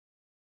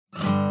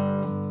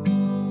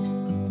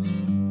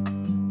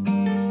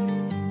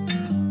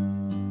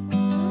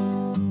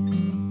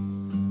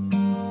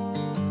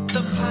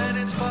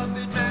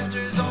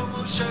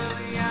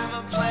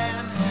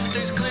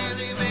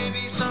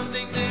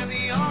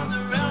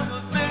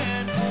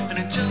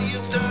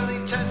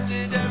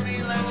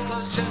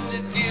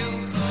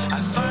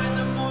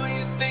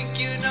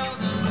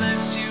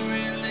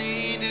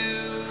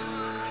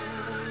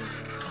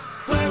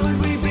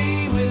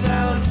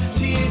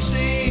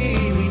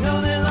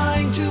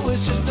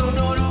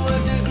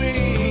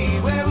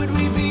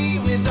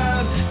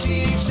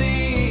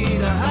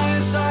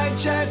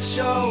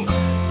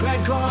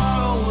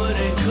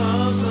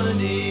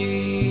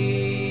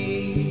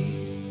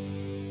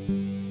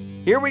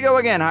Here we go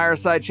again, Higher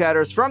Side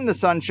Chatters from the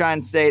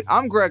Sunshine State.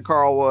 I'm Greg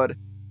Carlwood,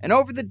 and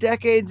over the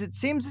decades, it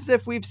seems as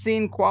if we've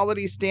seen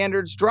quality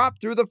standards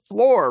drop through the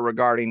floor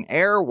regarding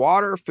air,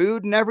 water,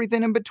 food, and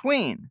everything in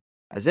between,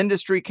 as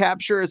industry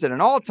capture is at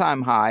an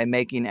all-time high,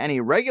 making any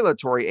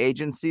regulatory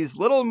agencies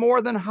little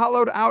more than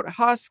hollowed-out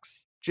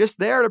husks, just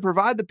there to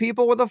provide the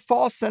people with a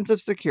false sense of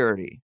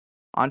security.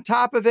 On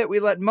top of it, we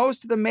let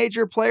most of the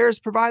major players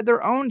provide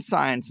their own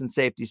science and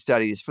safety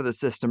studies for the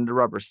system to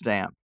rubber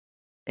stamp.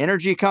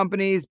 Energy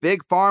companies,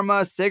 big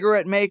pharma,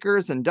 cigarette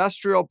makers,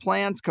 industrial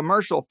plants,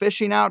 commercial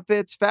fishing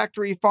outfits,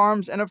 factory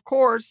farms, and of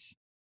course,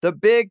 the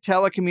big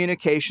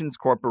telecommunications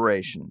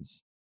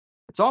corporations.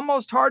 It's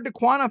almost hard to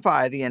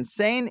quantify the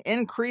insane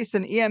increase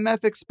in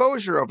EMF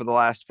exposure over the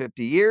last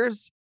 50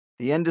 years.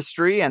 The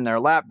industry and their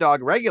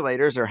lapdog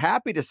regulators are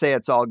happy to say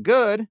it's all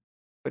good,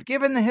 but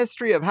given the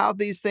history of how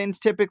these things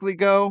typically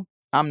go,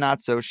 I'm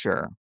not so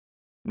sure.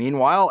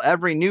 Meanwhile,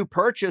 every new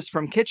purchase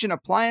from kitchen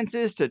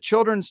appliances to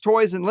children's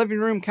toys and living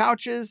room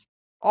couches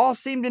all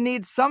seem to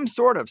need some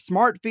sort of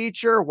smart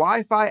feature,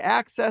 Wi-Fi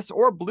access,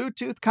 or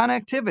Bluetooth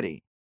connectivity.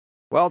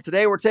 Well,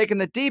 today we're taking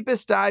the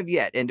deepest dive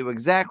yet into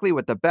exactly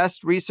what the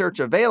best research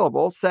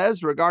available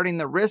says regarding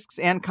the risks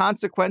and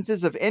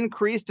consequences of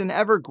increased and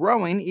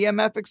ever-growing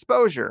EMF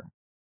exposure.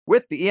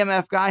 With the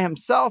EMF guy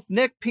himself,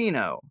 Nick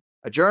Pineault,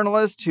 a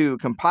journalist who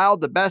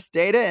compiled the best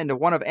data into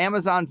one of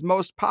Amazon's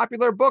most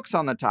popular books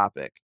on the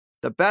topic,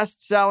 the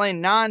best-selling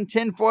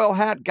non-tinfoil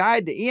hat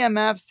guide to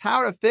EMFs,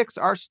 How to Fix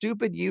Our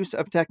Stupid Use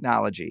of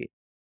Technology.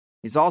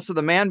 He's also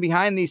the man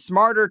behind the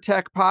Smarter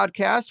Tech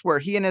podcast, where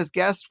he and his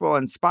guests will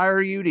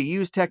inspire you to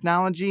use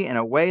technology in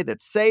a way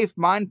that's safe,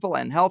 mindful,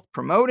 and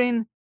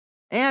health-promoting.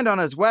 And on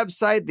his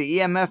website,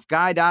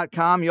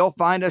 theemfguy.com, you'll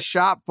find a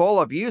shop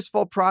full of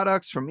useful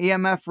products from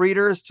EMF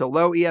readers to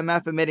low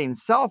EMF emitting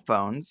cell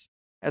phones,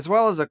 as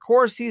well as a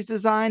course he's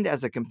designed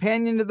as a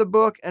companion to the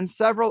book and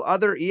several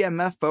other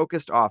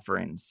EMF-focused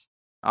offerings.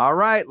 All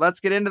right, let's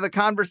get into the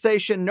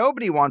conversation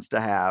nobody wants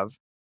to have.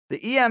 The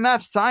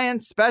EMF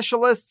science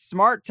specialist,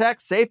 smart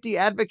tech safety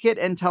advocate,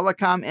 and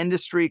telecom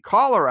industry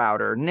caller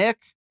outer, Nick,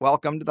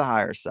 welcome to the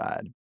Higher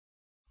Side.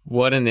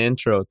 What an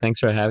intro. Thanks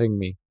for having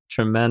me.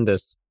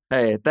 Tremendous.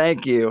 Hey,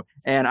 thank you.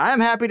 And I'm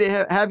happy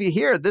to have you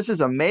here. This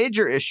is a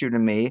major issue to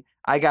me.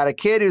 I got a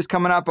kid who's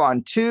coming up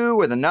on 2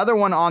 with another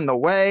one on the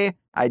way.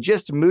 I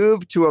just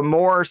moved to a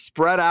more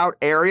spread out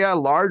area,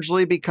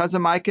 largely because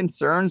of my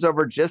concerns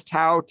over just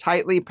how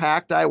tightly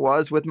packed I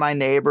was with my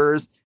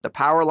neighbors, the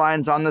power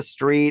lines on the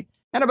street,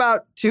 and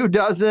about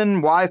 24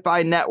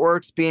 Wi-Fi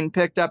networks being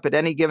picked up at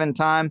any given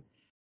time.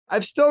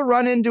 I've still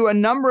run into a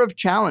number of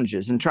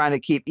challenges in trying to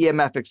keep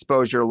EMF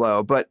exposure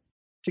low, but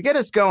to get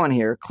us going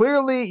here,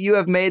 clearly you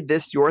have made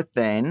this your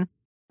thing.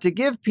 To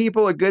give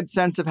people a good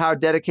sense of how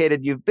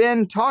dedicated you've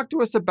been, talk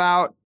to us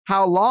about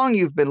how long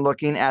you've been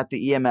looking at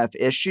the EMF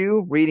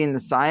issue, reading the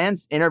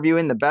science,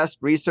 interviewing the best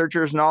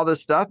researchers and all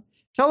this stuff.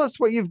 Tell us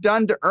what you've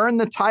done to earn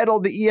the title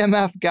the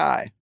EMF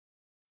guy.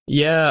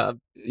 Yeah,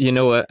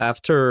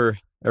 after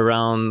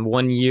around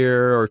 1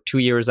 year or 2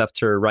 years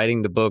after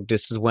writing the book,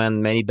 this is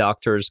when many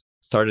doctors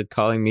started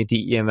calling me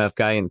the EMF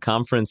guy in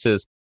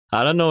conferences.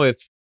 I don't know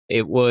if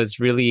it was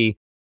really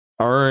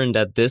earned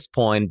at this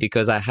point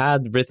because I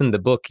had written the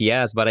book,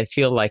 yes, but I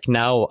feel like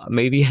now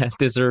maybe I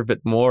deserve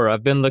it more.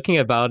 I've been looking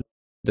about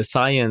the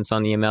science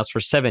on EMFs for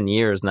 7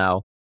 years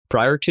now.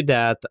 Prior to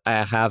that,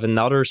 I have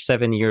another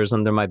 7 years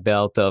under my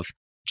belt of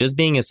just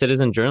being a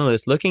citizen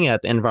journalist, looking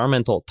at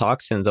environmental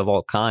toxins of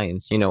all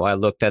kinds. I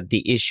looked at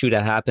the issue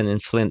that happened in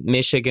Flint,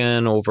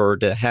 Michigan over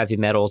the heavy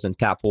metals in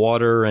tap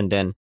water, and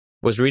then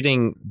was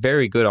reading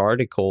very good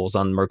articles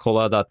on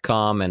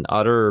Mercola.com and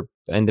other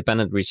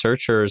independent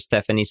researchers,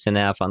 Stephanie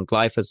Seneff on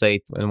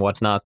glyphosate and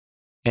whatnot.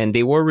 And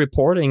they were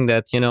reporting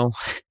that,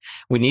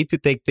 we need to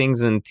take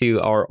things into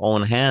our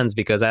own hands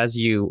because, as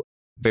you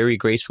very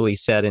gracefully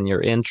said in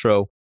your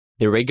intro,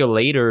 the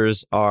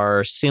regulators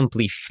are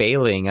simply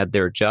failing at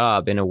their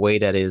job in a way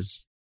that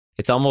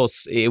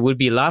it would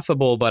be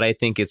laughable, but I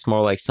think it's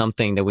more like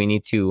something that we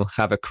need to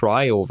have a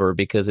cry over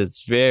because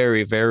it's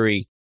very,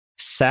 very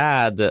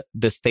sad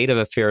the state of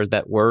affairs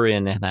that we're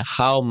in and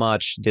how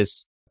much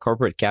this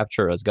corporate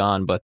capture has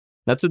gone. But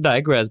not to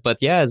digress, but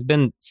yeah, it's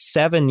been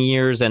 7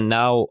 years and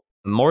now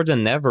more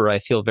than ever, I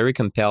feel very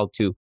compelled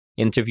to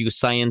interview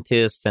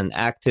scientists and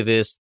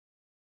activists.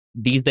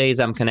 These days,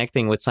 I'm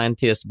connecting with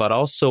scientists, but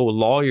also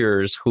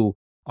lawyers who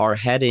are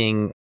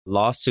heading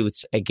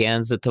lawsuits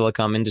against the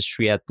telecom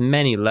industry at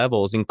many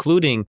levels,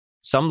 including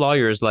some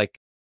lawyers, like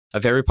a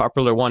very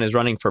popular one is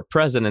running for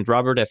president,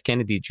 Robert F.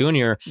 Kennedy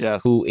Jr.,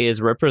 yes, who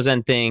is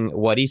representing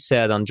what he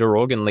said on Joe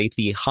Rogan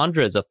lately,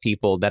 hundreds of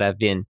people that have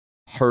been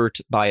hurt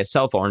by a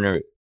cell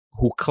phone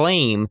who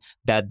claim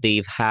that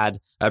they've had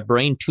a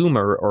brain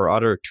tumor or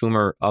other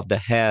tumor of the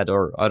head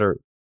or other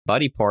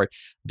body part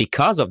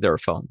because of their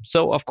phone.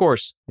 So, of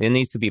course, it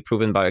needs to be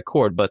proven by a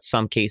court, but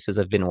some cases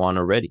have been won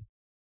already.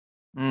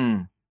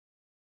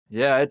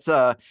 Yeah, it's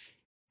a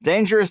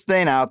dangerous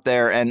thing out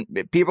there, and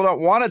people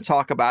don't want to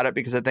talk about it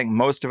because I think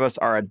most of us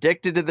are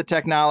addicted to the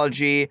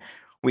technology.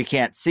 We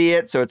can't see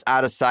it, so it's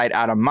out of sight,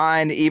 out of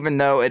mind, even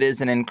though it is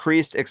an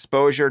increased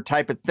exposure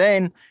type of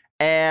thing.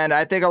 And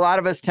I think a lot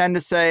of us tend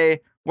to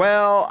say,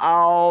 well,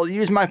 I'll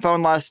use my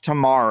phone less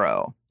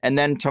tomorrow. And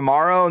then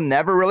tomorrow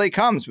never really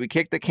comes. We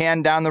kick the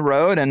can down the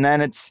road, and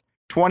then it's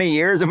 20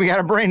 years and we got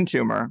a brain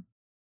tumor.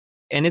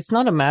 And it's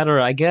not a matter,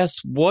 I guess,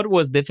 what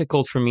was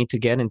difficult for me to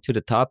get into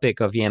the topic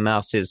of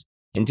EMFs is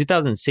in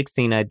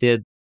 2016, I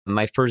did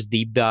my first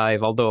deep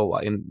dive, although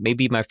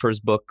maybe my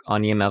first book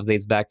on EMFs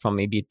dates back from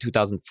maybe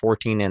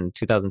 2014 and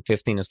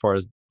 2015 as far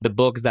as the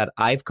books that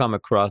I've come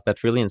across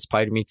that really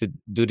inspired me to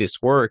do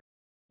this work.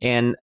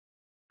 And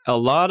a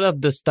lot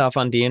of the stuff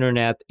on the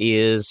internet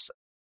is,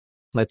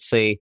 let's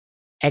say,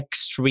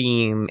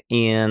 extreme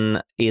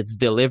in its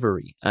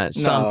delivery.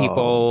 Some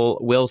people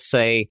will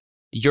say,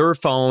 your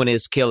phone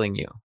is killing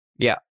you.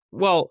 Yeah.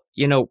 Well,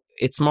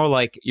 it's more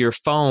like your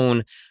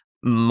phone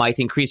might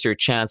increase your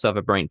chance of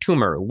a brain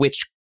tumor,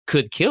 which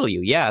could kill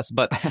you. Yes.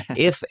 But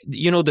if,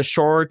 the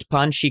short,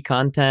 punchy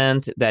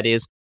content that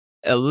is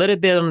a little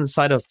bit on the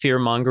side of fear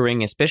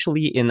mongering,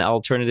 especially in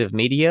alternative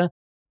media,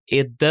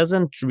 it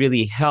doesn't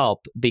really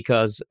help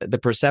because the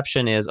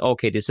perception is,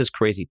 okay, this is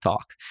crazy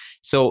talk.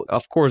 So,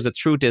 of course, the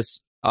truth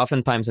is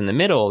oftentimes in the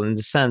middle, in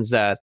the sense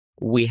that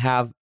we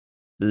have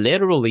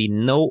literally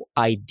no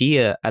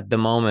idea at the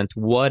moment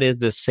what is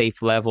the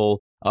safe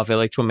level of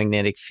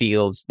electromagnetic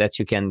fields that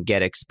you can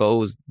get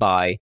exposed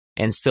by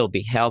and still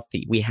be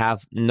healthy. We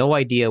have no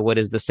idea what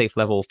is the safe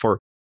level for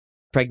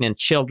pregnant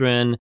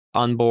children,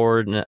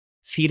 unborn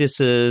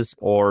fetuses,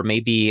 or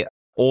maybe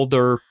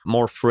older,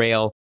 more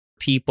frail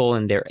people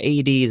in their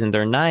 80s and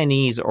their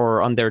 90s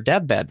or on their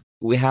deathbed.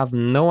 We have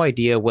no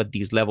idea what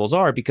these levels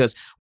are because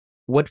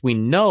what we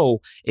know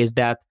is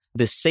that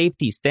the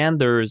safety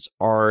standards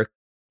are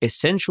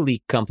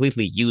essentially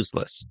completely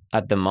useless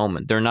at the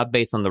moment. They're not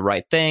based on the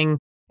right thing.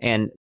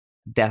 And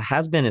that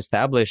has been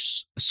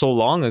established so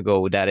long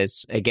ago that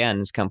it's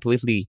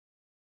completely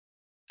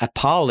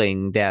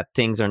appalling that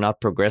things are not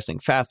progressing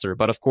faster.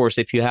 But of course,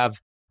 if you have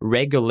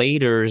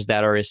regulators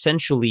that are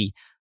essentially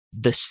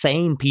the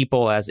same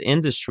people as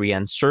industry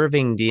and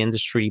serving the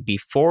industry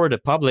before the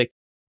public,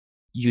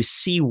 you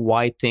see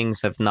why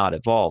things have not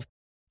evolved.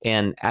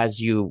 And as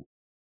you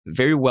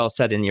very well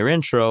said in your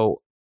intro,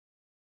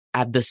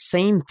 at the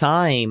same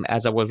time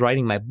as I was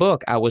writing my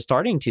book, I was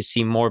starting to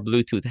see more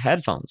Bluetooth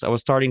headphones. I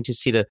was starting to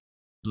see the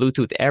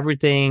Bluetooth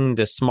everything,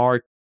 the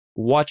smart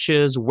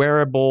watches,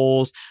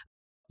 wearables,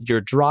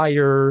 your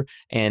dryer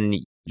and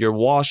your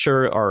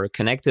washer are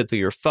connected to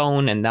your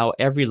phone. And now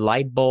every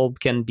light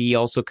bulb can be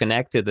also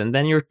connected. And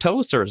then your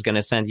toaster is going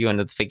to send you a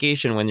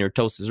notification when your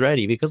toast is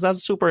ready, because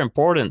that's super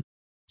important.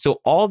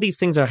 So all these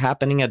things are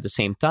happening at the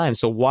same time.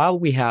 So while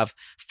we have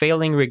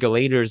failing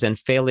regulators and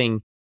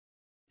failing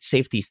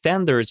safety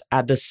standards,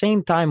 at the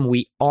same time,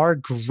 we are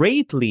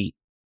greatly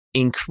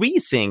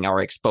increasing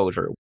our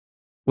exposure,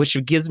 which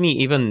gives me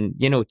even,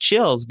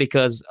 chills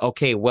because,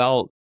 okay,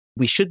 well,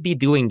 we should be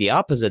doing the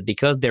opposite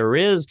because there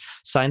is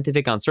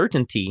scientific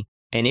uncertainty.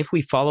 And if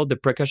we follow the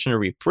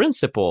precautionary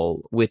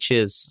principle, which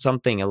is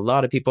something a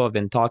lot of people have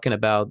been talking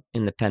about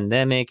in the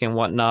pandemic and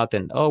whatnot,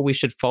 and, we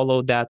should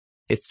follow that.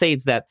 It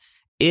states that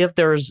if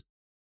there's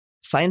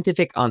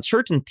scientific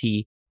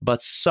uncertainty,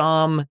 but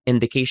some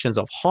indications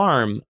of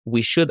harm,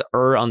 we should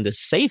err on the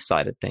safe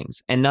side of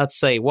things and not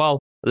say, well,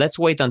 let's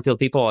wait until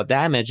people are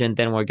damaged and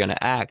then we're going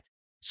to act.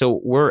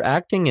 So we're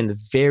acting in a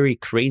very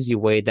crazy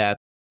way that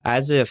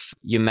as if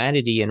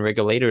humanity and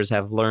regulators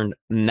have learned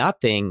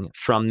nothing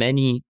from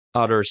many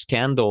other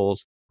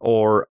scandals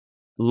or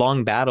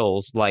long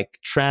battles like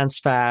trans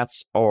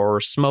fats or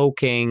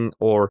smoking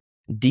or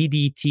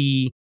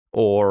DDT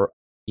or,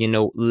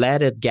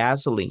 leaded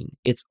gasoline.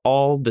 It's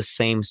all the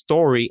same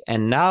story.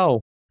 And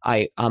now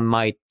I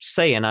might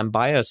say, and I'm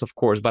biased, of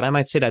course, but I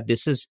might say that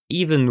this is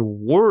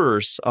even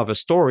worse of a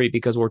story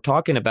because we're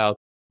talking about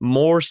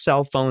more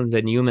cell phones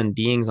than human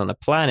beings on the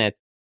planet.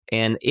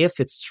 And if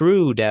it's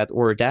true that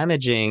we're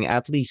damaging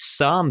at least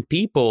some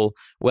people,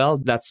 well,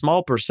 that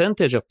small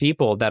percentage of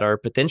people that are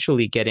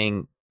potentially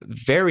getting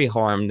very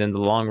harmed in the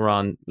long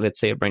run, let's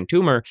say a brain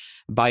tumor,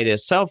 by the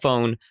cell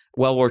phone,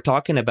 well, we're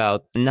talking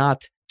about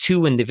not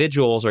 2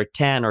 individuals or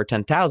 10 or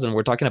 10,000.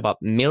 We're talking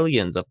about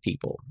millions of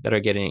people that are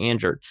getting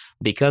injured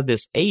because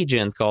this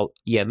agent called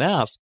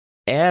EMFs,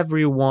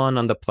 everyone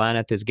on the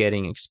planet is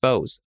getting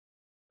exposed.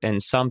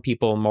 And some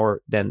people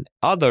more than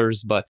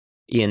others, but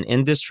in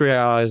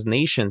industrialized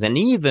nations and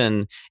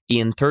even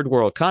in third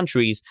world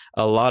countries,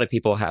 a lot of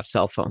people have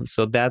cell phones.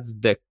 So that's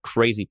the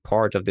crazy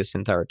part of this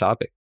entire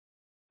topic.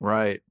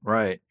 Right.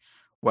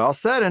 Well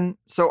said. And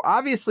so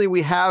obviously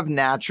we have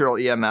natural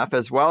EMF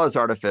as well as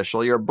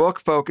artificial. Your book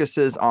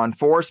focuses on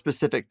 4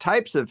 specific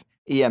types of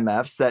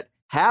EMFs that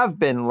have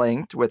been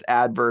linked with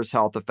adverse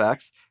health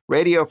effects: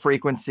 radio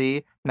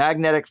frequency,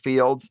 magnetic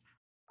fields,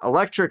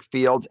 electric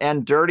fields,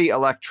 and dirty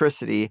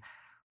electricity.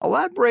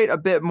 Elaborate a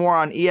bit more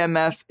on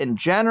EMF in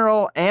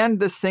general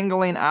and the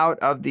singling out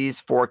of these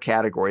 4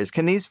 categories.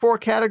 Can these 4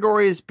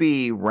 categories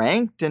be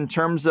ranked in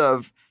terms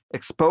of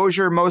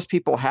exposure most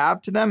people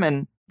have to them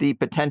and the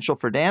potential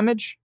for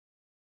damage?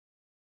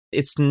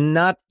 It's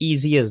not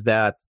easy as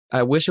that.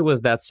 I wish it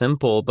was that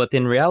simple, but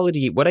in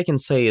reality, what I can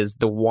say is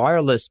the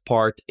wireless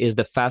part is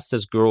the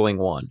fastest growing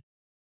one.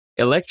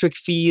 Electric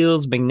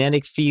fields,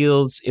 magnetic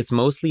fields, it's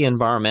mostly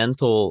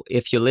environmental.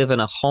 If you live in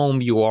a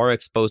home, you are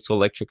exposed to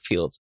electric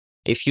fields.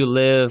 If you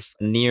live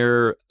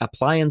near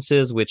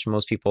appliances, which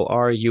most people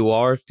are, you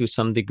are to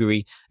some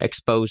degree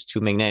exposed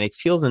to magnetic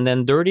fields. And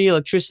then dirty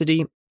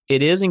electricity,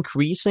 it is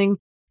increasing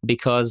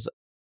because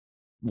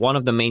one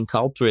of the main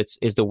culprits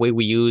is the way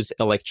we use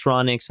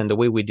electronics and the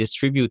way we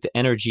distribute the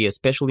energy,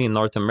 especially in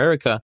North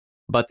America.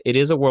 But it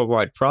is a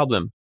worldwide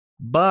problem.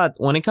 But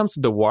when it comes to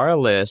the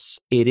wireless,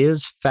 it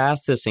is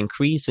fastest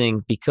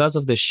increasing because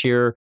of the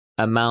sheer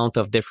amount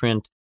of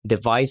different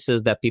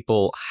devices that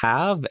people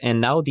have. And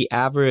now the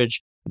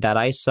average that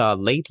I saw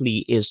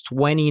lately is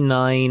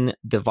 29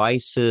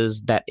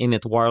 devices that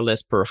emit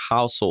wireless per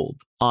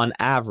household on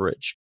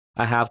average.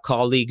 I have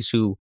colleagues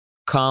who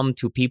come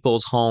to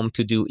people's home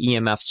to do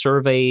EMF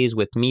surveys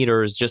with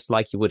meters, just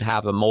like you would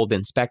have a mold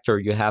inspector.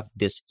 You have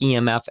this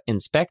EMF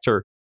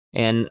inspector.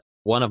 And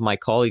one of my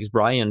colleagues,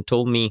 Brian,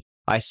 told me,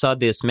 I saw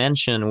this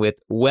mention with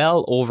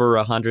well over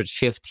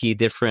 150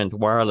 different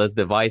wireless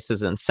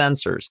devices and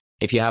sensors.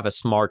 If you have a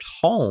smart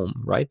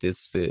home, right,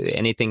 it's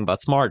anything but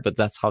smart, but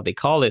that's how they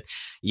call it,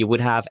 you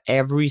would have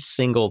every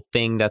single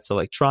thing that's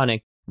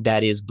electronic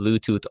that is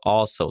Bluetooth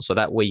also. So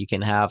that way you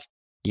can have,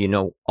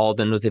 all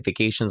the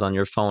notifications on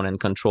your phone and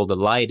control the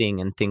lighting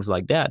and things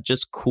like that.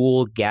 Just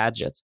cool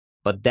gadgets.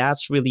 But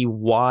that's really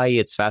why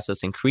it's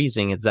fastest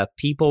increasing. It's that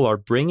people are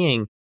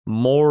bringing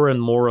more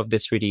and more of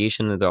this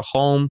radiation into their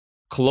home,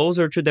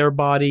 closer to their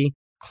body,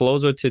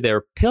 closer to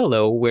their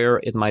pillow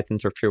where it might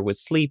interfere with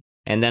sleep.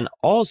 And then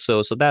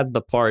also, so that's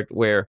the part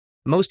where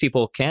most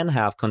people can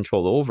have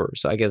control over.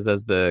 So I guess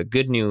that's the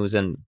good news,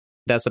 and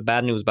that's a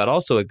bad news, but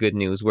also a good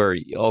news where,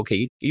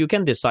 okay, you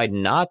can decide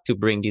not to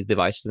bring these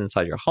devices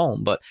inside your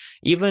home. But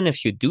even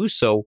if you do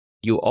so,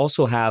 you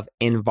also have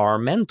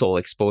environmental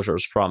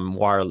exposures from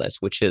wireless,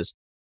 which is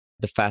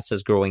the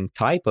fastest growing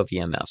type of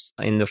EMFs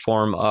in the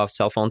form of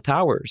cell phone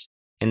towers,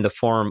 in the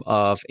form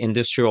of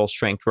industrial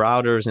strength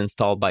routers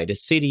installed by the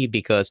city,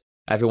 because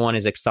everyone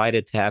is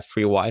excited to have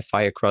free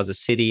Wi-Fi across the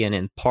city and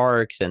in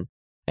parks and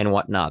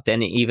whatnot.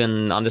 And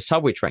even on the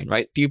subway train,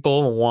 right?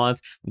 People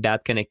want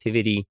that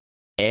connectivity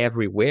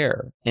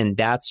everywhere. And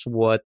that's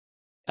what,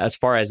 as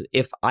far as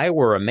if I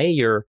were a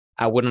mayor,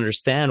 I would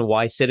understand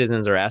why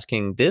citizens are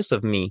asking this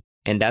of me.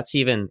 And that's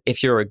even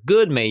if you're a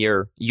good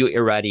mayor, you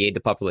irradiate the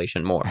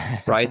population more,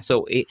 right?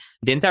 So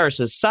the entire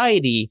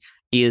society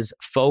is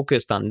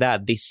focused on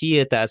that. They see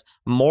it as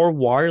more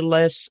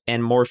wireless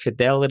and more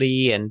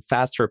fidelity and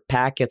faster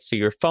packets to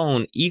your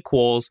phone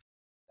equals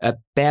a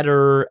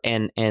better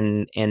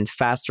and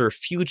faster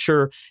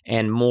future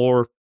and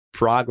more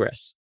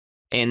progress.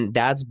 And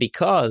that's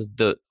because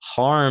the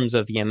harms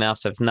of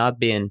EMFs have not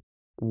been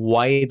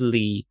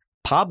widely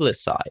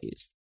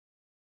publicized.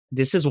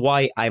 This is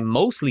why I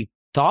mostly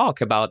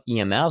talk about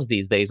EMFs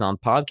these days on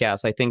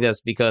podcasts. I think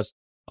that's because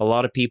a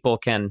lot of people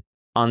can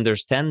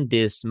understand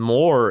this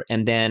more.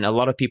 And then a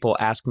lot of people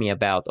ask me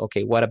about,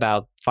 okay, what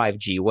about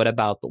 5G? What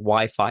about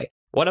Wi-Fi?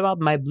 What about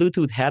my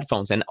Bluetooth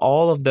headphones? And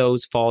all of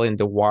those fall in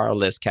the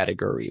wireless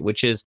category,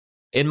 which is,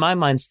 in my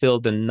mind, still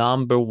the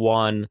number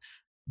one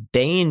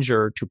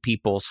danger to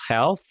people's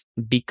health,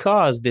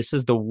 because this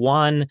is the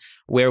one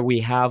where we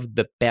have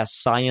the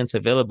best science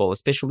available,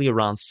 especially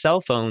around cell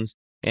phones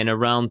and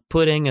around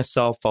putting a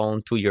cell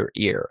phone to your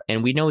ear.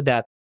 And we know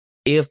that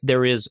if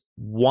there is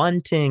one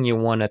thing you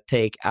want to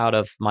take out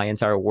of my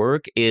entire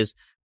work is,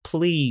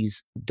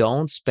 please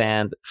don't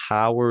spend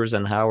hours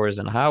and hours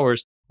and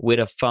hours with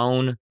a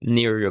phone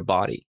near your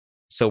body.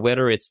 So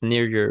whether it's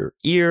near your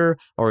ear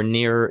or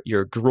near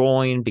your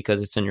groin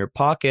because it's in your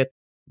pocket,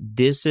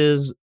 this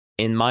is,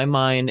 in my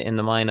mind, in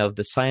the mind of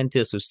the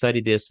scientists who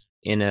study this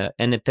in an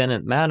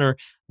independent manner,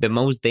 the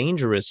most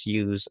dangerous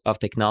use of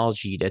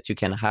technology that you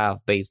can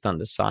have based on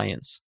the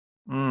science.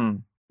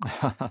 Mm.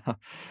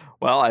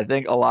 Well, I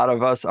think a lot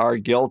of us are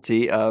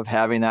guilty of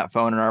having that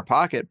phone in our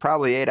pocket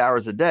probably 8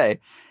 hours a day.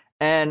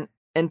 And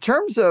in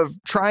terms of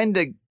trying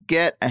to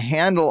get a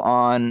handle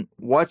on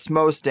what's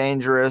most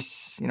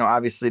dangerous,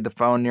 obviously the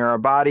phone near our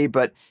body,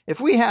 but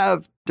if we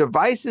have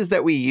devices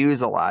that we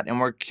use a lot and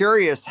we're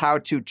curious how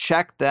to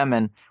check them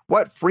and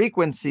what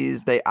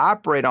frequencies they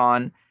operate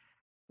on,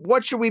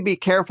 what should we be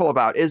careful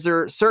about? Is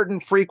there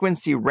certain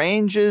frequency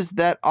ranges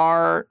that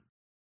are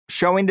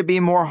showing to be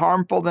more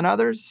harmful than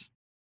others?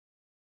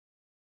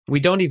 We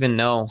don't even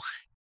know.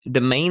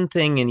 The main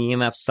thing in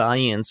EMF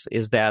science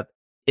is that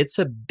it's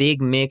a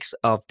big mix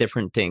of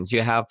different things.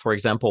 You have, for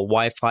example,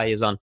 Wi-Fi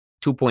is on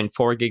 2.4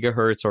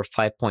 gigahertz or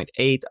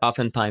 5.8.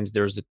 Oftentimes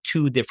there's the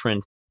two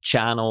different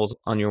channels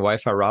on your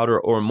Wi-Fi router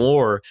or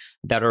more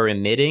that are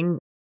emitting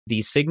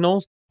these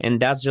signals. And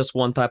that's just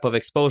one type of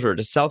exposure.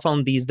 The cell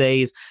phone these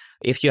days,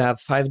 if you have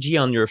 5G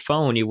on your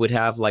phone, you would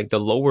have like the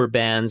lower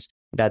bands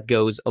that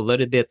goes a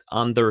little bit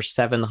under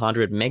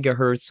 700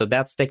 megahertz. So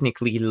that's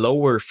technically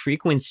lower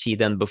frequency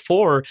than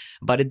before,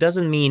 but it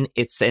doesn't mean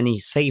it's any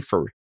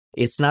safer.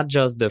 It's not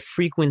just the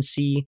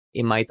frequency,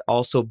 it might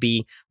also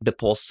be the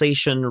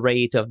pulsation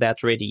rate of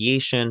that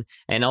radiation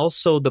and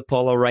also the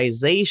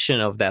polarization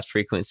of that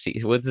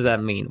frequency. What does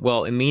that mean?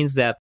 Well, it means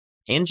that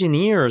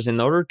engineers, in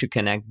order to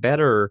connect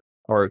better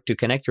or to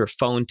connect your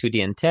phone to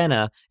the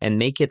antenna and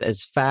make it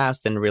as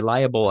fast and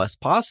reliable as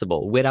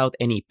possible without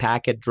any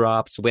packet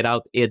drops,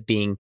 without it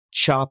being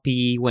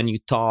choppy when you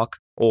talk,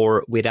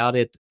 or without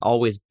it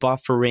always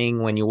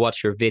buffering when you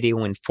watch your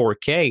video in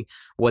 4K,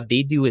 what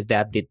they do is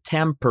that they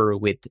tamper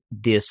with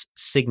this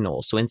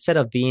signal. So instead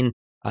of being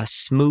a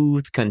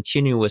smooth,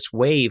 continuous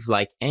wave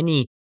like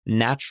any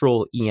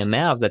natural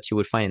EMFs that you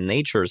would find in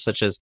nature,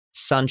 such as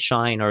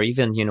sunshine or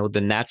even,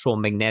 the natural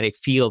magnetic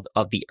field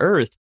of the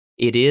earth,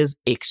 it is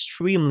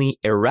extremely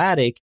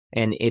erratic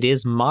and it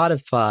is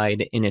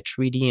modified in a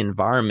 3D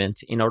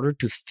environment in order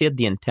to fit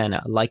the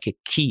antenna like a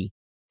key.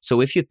 So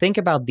if you think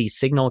about these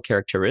signal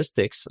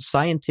characteristics,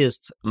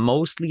 scientists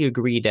mostly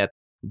agree that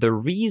the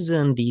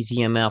reason these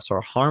EMFs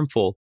are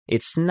harmful,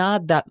 it's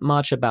not that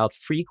much about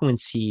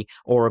frequency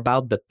or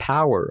about the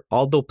power,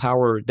 although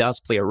power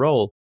does play a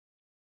role.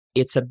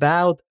 It's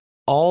about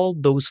all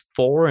those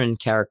foreign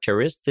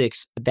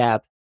characteristics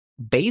that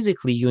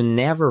basically you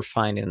never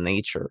find in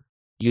nature.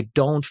 You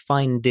don't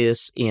find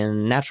this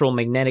in natural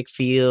magnetic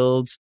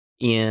fields,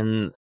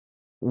 in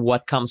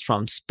what comes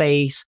from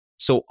space.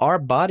 So our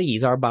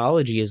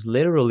biology is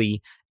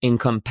literally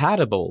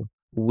incompatible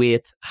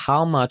with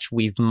how much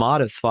we've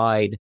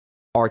modified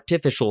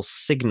artificial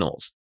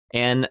signals.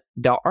 And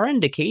there are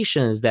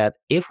indications that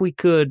if we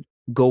could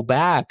go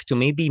back to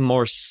maybe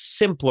more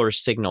simpler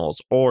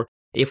signals, or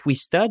if we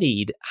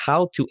studied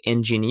how to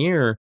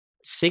engineer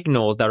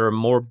signals that are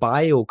more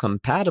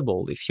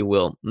biocompatible, if you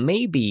will,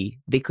 maybe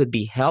they could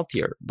be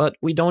healthier, but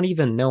we don't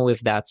even know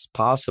if that's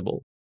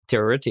possible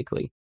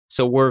theoretically.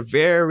 So we're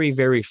very,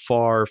 very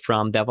far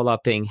from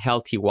developing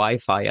healthy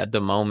Wi-Fi at the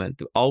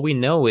moment. All we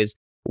know is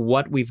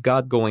what we've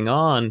got going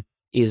on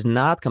is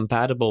not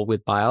compatible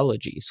with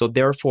biology. So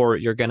therefore,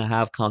 you're going to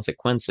have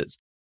consequences.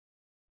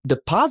 The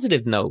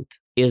positive note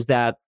is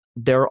that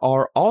there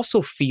are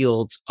also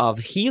fields of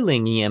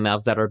healing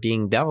EMFs that are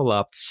being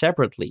developed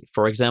separately.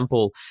 For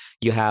example,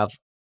 you have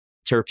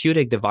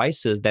therapeutic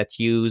devices that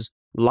use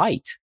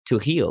light to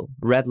heal,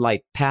 red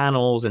light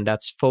panels, and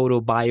that's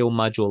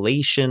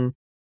photobiomodulation.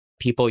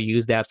 People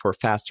use that for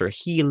faster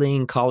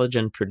healing,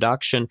 collagen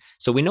production.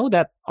 So we know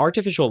that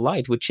artificial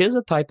light, which is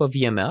a type of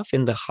EMF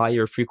in the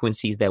higher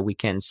frequencies that we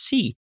can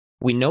see,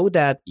 we know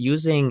that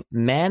using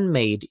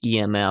man-made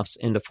EMFs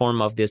in the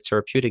form of this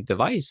therapeutic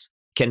device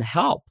can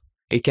help.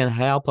 It can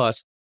help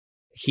us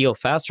heal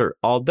faster,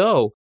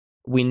 although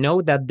we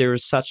know that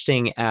there's such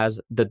thing as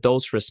the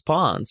dose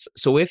response.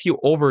 So if you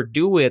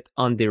overdo it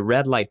on the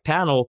red light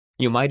panel,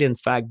 you might in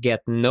fact get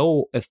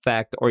no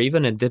effect or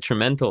even a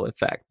detrimental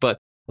effect. But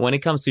when it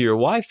comes to your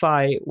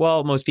Wi-Fi,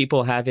 well, most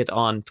people have it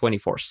on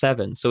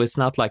 24/7. So it's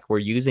not like we're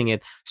using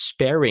it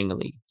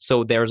sparingly.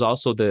 So there's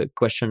also the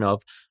question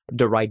of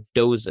the right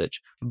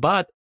dosage.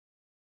 But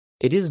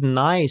it is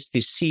nice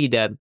to see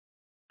that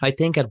I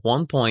think at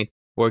one point,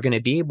 we're going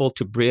to be able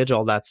to bridge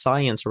all that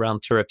science around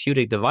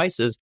therapeutic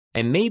devices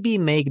and maybe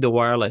make the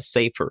wireless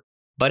safer.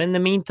 But in the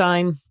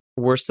meantime,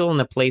 we're still in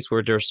a place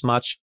where there's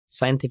much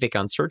scientific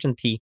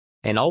uncertainty.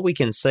 And all we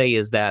can say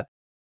is that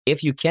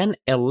if you can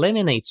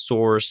eliminate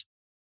source,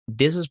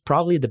 this is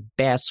probably the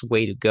best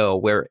way to go,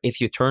 where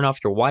if you turn off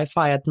your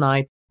Wi-Fi at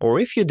night, or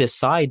if you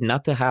decide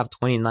not to have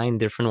 29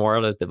 different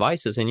wireless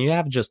devices and you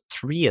have just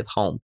 3 at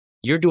home,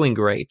 you're doing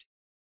great.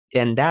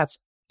 And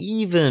that's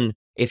even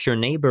if your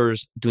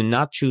neighbors do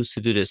not choose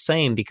to do the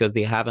same because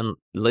they haven't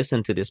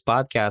listened to this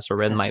podcast or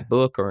read my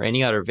book or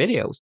any other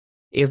videos.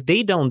 If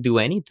they don't do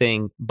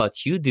anything,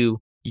 but you do,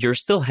 you're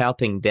still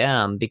helping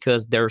them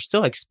because they're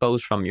still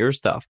exposed from your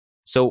stuff.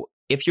 So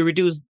if you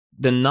reduce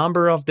the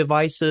number of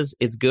devices,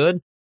 it's good.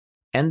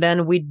 And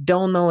then we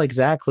don't know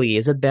exactly,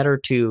 is it better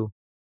to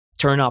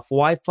turn off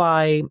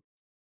Wi-Fi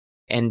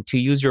and to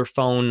use your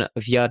phone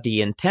via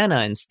the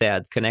antenna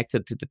instead,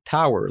 connected to the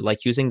tower,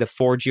 like using the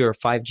 4G or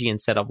 5G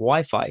instead of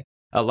Wi-Fi?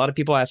 A lot of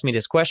people ask me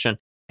this question.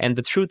 And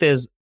the truth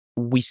is,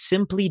 we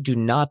simply do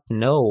not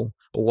know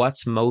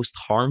what's most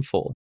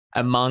harmful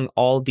among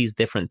all these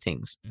different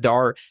things. There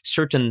are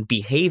certain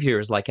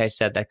behaviors, like I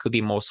said, that could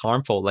be most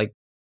harmful, like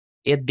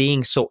it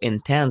being so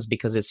intense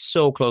because it's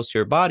so close to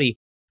your body.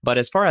 But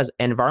as far as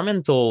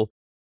environmental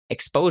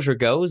exposure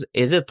goes,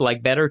 is it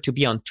like better to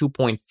be on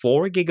 2.4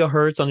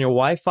 gigahertz on your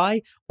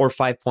Wi-Fi or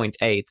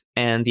 5.8?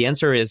 And the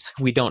answer is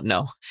we don't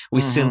know.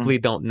 We simply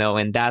don't know.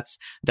 And that's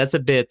a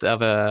bit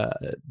of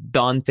a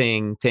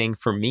daunting thing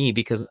for me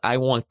because I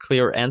want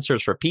clear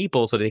answers for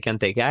people so they can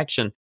take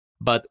action.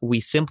 But we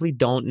simply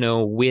don't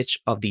know which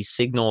of these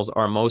signals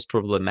are most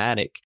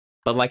problematic.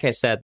 But like I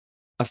said,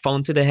 a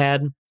phone to the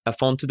head, a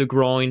phone to the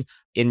groin,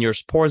 in your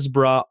sports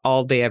bra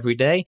all day, every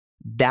day,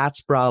 that's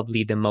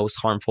probably the most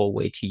harmful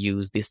way to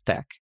use this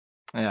tech.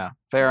 Yeah,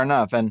 fair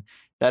enough. And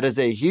that is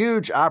a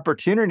huge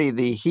opportunity.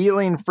 The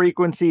Healing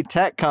Frequency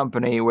Tech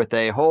Company with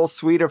a whole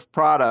suite of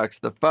products,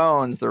 the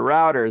phones, the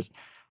routers,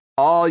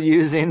 all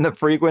using the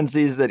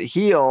frequencies that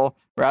heal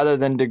rather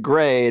than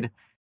degrade.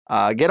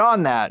 Get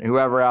on that,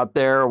 whoever out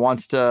there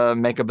wants to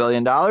make $1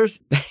 billion.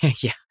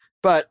 Yeah.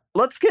 But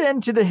let's get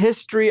into the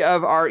history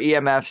of our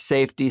EMF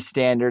safety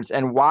standards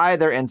and why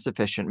they're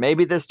insufficient.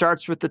 Maybe this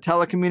starts with the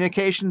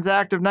Telecommunications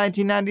Act of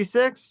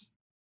 1996?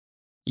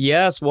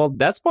 Yes, well,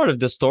 that's part of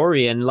the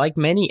story. And like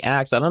many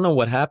acts, I don't know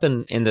what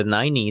happened in the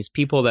 90s.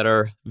 People that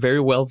are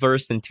very well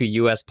versed into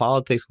US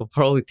politics will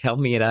probably tell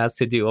me it has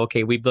to do,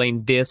 okay, we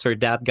blame this or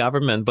that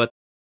government. But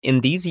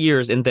in these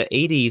years, in the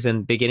 80s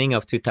and beginning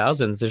of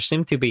 2000s, there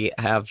seemed to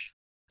have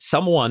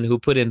someone who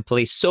put in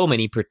place so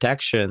many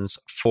protections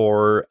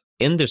for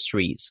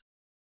industries.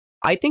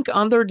 I think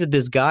under the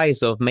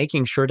disguise of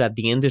making sure that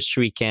the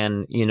industry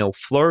can,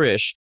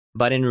 flourish.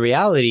 But in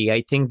reality,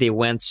 I think they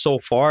went so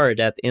far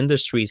that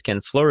industries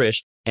can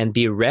flourish and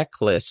be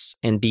reckless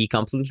and be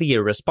completely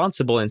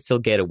irresponsible and still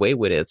get away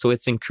with it. So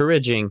it's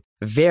encouraging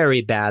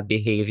very bad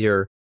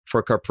behavior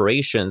for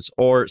corporations,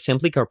 or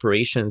simply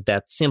corporations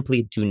that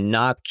simply do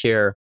not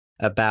care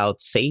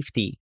about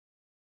safety,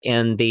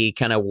 and they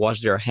kind of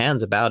wash their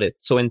hands about it.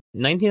 So in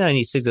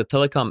 1996, the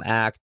Telecom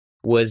Act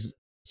was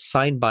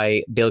signed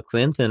by Bill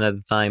Clinton at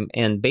the time.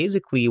 And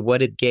basically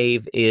what it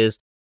gave is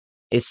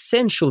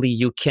essentially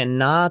you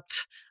cannot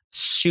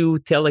sue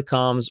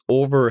telecoms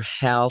over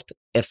health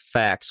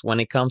effects when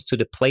it comes to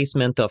the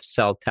placement of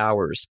cell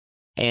towers.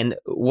 And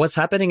what's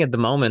happening at the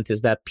moment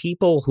is that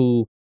people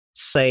who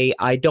say,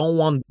 I don't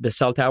want the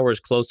cell towers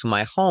close to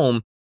my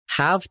home,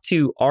 have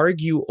to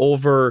argue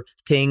over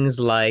things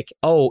like,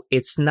 oh,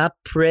 it's not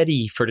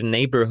pretty for the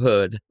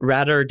neighborhood,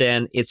 rather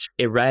than it's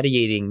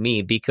irradiating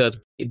me, because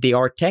they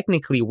are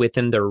technically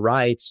within their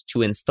rights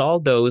to install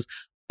those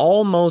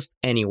almost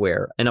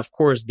anywhere. And of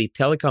course, the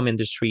telecom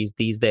industries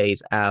these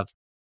days have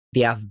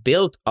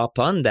built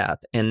upon that.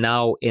 And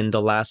now in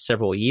the last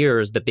several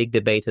years, the big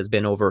debate has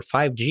been over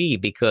 5G,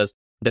 because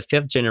the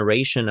fifth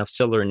generation of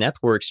cellular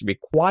networks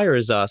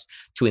requires us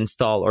to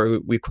install, or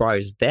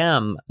requires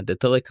them, the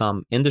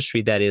telecom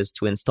industry that is,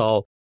 to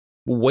install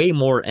way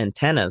more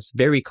antennas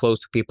very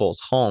close to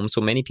people's homes. So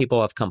many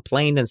people have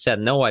complained and said,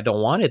 no, I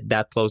don't want it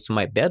that close to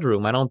my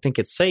bedroom. I don't think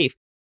it's safe.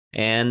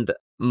 And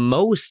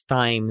most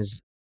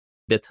times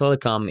the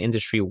telecom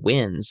industry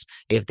wins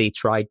if they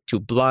try to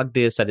block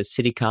this at a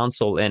city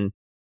council. And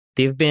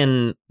they've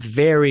been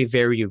very,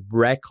 very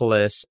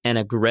reckless and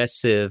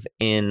aggressive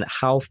in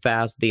how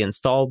fast they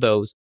install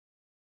those.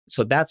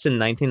 So that's in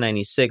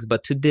 1996.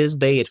 But to this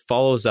day, it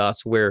follows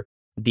us where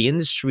the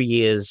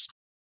industry is,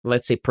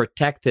 let's say,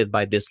 protected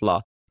by this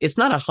law. It's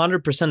not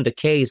 100% the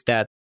case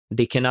that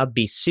they cannot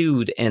be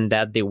sued and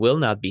that they will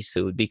not be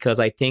sued, because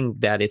I think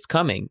that it's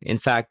coming. In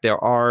fact,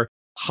 there are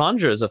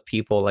hundreds of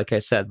people, like I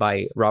said,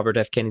 by Robert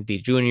F. Kennedy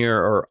Jr.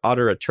 or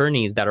other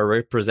attorneys that are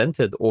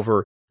represented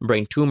over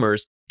brain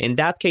tumors. In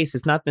that case,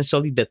 it's not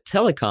necessarily the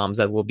telecoms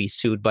that will be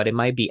sued, but it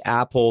might be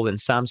Apple and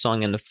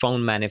Samsung and the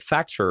phone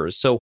manufacturers.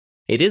 So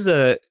it is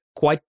a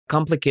quite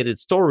complicated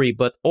story,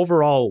 but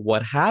overall,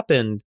 what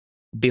happened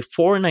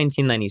before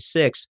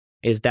 1996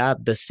 is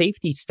that the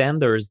safety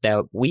standards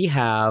that we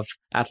have,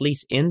 at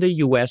least in the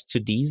US to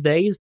these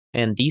days,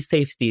 and these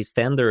safety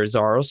standards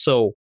are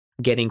also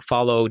getting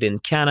followed in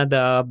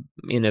Canada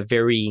in a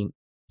very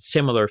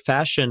similar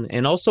fashion,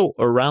 and also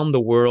around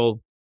the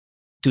world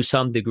to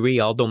some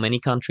degree. Although many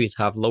countries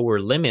have lower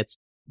limits,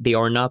 they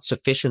are not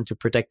sufficient to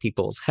protect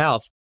people's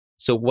health.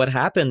 So what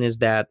happened is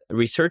that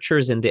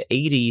researchers in the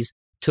 80s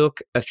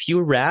took a few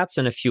rats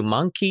and a few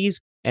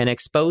monkeys and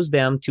exposed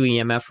them to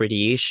EMF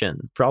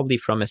radiation, probably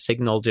from a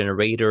signal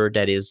generator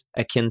that is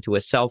akin to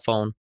a cell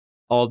phone,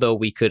 although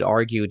we could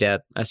argue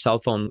that a cell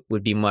phone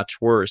would be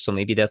much worse. So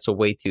maybe that's a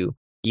way to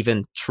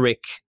even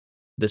trick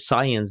the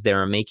science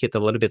there and make it a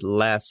little bit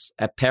less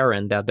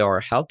apparent that there are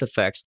health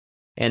effects.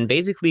 And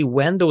basically,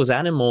 when those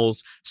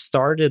animals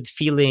started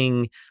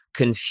feeling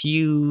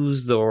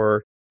confused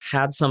or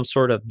had some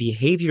sort of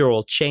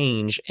behavioral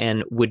change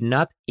and would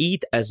not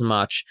eat as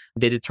much,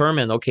 they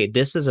determined, okay,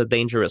 this is a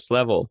dangerous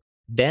level.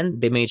 Then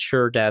they made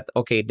sure that,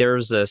 okay,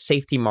 there's a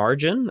safety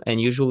margin.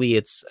 And usually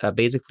it's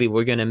basically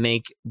we're going to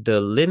make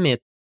the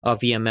limit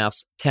of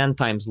EMFs 10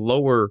 times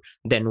lower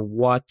than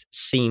what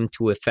seemed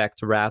to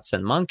affect rats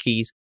and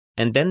monkeys.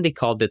 And then they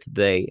called it a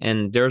day.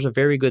 And there's a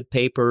very good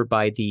paper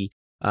by the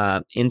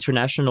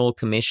International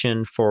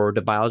Commission for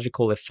the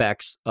Biological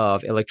Effects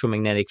of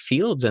Electromagnetic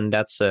Fields, and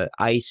that's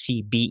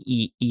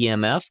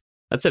ICBE-EMF.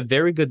 That's a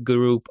very good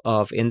group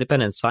of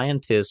independent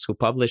scientists who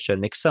published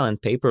an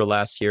excellent paper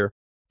last year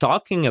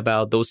talking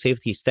about those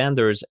safety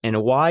standards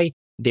and why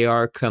they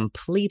are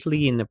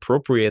completely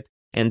inappropriate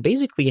and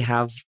basically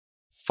have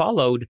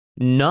followed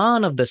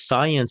none of the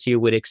science you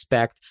would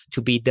expect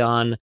to be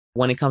done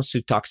when it comes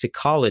to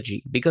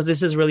toxicology, because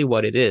this is really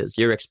what it is.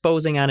 You're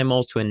exposing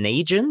animals to an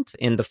agent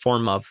in the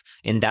form of,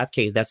 in that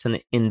case, that's an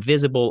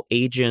invisible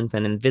agent,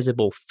 an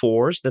invisible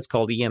force that's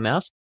called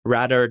EMFs,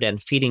 rather than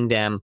feeding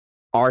them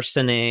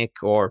arsenic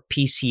or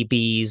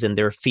PCBs in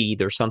their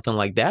feed or something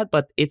like that.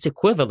 But it's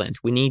equivalent.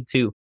 We need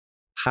to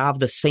have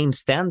the same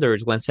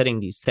standards when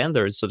setting these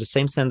standards. So the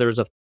same standards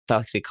of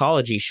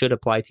toxicology should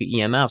apply to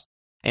EMFs.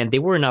 And they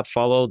were not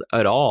followed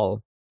at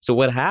all. So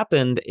what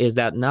happened is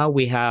that now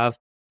we have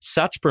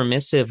such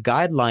permissive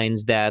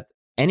guidelines that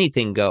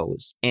anything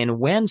goes. And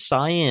when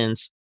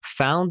science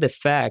found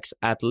effects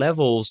at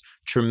levels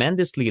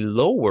tremendously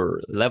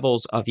lower,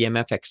 levels of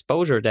EMF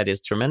exposure that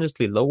is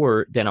tremendously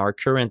lower than our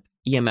current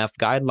EMF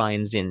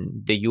guidelines in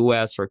the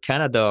US or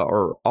Canada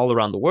or all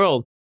around the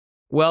world,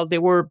 well, they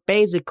were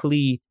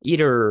basically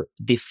either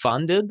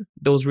defunded,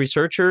 those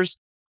researchers,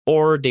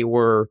 or they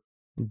were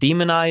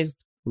demonized,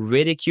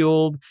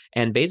 ridiculed,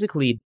 and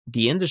basically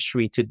the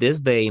industry to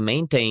this day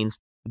maintains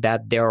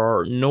that there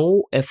are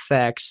no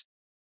effects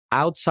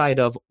outside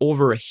of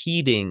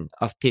overheating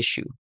of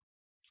tissue.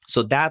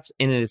 So that's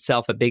in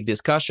itself a big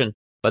discussion.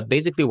 But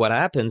basically what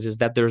happens is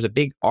that there's a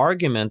big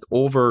argument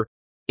over,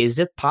 is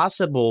it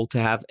possible to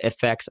have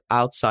effects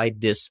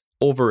outside this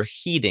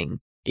overheating?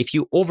 If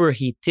you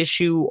overheat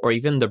tissue or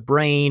even the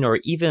brain or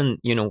even,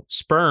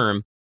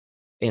 sperm,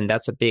 and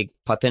that's a big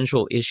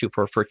potential issue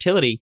for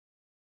fertility,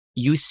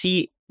 you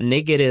see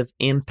negative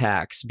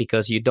impacts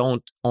because you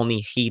don't only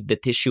heat the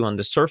tissue on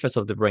the surface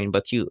of the brain,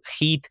 but you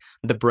heat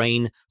the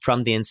brain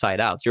from the inside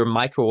out. You're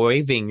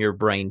microwaving your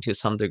brain to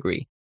some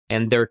degree.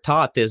 And their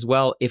thought is,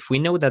 well, if we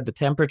know that the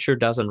temperature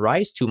doesn't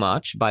rise too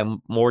much by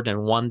more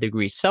than 1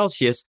 degree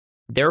Celsius,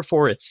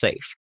 therefore it's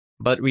safe.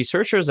 But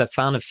researchers have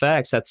found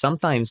effects at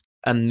sometimes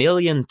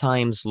 1,000,000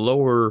 times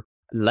lower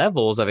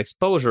levels of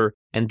exposure,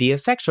 and the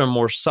effects are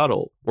more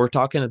subtle. We're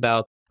talking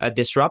about a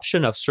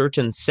disruption of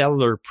certain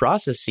cellular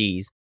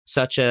processes,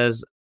 such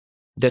as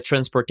the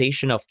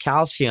transportation of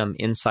calcium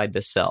inside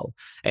the cell.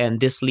 And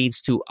this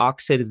leads to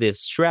oxidative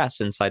stress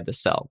inside the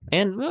cell.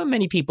 And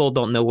many people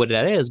don't know what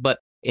that is, but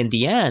in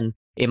the end,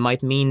 it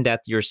might mean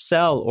that your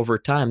cell over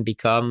time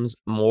becomes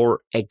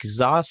more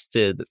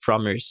exhausted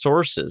from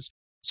resources.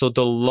 So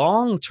the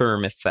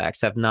long-term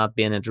effects have not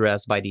been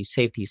addressed by these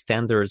safety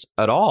standards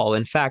at all.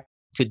 In fact,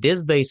 to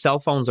this day, cell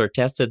phones are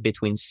tested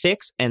between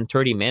 6 and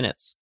 30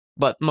 minutes.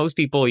 But most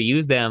people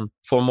use them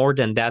for more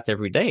than that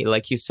every day.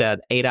 Like you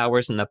said, 8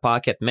 hours in the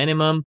pocket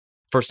minimum.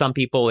 For some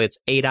people, it's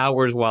 8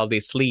 hours while they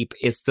sleep.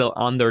 It's still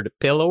under the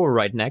pillow or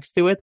right next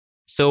to it.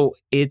 So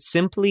it's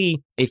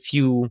simply, if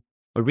you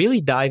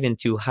really dive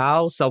into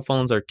how cell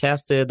phones are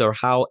tested or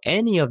how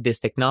any of this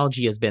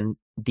technology has been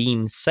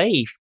deemed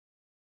safe,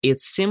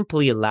 it's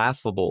simply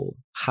laughable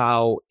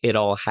how it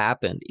all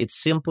happened. It's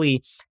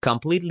simply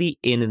completely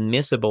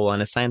inadmissible on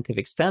a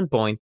scientific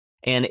standpoint.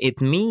 And it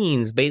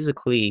means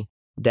basically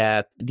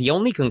that the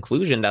only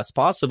conclusion that's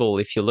possible,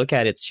 if you look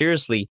at it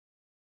seriously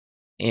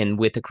and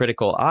with a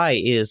critical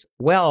eye, is,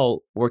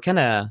 well, we're kind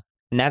of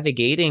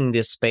navigating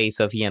this space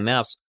of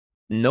EMFs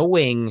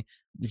knowing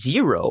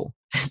zero.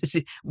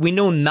 We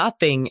know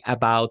nothing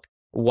about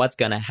what's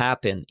going to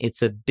happen.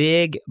 It's a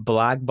big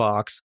black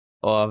box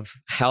of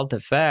health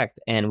effect,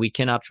 and we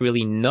cannot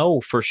really know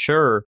for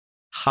sure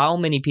how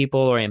many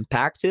people are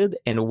impacted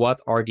and what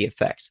are the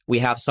effects. We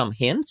have some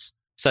hints,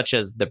 such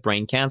as the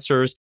brain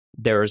cancers.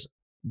 There's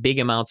big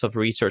amounts of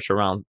research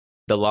around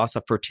the loss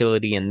of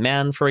fertility in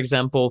men, for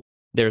example.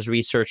 There's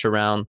research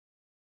around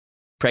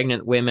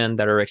pregnant women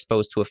that are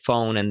exposed to a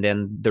phone and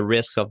then the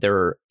risks of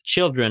their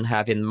children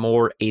having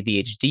more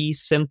ADHD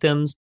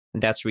symptoms.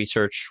 That's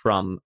research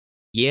from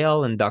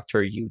Yale and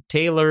Dr. Hugh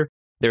Taylor.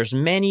 There's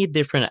many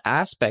different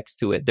aspects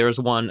to it. There's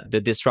one,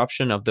 the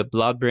disruption of the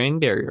blood-brain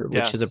barrier,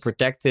 which is a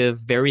protective,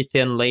 very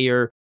thin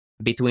layer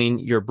between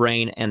your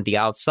brain and the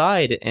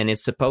outside. And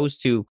it's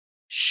supposed to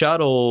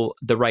shuttle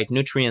the right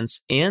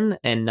nutrients in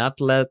and not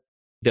let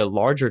the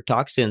larger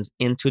toxins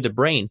into the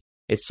brain.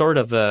 It's sort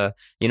of a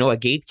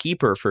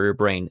gatekeeper for your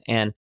brain.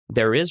 And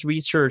there is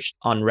research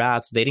on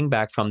rats dating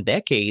back from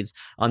decades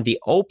on the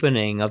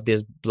opening of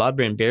this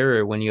blood-brain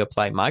barrier when you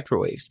apply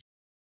microwaves.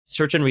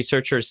 Certain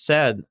researchers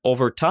said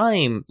over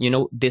time,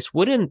 this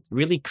wouldn't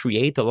really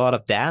create a lot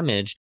of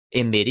damage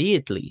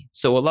immediately.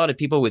 So a lot of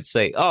people would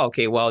say, oh,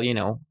 okay, well,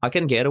 I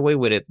can get away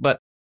with it. But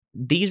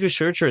these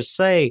researchers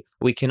say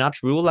we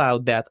cannot rule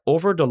out that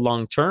over the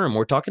long term,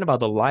 we're talking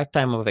about a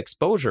lifetime of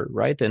exposure,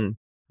 right? And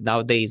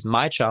nowadays,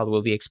 my child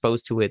will be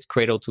exposed to it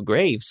cradle to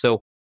grave.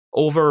 So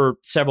over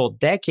several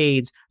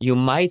decades, you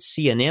might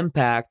see an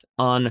impact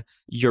on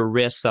your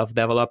risks of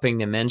developing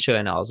dementia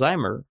and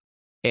Alzheimer.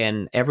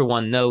 And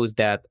everyone knows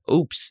that,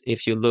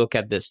 if you look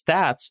at the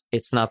stats,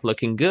 it's not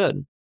looking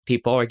good.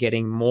 People are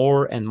getting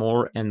more and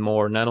more and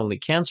more, not only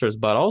cancers,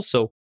 but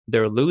also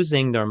they're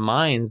losing their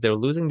minds. They're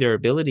losing their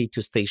ability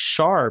to stay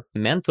sharp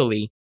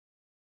mentally,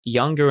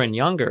 younger and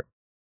younger.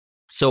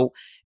 So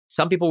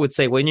some people would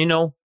say,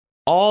 well,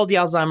 all the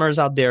Alzheimer's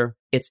out there,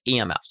 it's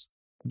EMFs.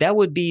 That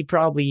would be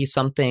probably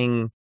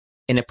something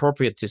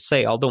inappropriate to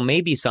say, although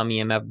maybe some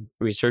EMF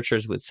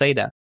researchers would say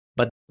that.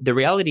 But the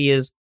reality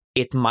is,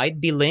 it might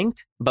be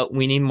linked, but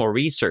we need more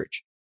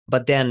research.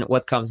 But then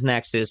what comes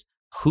next is,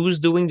 who's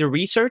doing the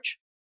research?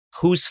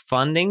 Who's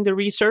funding the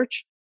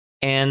research?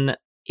 And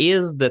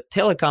is the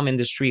telecom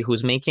industry,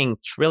 who's making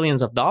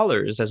trillions of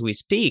dollars as we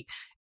speak,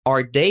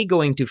 are they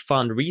going to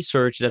fund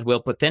research that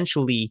will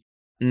potentially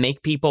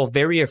make people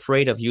very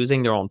afraid of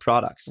using their own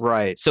products?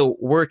 Right. So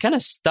we're kind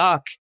of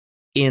stuck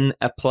in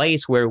a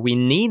place where we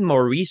need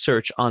more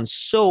research on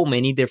so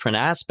many different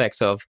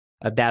aspects of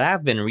that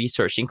have been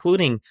researched,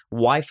 including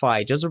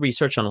Wi-Fi. Just the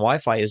research on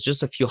Wi-Fi is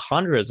just a few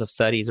hundreds of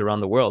studies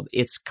around the world.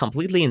 It's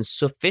completely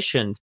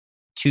insufficient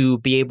to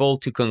be able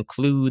to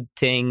conclude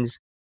things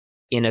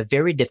in a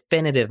very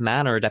definitive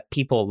manner that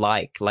people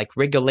like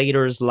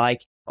regulators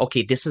like,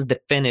 okay, this is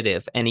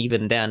definitive. And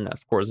even then,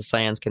 of course, the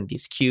science can be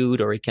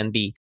skewed or it can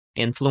be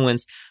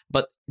influenced.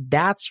 But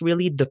that's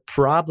really the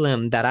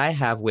problem that I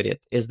have with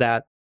it, is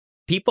that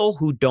people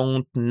who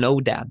don't know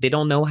that, they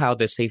don't know how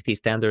the safety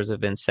standards have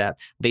been set.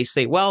 They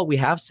say, well, we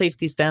have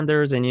safety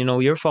standards and,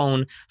 your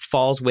phone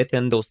falls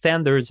within those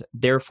standards,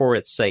 therefore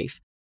it's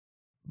safe.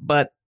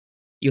 But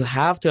you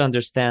have to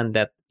understand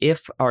that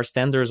if our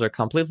standards are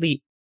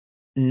completely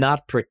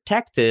not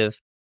protective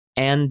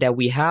and that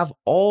we have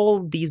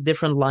all these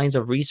different lines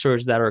of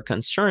research that are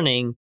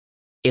concerning,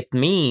 it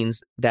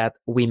means that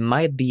we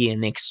might be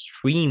in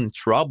extreme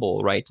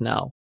trouble right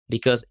now.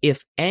 Because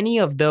if any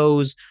of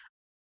those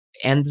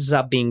ends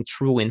up being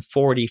true in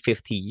 40,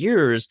 50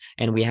 years,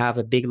 and we have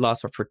a big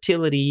loss of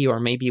fertility, or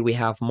maybe we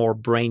have more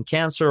brain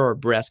cancer or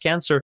breast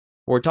cancer,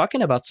 we're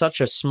talking about such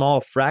a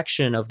small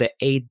fraction of the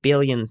 8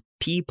 billion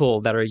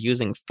people that are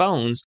using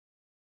phones,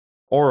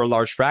 or a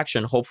large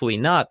fraction, hopefully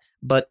not,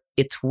 but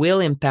it will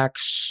impact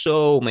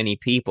so many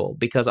people,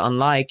 because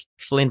unlike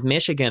Flint,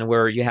 Michigan,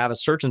 where you have a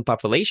certain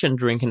population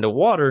drinking the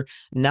water,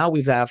 now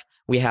we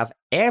have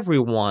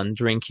everyone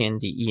drinking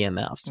the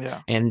EMFs.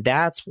 Yeah. And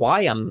that's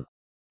why I'm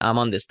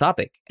on this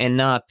topic and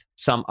not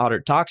some other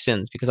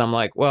toxins, because I'm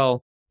like,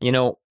 well,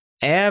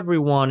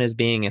 everyone is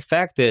being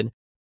affected.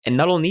 And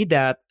not only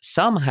that,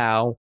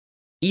 somehow,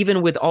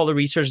 even with all the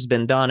research that's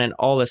been done and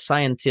all the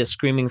scientists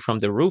screaming from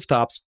the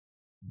rooftops,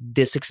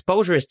 this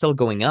exposure is still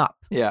going up.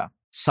 Yeah.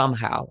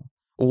 Somehow,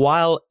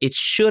 while it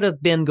should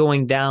have been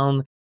going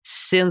down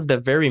since the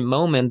very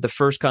moment the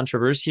first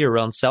controversy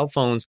around cell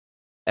phones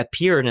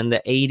appeared in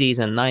the 80s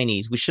and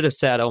 90s. We should have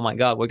said, oh my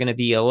God, we're going to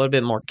be a little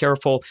bit more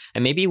careful.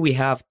 And maybe we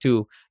have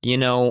to,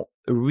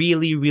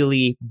 really,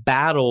 really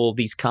battle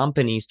these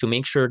companies to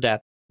make sure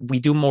that we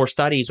do more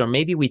studies, or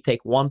maybe we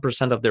take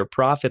 1% of their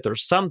profit or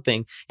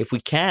something, if we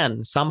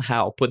can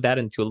somehow put that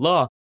into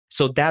law,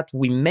 so that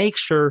we make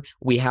sure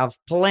we have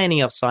plenty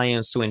of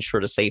science to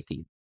ensure the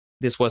safety.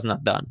 This was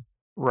not done.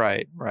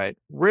 Right.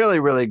 Really,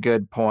 really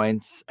good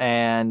points.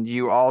 And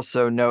you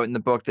also note in the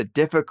book the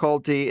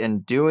difficulty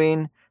in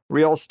doing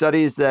real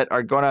studies that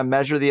are going to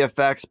measure the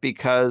effects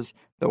because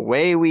the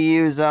way we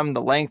use them,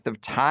 the length of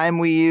time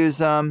we use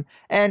them,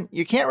 and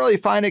you can't really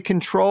find a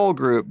control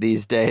group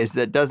these days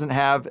that doesn't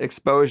have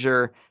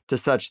exposure to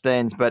such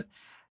things. But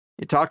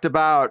you talked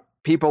about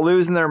people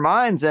losing their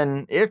minds,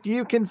 and if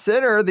you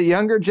consider the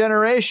younger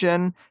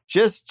generation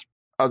just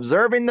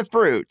observing the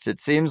fruits, it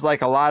seems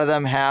like a lot of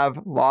them have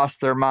lost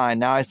their mind.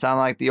 Now I sound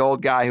like the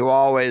old guy who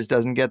always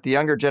doesn't get the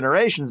younger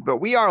generations, but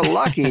we are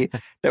lucky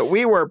that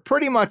we were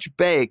pretty much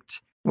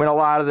baked when a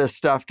lot of this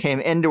stuff came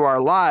into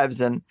our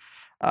lives. And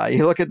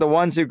you look at the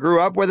ones who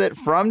grew up with it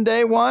from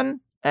day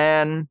one,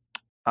 and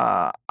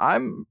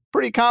I'm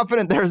pretty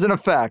confident there's an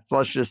effect,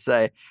 let's just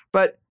say.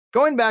 But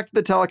going back to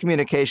the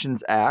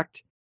Telecommunications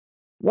Act,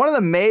 one of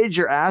the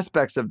major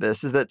aspects of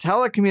this is that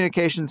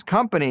telecommunications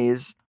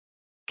companies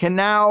can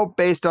now,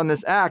 based on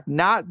this act,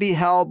 not be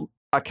held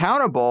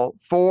accountable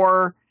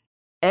for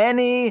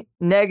any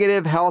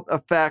negative health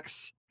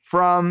effects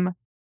from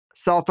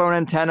cell phone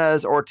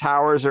antennas or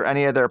towers or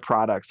any of their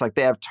products. Like,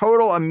 they have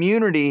total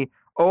immunity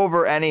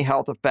over any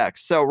health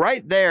effects. So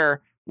right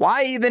there,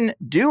 why even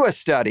do a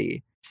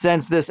study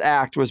since this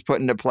act was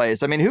put into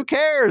place? I mean, who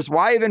cares?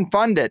 Why even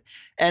fund it?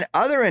 And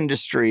other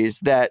industries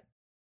that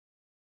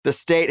the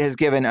state has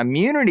given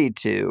immunity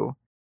to,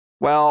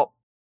 well,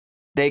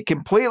 they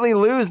completely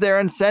lose their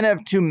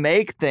incentive to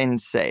make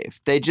things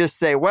safe. They just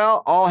say,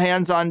 well, all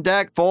hands on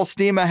deck, full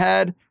steam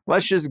ahead,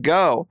 let's just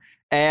go.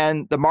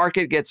 And the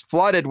market gets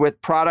flooded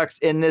with products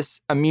in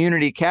this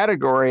immunity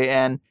category.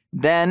 And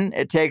then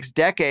it takes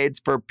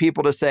decades for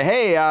people to say,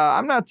 hey,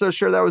 I'm not so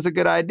sure that was a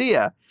good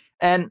idea.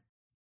 And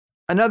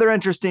another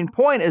interesting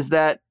point is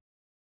that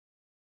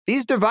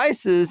these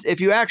devices, if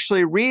you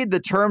actually read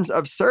the terms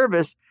of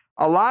service,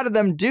 a lot of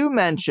them do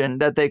mention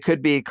that they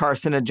could be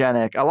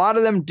carcinogenic. A lot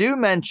of them do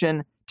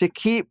mention to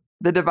keep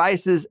the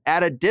devices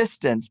at a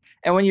distance.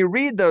 And when you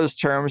read those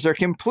terms, they're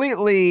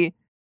completely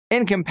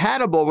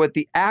incompatible with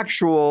the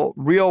actual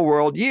real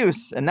world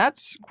use. And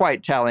that's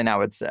quite telling, I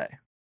would say.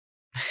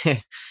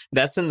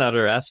 That's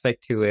another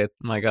aspect to it.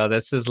 My God,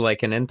 this is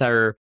like an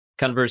entire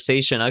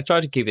conversation. I'll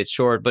try to keep it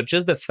short, but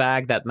just the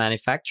fact that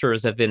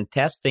manufacturers have been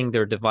testing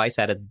their device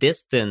at a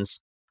distance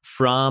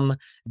from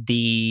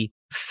the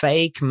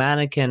fake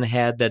mannequin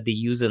head that they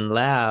use in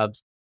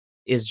labs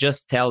is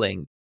just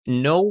telling.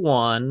 No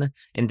one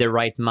in their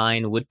right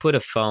mind would put a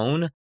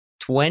phone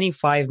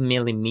 25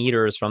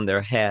 millimeters from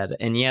their head.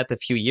 And yet a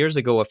few years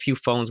ago, a few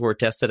phones were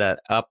tested at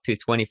up to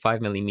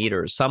 25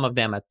 millimeters, some of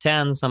them at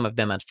 10, some of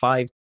them at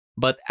 5.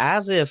 But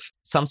as if,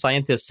 some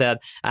scientists said,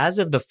 as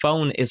if the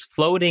phone is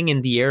floating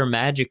in the air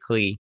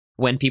magically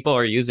when people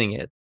are using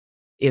it.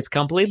 It's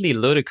completely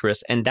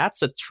ludicrous. And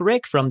that's a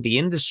trick from the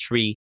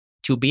industry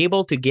to be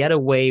able to get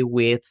away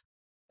with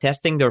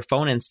testing their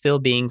phone and still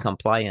being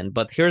compliant.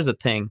 But here's the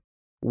thing.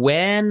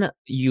 When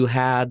you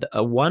had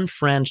one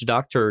French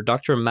doctor,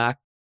 Dr. Mac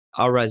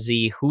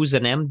Arazi, who's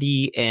an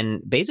MD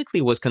and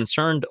basically was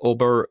concerned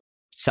over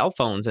cell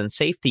phones and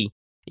safety,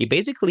 he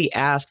basically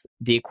asked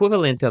the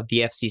equivalent of the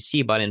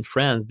FCC, but in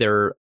France,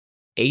 their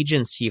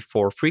agency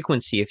for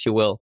frequency, if you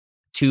will,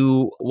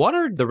 to what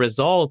are the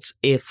results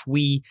if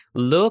we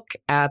look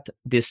at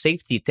the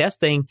safety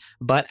testing,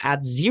 but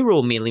at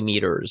 0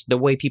 millimeters, the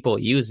way people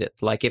use it.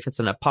 Like if it's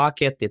in a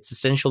pocket, it's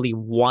essentially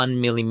 1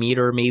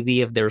 millimeter,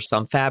 maybe if there's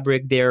some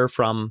fabric there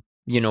from,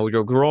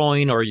 your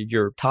groin or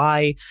your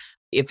thigh.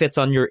 If it's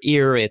on your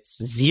ear,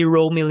 it's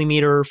 0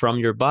 millimeter from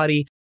your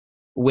body.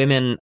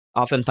 Women,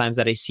 oftentimes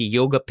that I see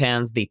yoga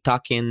pants, they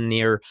tuck in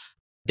near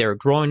their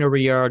groin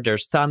area, their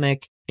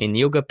stomach, in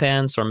yoga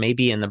pants, or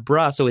maybe in a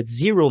bra. So it's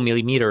 0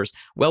 millimeters.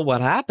 Well, what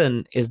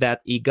happened is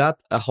that he got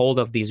a hold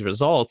of these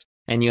results,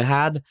 and you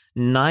had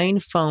 9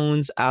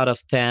 phones out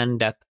of 10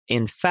 that,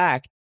 in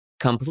fact,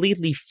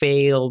 completely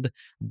failed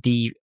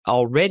the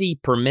already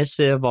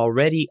permissive,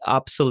 already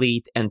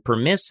obsolete, and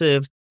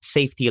permissive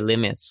safety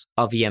limits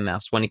of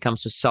EMFs when it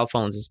comes to cell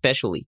phones,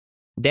 especially.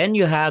 Then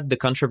you had the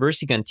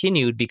controversy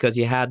continued because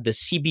you had the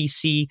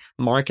CBC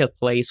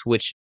Marketplace,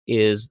 which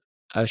is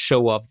a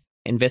show of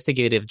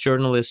investigative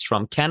journalists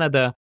from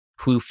Canada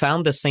who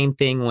found the same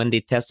thing when they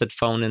tested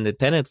phone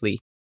independently.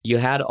 You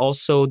had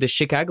also the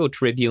Chicago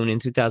Tribune in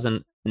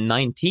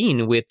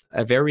 2019 with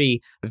a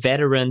very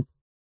veteran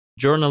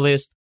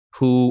journalist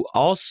who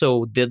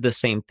also did the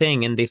same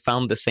thing, and they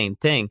found the same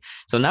thing.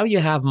 So now you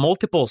have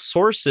multiple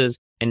sources,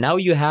 and now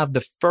you have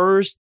the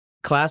first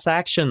class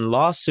action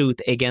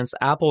lawsuit against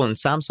Apple and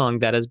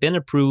Samsung that has been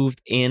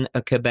approved in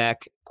a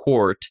Quebec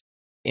court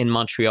in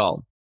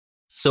Montreal.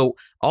 So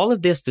all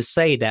of this to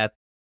say that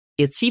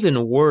it's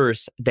even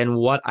worse than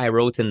what I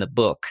wrote in the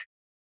book.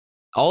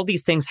 All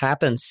these things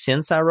happened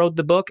since I wrote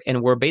the book,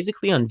 and we're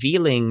basically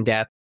unveiling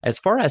that as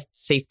far as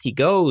safety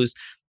goes,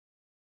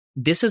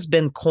 this has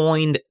been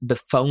coined the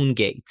phone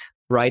gate,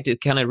 right?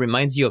 It kind of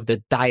reminds you of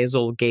the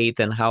Diesel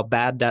gate and how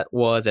bad that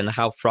was and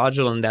how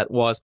fraudulent that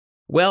was.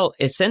 Well,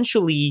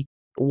 essentially,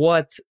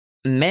 what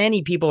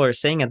many people are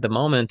saying at the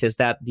moment is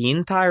that the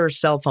entire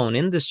cell phone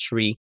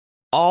industry,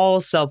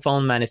 all cell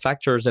phone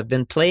manufacturers have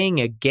been playing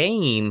a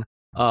game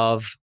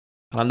of,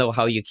 I don't know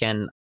how you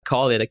can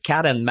call it, a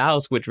cat and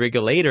mouse with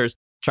regulators,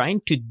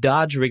 trying to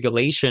dodge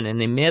regulation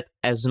and emit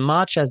as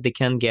much as they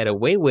can get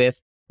away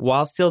with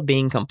while still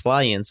being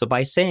compliant. So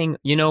by saying,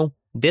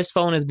 this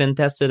phone has been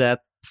tested at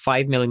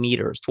 5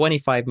 millimeters,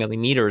 25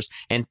 millimeters,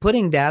 and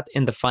putting that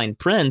in the fine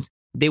print,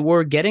 they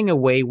were getting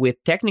away with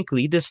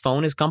technically this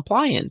phone is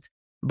compliant.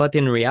 But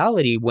in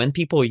reality, when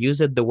people use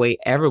it the way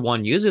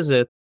everyone uses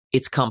it,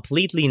 it's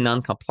completely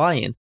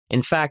non-compliant.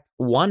 In fact,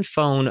 one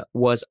phone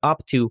was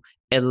up to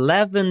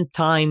 11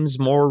 times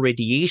more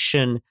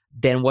radiation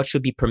than what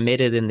should be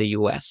permitted in the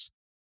US.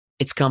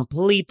 It's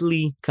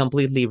completely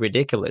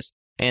ridiculous.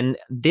 And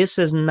this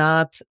has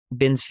not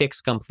been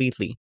fixed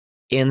completely.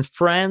 In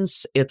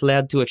France, it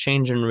led to a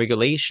change in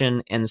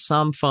regulation, and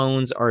some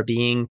phones are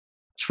being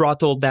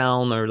throttled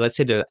down, or let's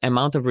say the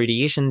amount of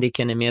radiation they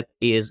can emit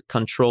is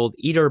controlled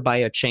either by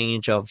a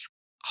change of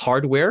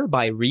hardware,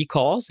 by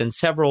recalls, and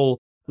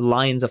several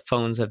lines of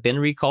phones have been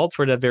recalled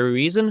for that very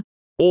reason,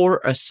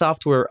 or a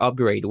software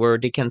upgrade where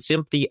they can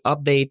simply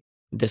update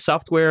the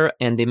software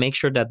and they make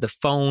sure that the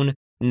phone,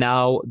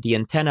 now the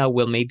antenna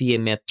will maybe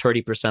emit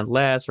 30%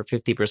 less or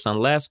 50%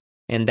 less,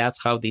 and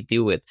that's how they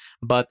do it.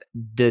 But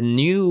the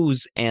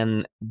news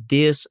and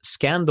this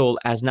scandal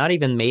has not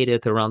even made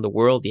it around the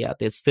world yet.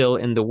 It's still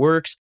in the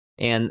works,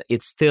 and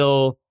it's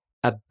still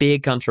a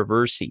big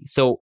controversy.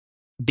 So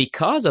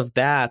because of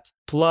that,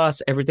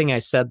 plus everything I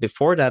said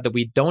before that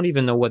we don't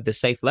even know what the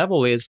safe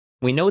level is,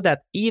 we know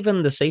that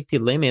even the safety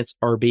limits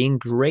are being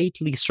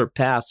greatly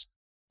surpassed,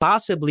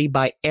 possibly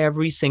by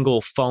every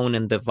single phone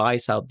and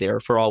device out there,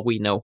 for all we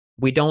know.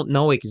 We don't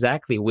know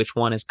exactly which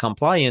one is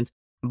compliant,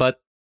 but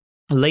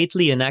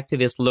lately an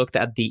activist looked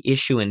at the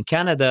issue in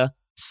Canada,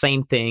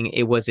 same thing.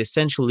 It was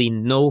essentially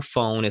no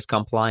phone is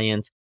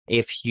compliant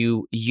if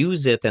you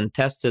use it and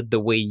test it the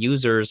way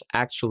users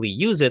actually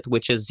use it,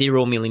 which is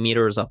 0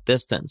 millimeters of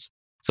distance.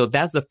 So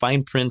that's the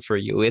fine print for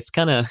you. It's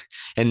kind of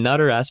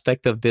another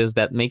aspect of this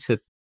that makes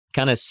it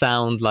kind of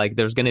sound like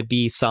there's going to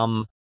be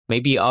some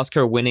maybe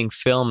Oscar-winning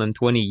film in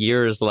 20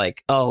 years,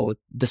 like, oh,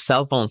 the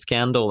cell phone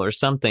scandal or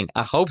something.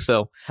 I hope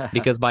so,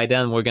 because by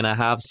then we're going to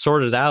have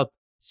sorted out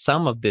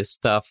some of this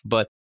stuff.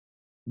 But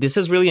this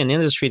is really an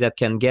industry that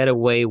can get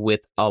away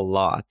with a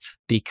lot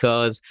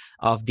because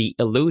of the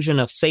illusion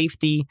of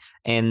safety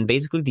and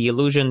basically the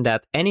illusion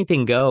that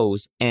anything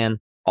goes. And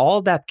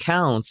all that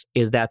counts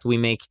is that we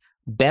make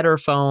better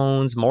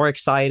phones, more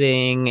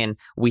exciting, and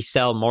we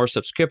sell more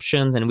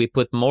subscriptions and we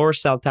put more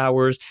cell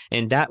towers.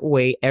 And that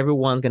way,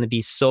 everyone's going to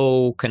be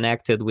so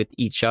connected with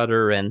each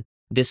other. And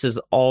this is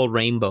all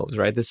rainbows,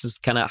 right? This is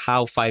kind of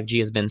how 5G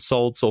has been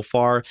sold so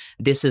far.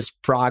 This is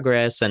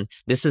progress and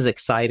this is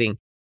exciting.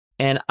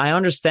 And I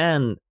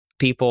understand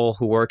people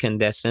who work in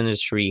this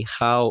industry,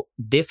 how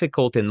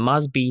difficult it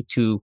must be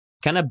to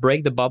kind of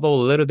break the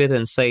bubble a little bit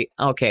and say,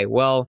 okay,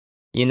 well,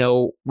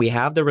 we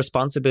have the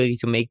responsibility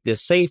to make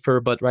this safer,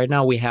 but right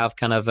now we have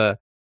kind of a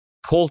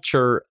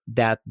culture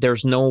that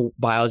there's no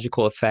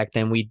biological effect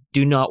and we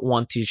do not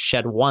want to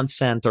shed 1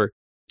 cent or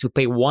to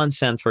pay 1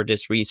 cent for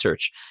this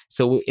research.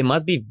 So it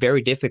must be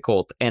very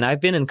difficult. And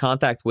I've been in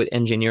contact with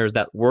engineers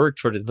that worked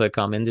for the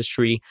telecom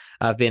industry.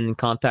 I've been in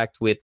contact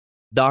with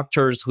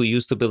doctors who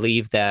used to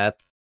believe that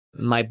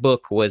my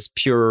book was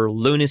pure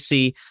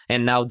lunacy.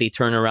 And now they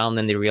turn around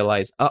and they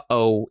realize,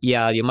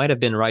 yeah, you might have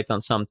been right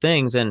on some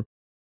things. And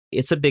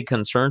it's a big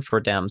concern for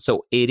them.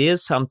 So it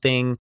is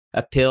something,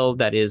 a pill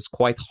that is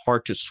quite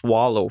hard to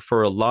swallow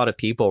for a lot of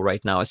people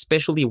right now,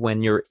 especially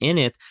when you're in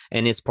it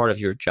and it's part of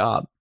your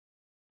job.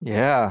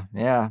 Yeah,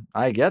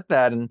 I get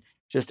that. And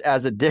just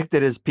as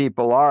addicted as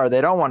people are, they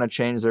don't want to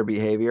change their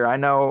behavior. I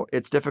know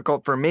it's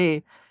difficult for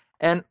me.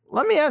 And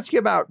let me ask you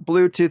about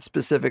Bluetooth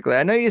specifically.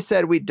 I know you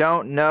said we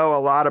don't know a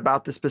lot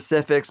about the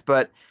specifics,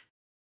 but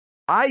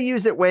I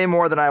use it way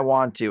more than I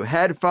want to.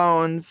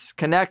 Headphones,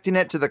 connecting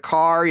it to the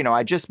car.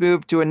 I just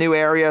moved to a new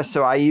area,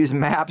 so I use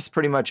maps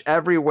pretty much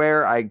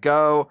everywhere I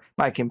go,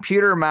 my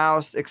computer,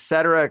 mouse,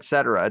 etc.,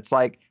 etc. It's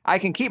like I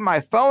can keep my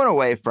phone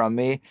away from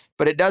me,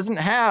 but it doesn't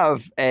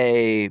have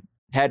a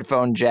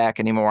headphone jack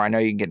anymore. I know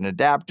you can get an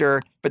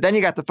adapter, but then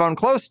you got the phone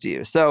close to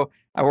you. So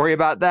I worry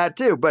about that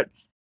too. But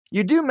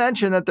you do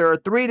mention that there are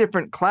 3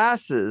 different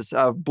classes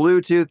of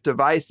Bluetooth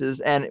devices,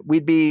 and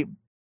we'd be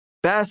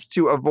best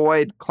to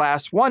avoid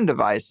class 1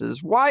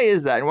 devices. Why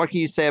is that? And what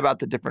can you say about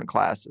the different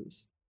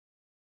classes?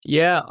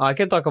 Yeah, I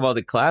can talk about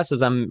the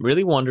classes. I'm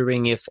really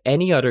wondering if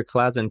any other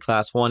class than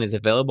class 1 is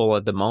available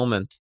at the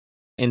moment.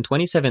 In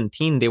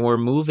 2017, they were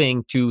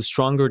moving to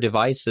stronger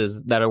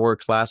devices that were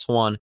class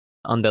 1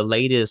 on the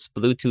latest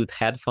Bluetooth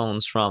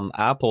headphones from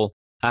Apple.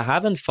 I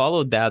haven't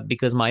followed that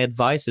because my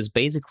advice is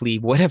basically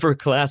whatever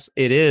class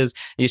it is,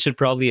 you should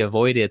probably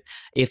avoid it.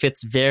 If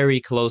it's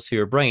very close to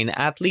your brain,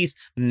 at least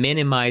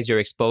minimize your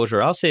exposure.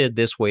 I'll say it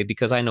this way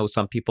because I know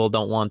some people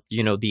don't want,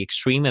 the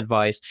extreme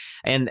advice.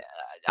 And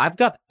I've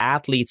got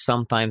athletes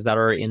sometimes that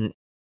are in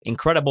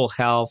incredible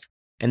health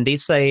and they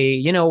say,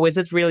 is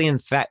it really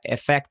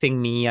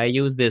affecting me? I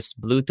use this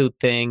Bluetooth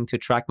thing to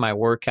track my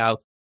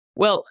workouts.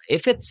 Well,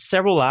 if it's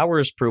several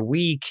hours per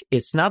week,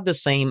 it's not the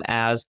same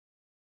as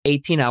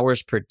 18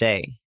 hours per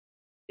day.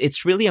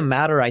 It's really a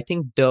matter, I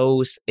think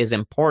dose is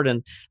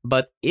important,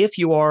 but if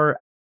you are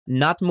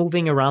not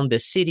moving around the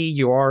city,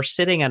 you are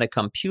sitting at a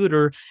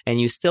computer and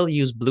you still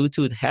use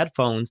Bluetooth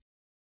headphones,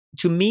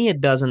 to me,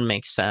 it doesn't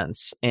make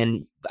sense.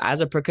 And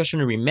as a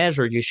precautionary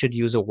measure, you should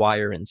use a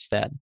wire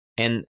instead.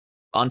 And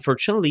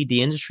unfortunately,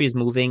 the industry is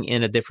moving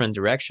in a different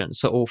direction.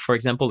 So for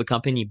example, the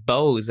company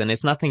Bose, and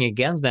it's nothing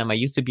against them. I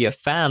used to be a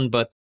fan,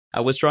 but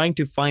I was trying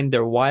to find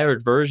their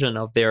wired version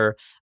of their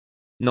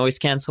noise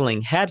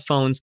canceling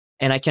headphones,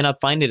 and I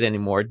cannot find it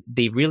anymore.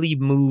 They really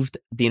moved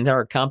the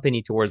entire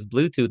company towards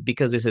Bluetooth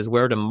because this is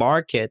where the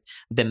market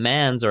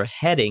demands are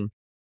heading.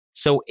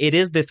 So it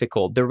is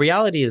difficult. The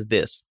reality is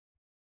this: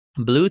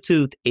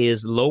 Bluetooth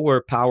is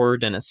lower power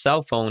than a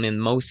cell phone in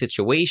most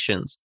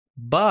situations,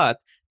 but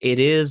it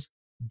is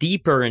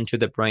deeper into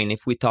the brain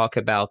if we talk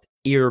about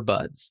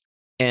earbuds.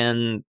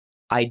 And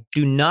I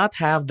do not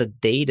have the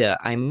data.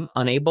 I'm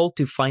unable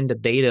to find the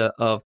data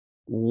of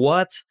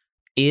what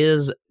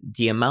is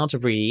the amount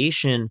of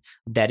radiation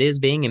that is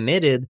being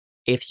emitted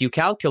if you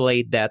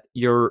calculate that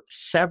you're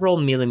several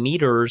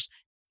millimeters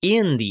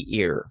in the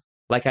ear.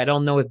 Like, I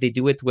don't know if they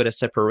do it with a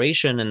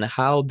separation and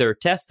how they're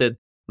tested.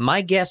 My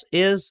guess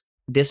is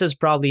this is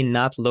probably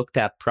not looked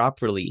at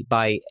properly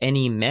by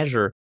any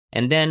measure.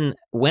 And then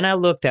when I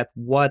looked at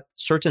what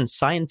certain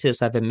scientists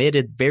have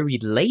emitted very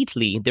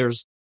lately,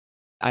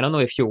 I don't know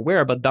if you're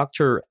aware, but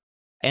Dr.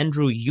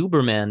 Andrew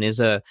Huberman is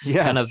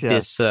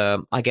this,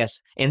 I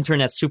guess,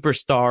 internet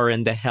superstar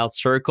in the health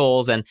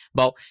circles.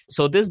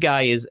 So this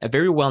guy is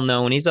very well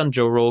known. He's on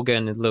Joe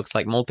Rogan, it looks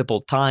like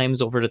multiple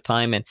times over the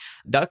time. And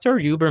Dr.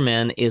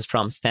 Huberman is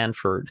from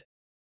Stanford.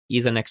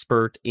 He's an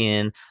expert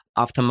in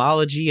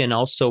ophthalmology and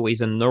also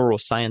he's a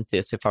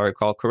neuroscientist, if I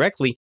recall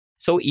correctly.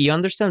 So he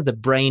understands the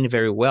brain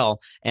very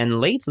well.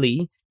 And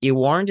lately, he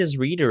warned his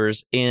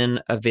readers in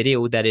a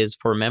video that is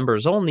for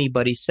members only,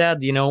 but he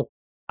said,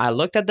 I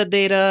looked at the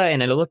data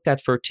and I looked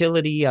at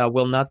fertility. I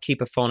will not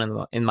keep a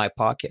phone in my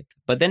pocket.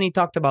 But then he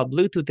talked about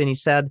Bluetooth and he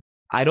said,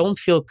 I don't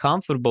feel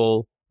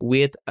comfortable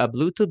with a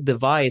Bluetooth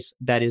device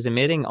that is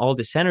emitting all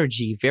this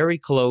energy very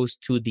close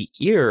to the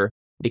ear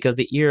because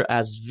the ear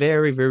has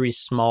very, very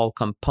small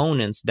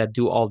components that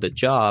do all the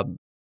job.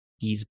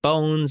 These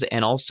bones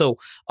and also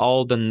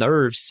all the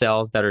nerve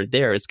cells that are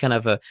there. It's kind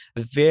of a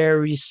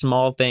very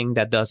small thing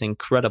that does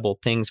incredible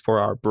things for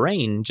our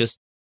brain, just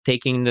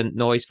taking the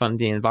noise from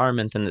the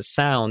environment and the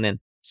sound and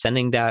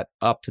sending that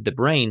up to the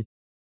brain.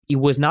 He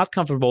was not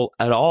comfortable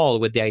at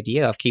all with the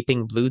idea of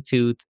keeping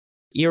Bluetooth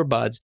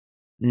earbuds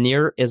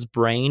near his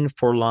brain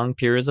for long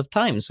periods of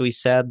time. So he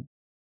said,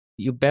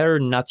 you better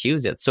not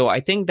use it. So I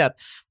think that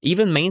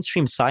even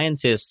mainstream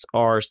scientists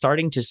are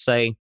starting to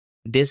say,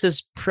 this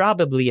is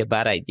probably a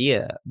bad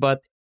idea.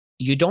 But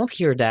you don't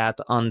hear that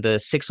on the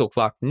 6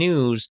 o'clock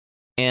news.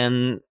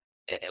 And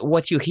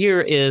what you hear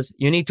is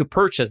you need to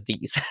purchase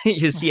these.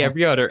 You see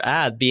every other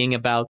ad being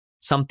about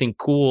something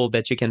cool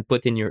that you can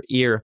put in your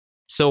ear.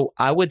 So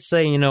I would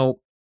say,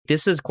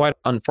 this is quite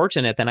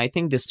unfortunate. And I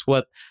think this is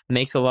what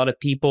makes a lot of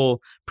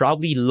people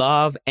probably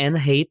love and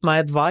hate my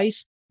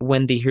advice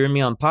when they hear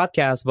me on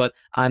podcasts. But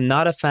I'm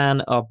not a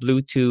fan of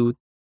Bluetooth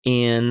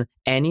in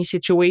any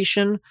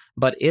situation.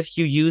 But if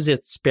you use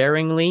it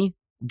sparingly,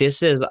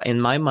 this is,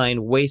 in my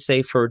mind, way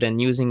safer than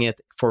using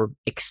it for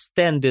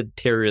extended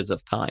periods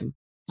of time.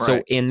 So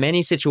Right. in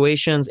many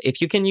situations, if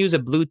you can use a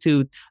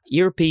Bluetooth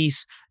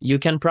earpiece, you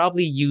can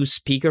probably use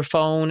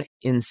speakerphone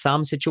in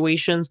some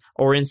situations,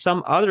 or in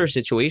some other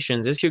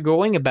situations, if you're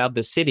going about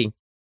the city,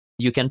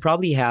 you can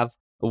probably have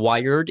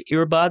wired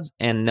earbuds,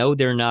 and no,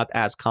 they're not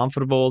as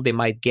comfortable. They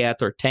might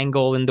get or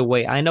tangle in the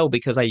way. I know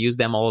because I use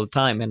them all the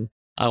time, and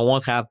I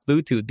won't have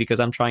Bluetooth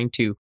because I'm trying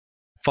to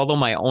follow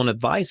my own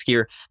advice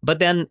here. But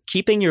then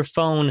keeping your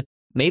phone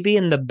maybe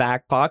in the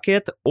back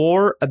pocket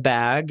or a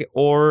bag,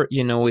 or,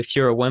 if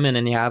you're a woman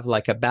and you have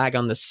like a bag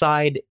on the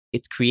side,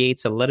 it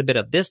creates a little bit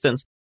of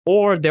distance.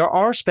 Or there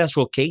are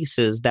special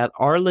cases that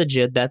are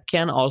legit that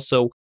can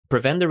also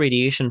prevent the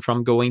radiation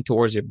from going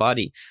towards your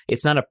body.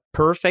 It's not a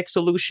perfect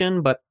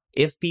solution, but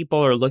if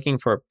people are looking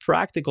for a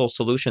practical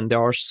solution,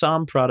 there are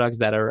some products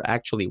that are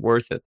actually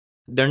worth it.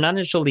 They're not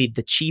necessarily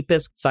the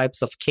cheapest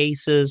types of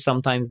cases.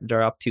 Sometimes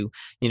they're up to,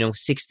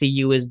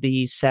 60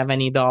 USD,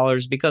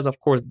 $70, because of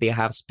course they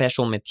have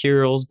special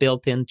materials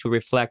built in to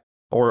reflect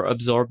or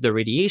absorb the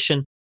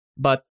radiation.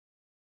 But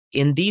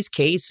in these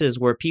cases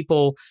where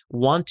people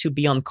want to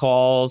be on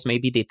calls,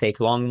 maybe they take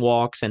long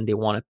walks and they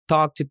want to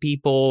talk to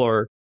people,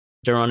 or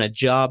they're on a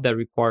job that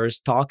requires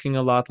talking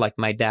a lot, like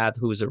my dad,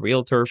 who's a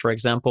realtor, for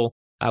example,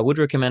 I would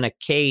recommend a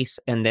case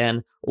and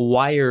then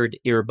wired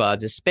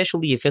earbuds,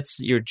 especially if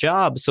it's your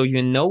job. So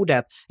you know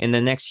that in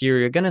the next year,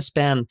 you're going to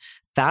spend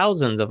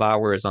thousands of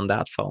hours on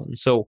that phone.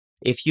 So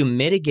if you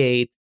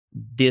mitigate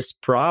this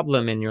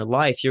problem in your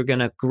life, you're going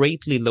to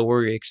greatly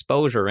lower your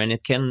exposure, and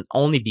it can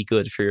only be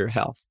good for your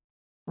health.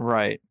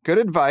 Right. Good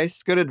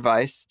advice. Good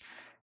advice.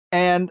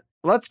 And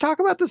let's talk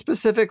about the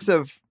specifics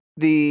of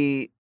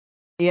the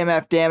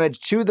EMF damage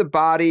to the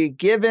body.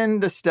 Given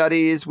the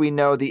studies, we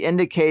know the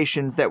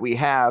indications that we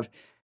have.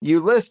 You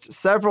list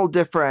several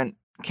different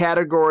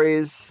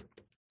categories,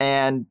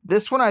 and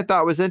this one I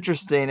thought was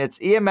interesting. It's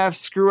EMF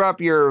screw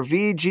up your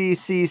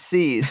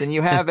VGCCs, and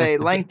you have a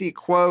lengthy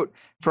quote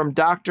from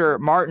Dr.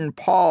 Martin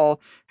Paul,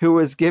 who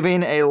was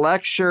giving a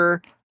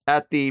lecture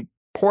at the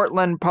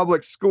Portland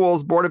Public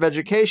Schools Board of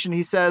Education.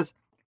 He says,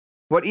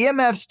 "What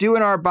EMFs do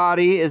in our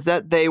body is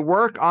that they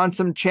work on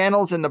some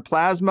channels in the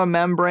plasma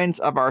membranes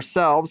of our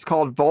cells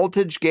called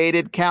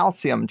voltage-gated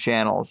calcium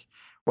channels.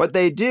 What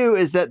they do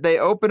is that they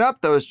open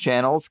up those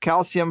channels,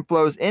 calcium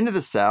flows into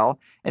the cell,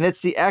 and it's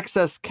the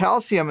excess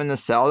calcium in the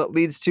cell that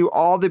leads to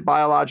all the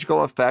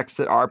biological effects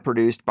that are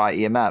produced by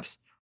EMFs.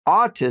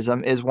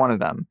 Autism is one of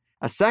them.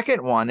 A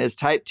second one is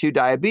type 2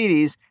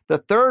 diabetes. The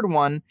third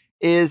one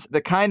is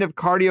the kind of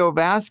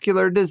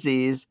cardiovascular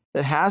disease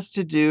that has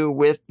to do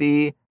with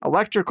the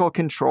electrical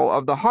control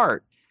of the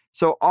heart.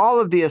 So all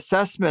of the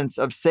assessments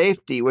of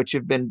safety, which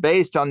have been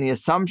based on the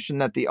assumption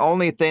that the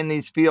only thing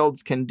these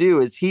fields can do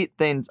is heat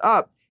things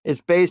up,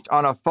 is based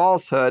on a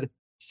falsehood."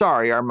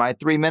 Sorry, are my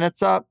 3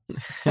 minutes up?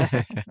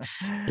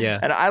 Yeah.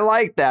 And I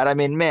like that. I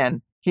mean,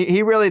 man,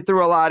 he really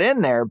threw a lot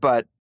in there,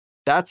 but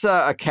that's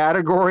a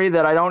category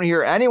that I don't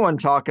hear anyone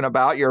talking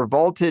about, your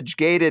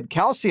voltage-gated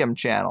calcium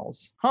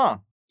channels. Huh.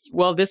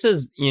 Well, this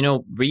is,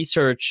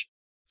 research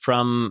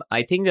from,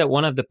 I think that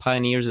one of the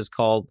pioneers is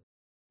called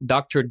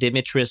Dr.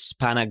 Dimitris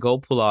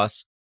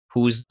Panagopoulos,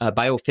 who's a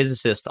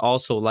biophysicist,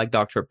 also like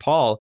Dr.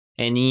 Paul,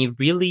 and he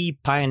really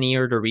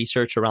pioneered the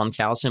research around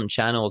calcium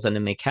channels and the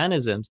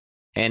mechanisms.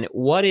 And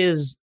what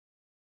is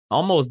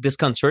almost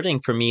disconcerting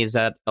for me is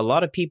that a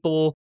lot of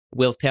people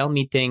will tell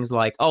me things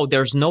like, oh,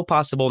 there's no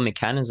possible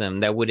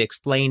mechanism that would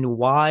explain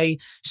why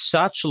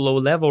such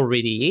low-level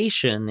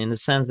radiation, in the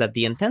sense that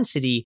the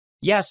intensity,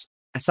 yes,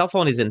 a cell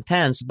phone is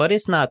intense, but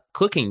it's not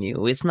cooking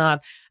you. It's not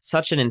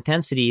such an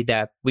intensity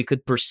that we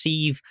could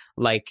perceive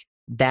like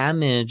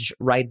damage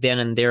right then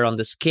and there on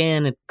the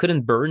skin. It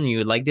couldn't burn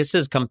you. Like, this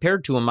is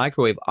compared to a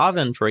microwave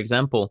oven, for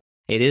example,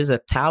 it is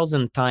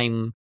 1,000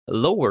 times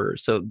lower.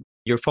 So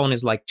your phone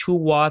is like 2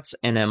 watts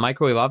and a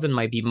microwave oven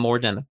might be more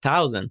than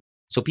 1,000.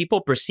 So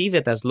people perceive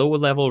it as lower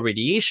level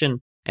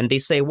radiation, and they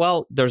say,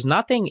 well, there's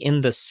nothing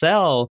in the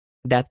cell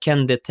that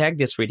can detect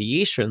this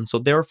radiation. So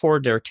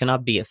therefore there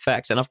cannot be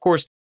effects. And of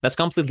course, that's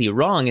completely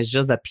wrong. It's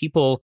just that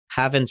people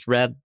haven't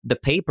read the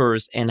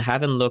papers and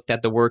haven't looked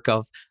at the work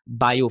of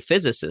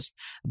biophysicists.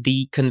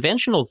 The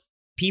conventional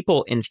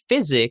people in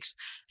physics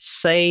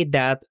say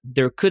that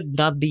there could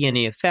not be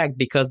any effect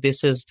because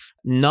this is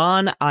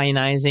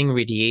non-ionizing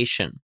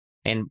radiation.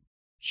 And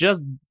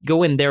just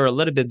go in there a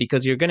little bit,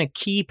 because you're going to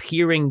keep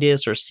hearing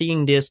this or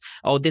seeing this.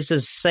 Oh, this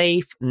is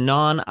safe,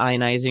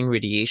 non-ionizing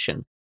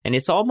radiation. And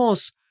it's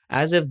almost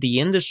as if the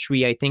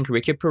industry, I think,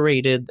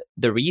 recuperated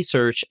the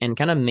research and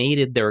kind of made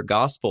it their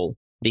gospel.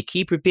 They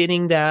keep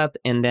repeating that,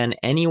 and then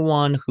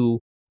anyone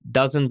who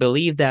doesn't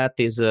believe that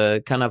is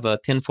a kind of a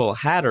tinfoil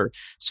hatter.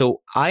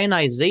 So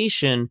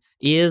ionization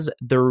is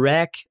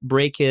direct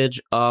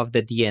breakage of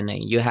the DNA.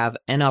 You have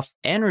enough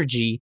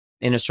energy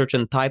in a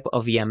certain type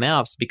of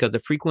EMFs because the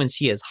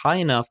frequency is high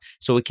enough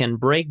so it can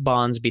break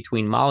bonds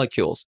between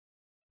molecules.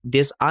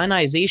 This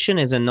ionization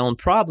is a known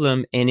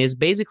problem and is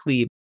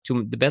basically,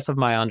 to the best of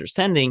my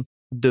understanding,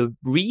 the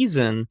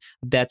reason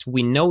that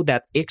we know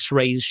that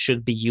X-rays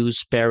should be used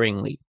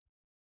sparingly.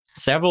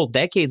 Several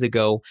decades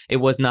ago, it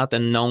was not a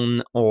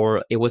known,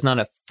 or it was not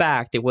a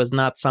fact. It was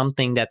not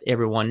something that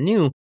everyone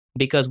knew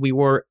because we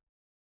were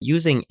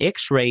using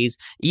X-rays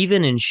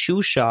even in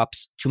shoe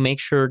shops to make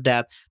sure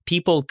that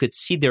people could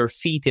see their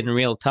feet in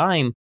real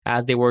time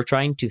as they were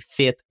trying to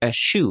fit a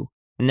shoe.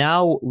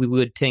 Now we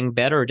would think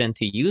better than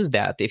to use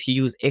that. If you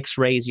use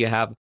X-rays, you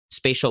have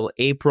spatial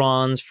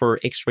aprons for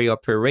X-ray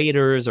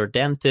operators or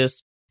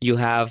dentists. You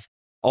have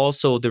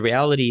also the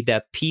reality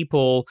that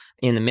people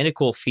in the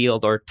medical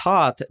field are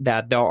taught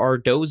that there are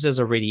doses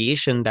of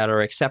radiation that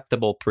are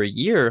acceptable per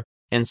year.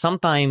 And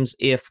sometimes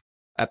if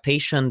a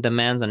patient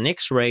demands an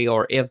X-ray,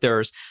 or if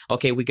there's,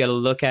 okay, we got to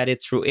look at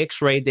it through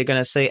X-ray, they're going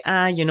to say,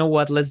 you know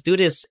what, let's do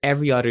this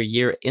every other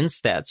year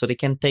instead. So they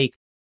can take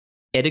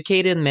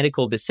educated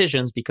medical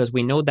decisions because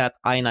we know that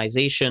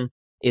ionization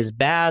is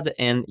bad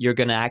and you're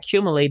going to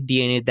accumulate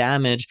DNA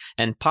damage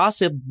and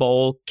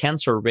possible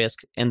cancer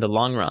risks in the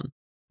long run.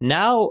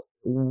 Now,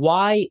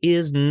 why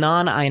is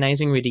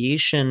non-ionizing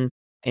radiation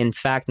in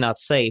fact not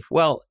safe?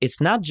 Well, it's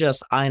not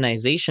just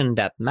ionization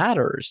that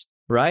matters,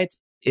 right?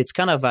 It's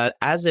kind of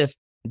as if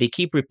they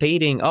keep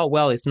repeating, oh,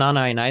 well, it's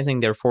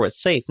non-ionizing, therefore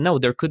it's safe. No,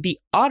 there could be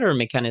other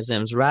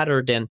mechanisms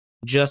rather than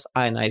just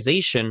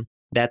ionization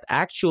that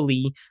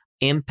actually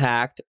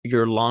impact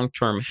your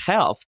long-term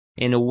health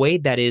in a way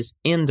that is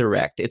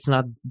indirect. It's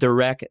not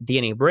direct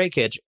DNA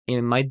breakage.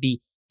 It might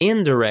be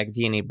indirect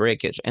DNA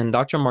breakage. And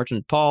Dr.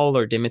 Martin Pall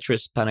or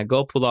Dimitris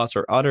Panagopoulos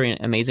or other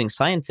amazing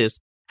scientists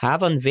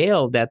have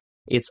unveiled that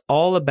it's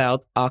all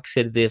about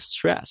oxidative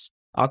stress.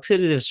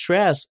 Oxidative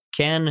stress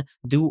can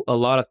do a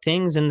lot of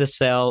things in the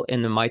cell,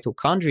 in the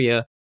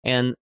mitochondria.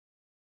 And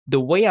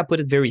the way I put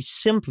it very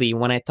simply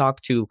when I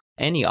talk to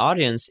any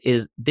audience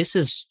is this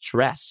is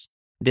stress.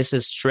 This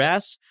is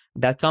stress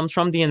that comes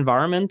from the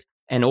environment,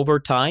 and over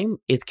time,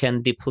 it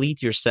can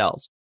deplete your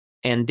cells.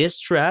 And this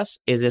stress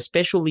is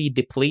especially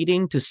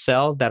depleting to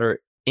cells that are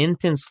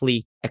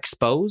intensely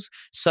exposed,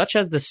 such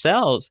as the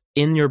cells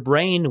in your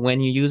brain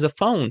when you use a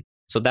phone.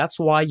 So that's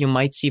why you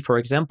might see, for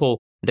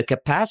example, the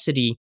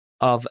capacity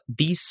of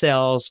these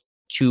cells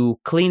to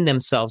clean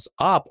themselves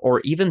up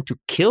or even to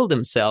kill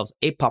themselves,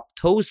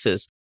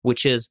 apoptosis,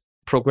 which is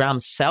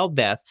programmed cell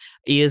death,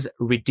 is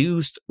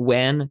reduced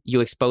when you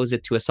expose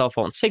it to a cell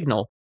phone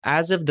signal,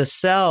 as if the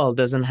cell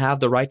doesn't have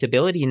the right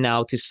ability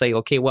now to say,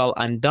 okay, well,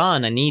 I'm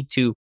done. I need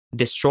to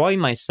destroy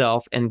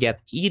myself and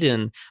get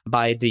eaten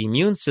by the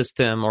immune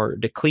system or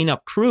the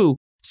cleanup crew,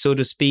 so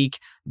to speak,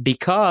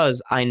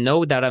 because I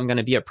know that I'm going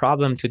to be a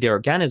problem to the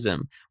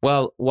organism.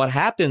 Well, what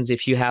happens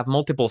if you have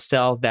multiple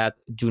cells that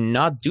do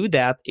not do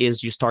that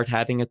is you start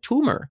having a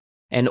tumor.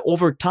 And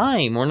over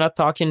time, we're not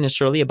talking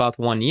necessarily about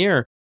 1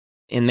 year.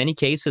 In many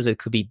cases, it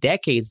could be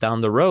decades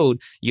down the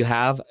road, you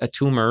have a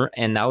tumor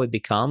and now it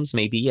becomes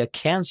maybe a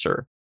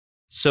cancer.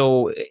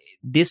 So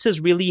this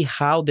is really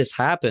how this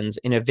happens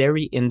in a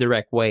very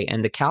indirect way.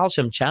 And the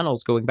calcium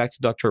channels, going back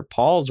to Dr.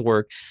 Paul's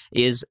work,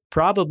 is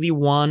probably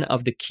one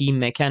of the key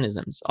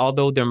mechanisms,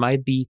 although there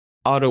might be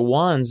other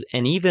ones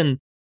and even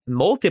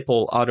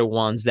multiple other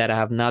ones that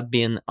have not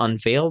been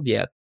unveiled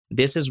yet.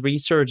 This is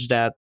research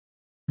that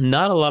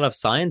not a lot of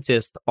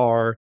scientists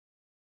are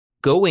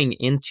going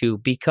into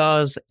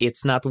because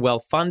it's not well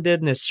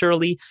funded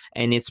necessarily,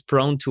 and it's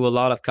prone to a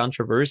lot of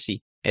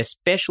controversy,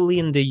 especially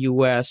in the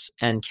US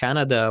and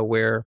Canada,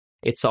 where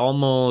it's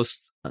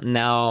almost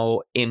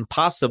now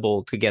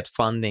impossible to get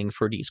funding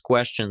for these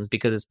questions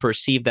because it's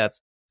perceived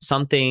as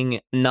something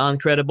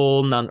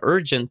non-credible,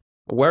 non-urgent,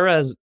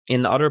 whereas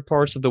in other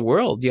parts of the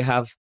world,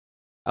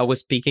 I was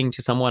speaking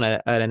to someone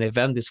at an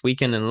event this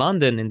weekend in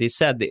London, and they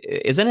said,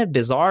 isn't it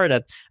bizarre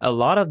that a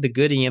lot of the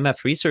good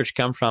EMF research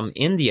come from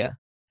India?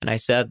 And I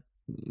said,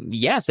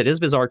 yes, it is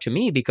bizarre to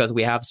me because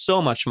we have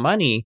so much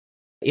money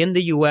in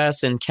the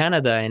US and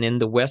Canada and in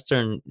the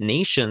Western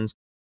nations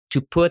to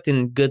put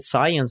in good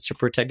science to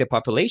protect the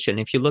population.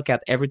 If you look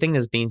at everything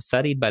that's being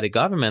studied by the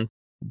government,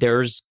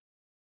 there's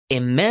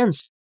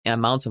immense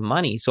amounts of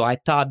money. So I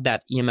thought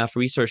that EMF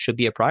research should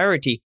be a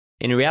priority.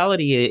 In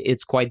reality,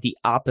 it's quite the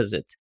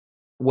opposite.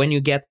 When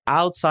you get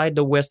outside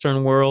the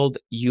Western world,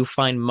 you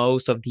find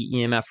most of the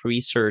EMF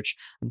research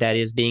that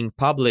is being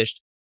published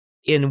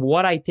in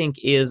what I think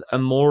is a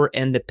more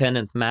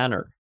independent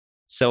manner.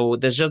 So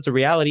that's just the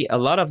reality. A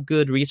lot of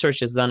good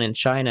research is done in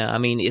China. I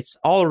mean, it's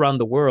all around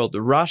the world.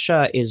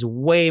 Russia is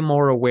way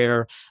more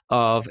aware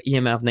of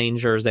EMF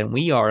dangers than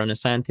we are on a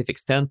scientific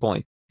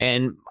standpoint.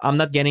 And I'm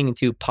not getting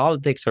into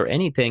politics or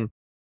anything.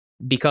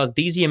 because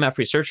these EMF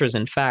researchers,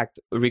 in fact,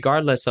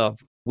 regardless of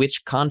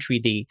which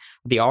country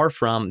they are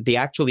from, they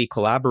actually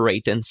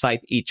collaborate and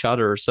cite each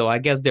other. So I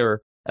guess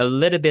they're a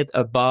little bit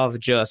above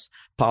just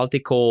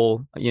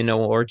political,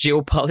 or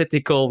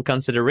geopolitical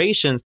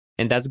considerations.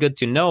 And that's good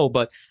to know.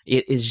 But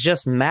it is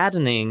just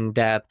maddening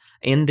that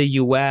in the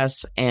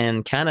US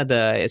and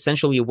Canada,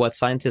 essentially what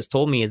scientists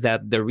told me is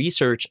that the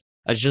research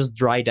has just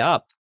dried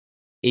up.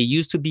 It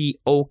used to be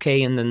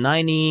okay in the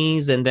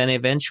 90s, and then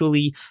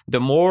eventually the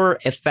more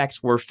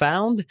effects were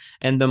found,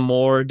 and the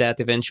more that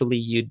eventually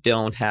you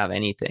don't have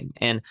anything.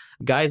 And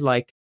guys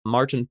like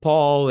Martin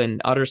Pall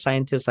and other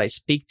scientists I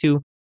speak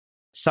to,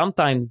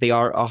 sometimes they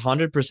are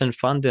 100%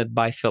 funded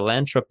by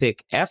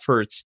philanthropic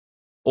efforts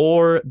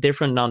or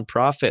different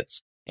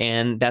nonprofits.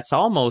 And that's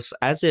almost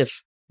as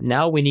if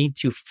now we need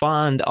to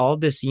fund all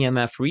this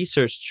EMF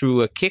research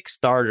through a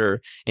Kickstarter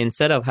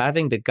instead of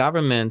having the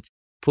government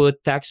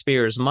put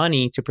taxpayers'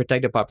 money to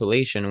protect the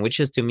population, which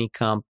is to me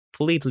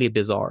completely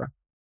bizarre.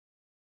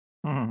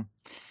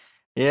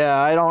 Yeah,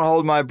 I don't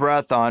hold my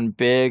breath on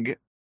big,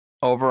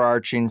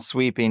 overarching,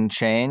 sweeping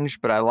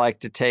change, but I like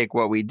to take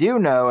what we do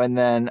know and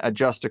then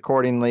adjust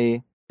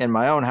accordingly in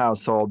my own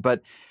household.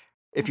 But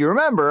if you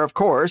remember, of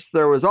course,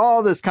 there was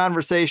all this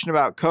conversation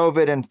about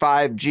COVID and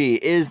 5G.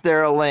 Is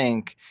there a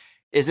link?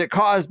 Is it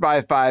caused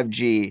by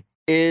 5G?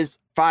 Is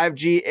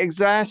 5G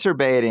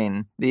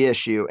exacerbating the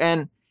issue?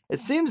 And it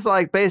seems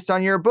like, based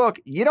on your book,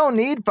 you don't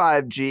need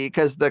 5G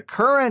because the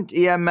current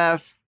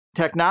EMF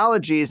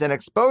technologies and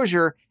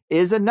exposure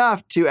is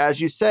enough to, as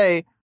you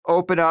say,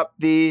 open up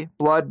the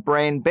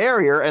blood-brain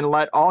barrier and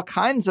let all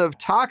kinds of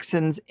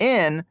toxins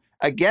in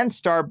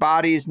against our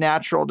body's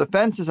natural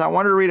defenses. I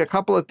want to read a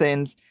couple of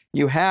things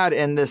you had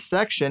in this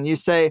section. You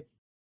say,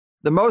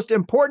 the most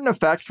important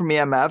effect from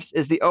EMFs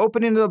is the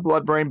opening of the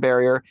blood-brain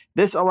barrier.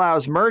 This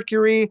allows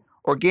mercury,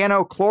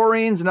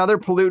 organochlorines, and other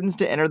pollutants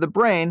to enter the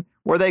brain,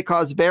 where they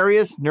cause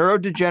various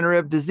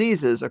neurodegenerative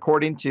diseases,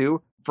 according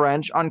to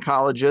French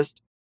oncologist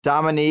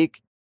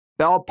Dominique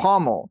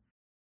Belpommel.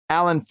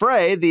 Alan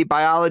Frey, the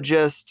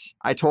biologist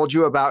I told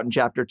you about in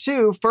Chapter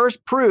 2,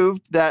 first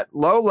proved that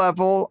low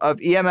level of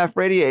EMF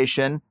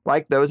radiation,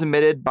 like those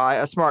emitted by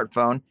a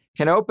smartphone,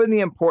 can open the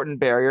important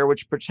barrier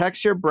which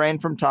protects your brain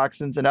from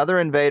toxins and other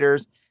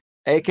invaders,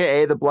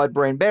 aka the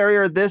blood-brain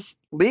barrier. This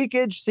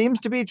leakage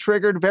seems to be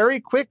triggered very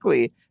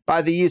quickly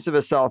by the use of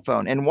a cell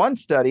phone. In one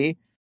study,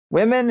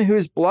 women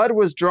whose blood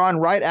was drawn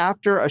right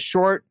after a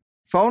short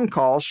phone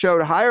call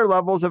showed higher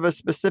levels of a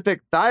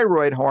specific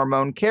thyroid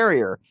hormone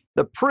carrier,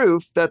 the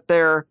proof that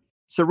their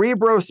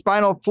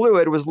cerebrospinal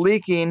fluid was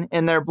leaking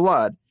in their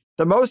blood.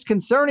 The most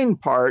concerning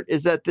part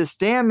is that this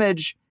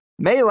damage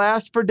may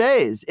last for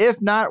days,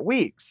 if not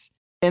weeks.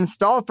 In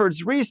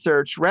Stalford's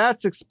research,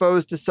 rats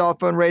exposed to cell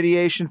phone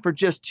radiation for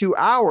just 2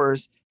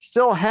 hours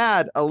still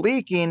had a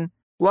leaking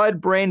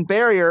blood-brain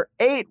barrier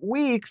 8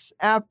 weeks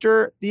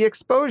after the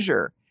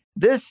exposure.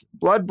 This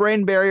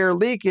blood-brain barrier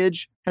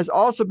leakage has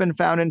also been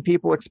found in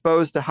people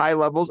exposed to high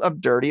levels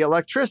of dirty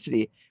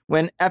electricity.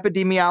 When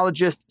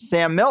epidemiologist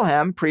Sam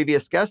Milham,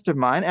 previous guest of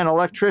mine, and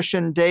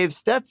electrician Dave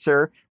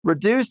Stetzer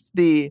reduced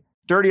the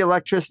dirty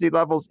electricity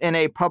levels in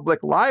a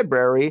public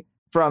library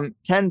from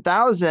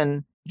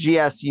 10,000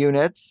 GS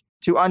units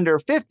to under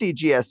 50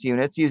 GS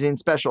units using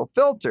special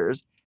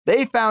filters,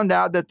 they found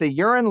out that the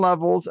urine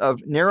levels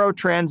of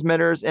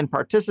neurotransmitters in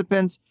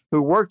participants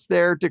who worked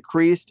there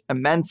decreased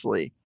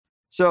immensely.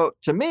 So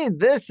to me,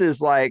 this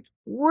is like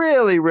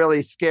really,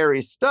 really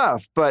scary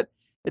stuff, but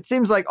it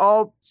seems like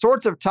all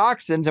sorts of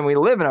toxins, and we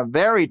live in a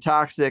very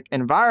toxic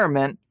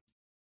environment,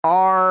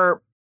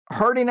 are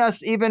hurting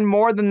us even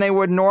more than they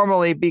would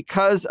normally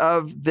because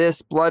of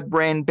this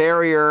blood-brain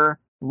barrier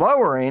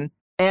lowering.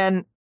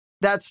 And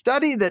that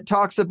study that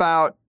talks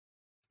about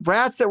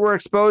rats that were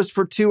exposed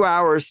for 2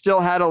 hours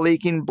still had a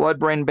leaking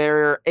blood-brain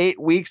barrier 8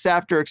 weeks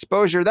after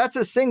exposure, that's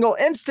a single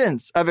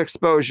instance of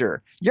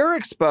exposure. You're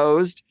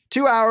exposed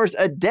 2 hours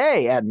a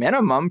day at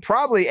minimum,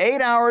 probably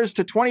 8 hours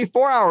to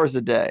 24 hours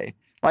a day.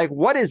 Like,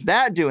 what is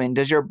that doing?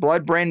 Does your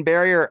blood-brain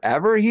barrier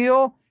ever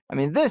heal? I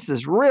mean, this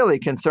is really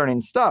concerning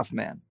stuff,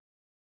 man.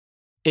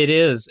 It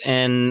is.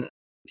 And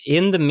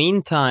in the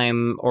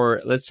meantime,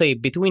 or let's say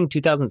between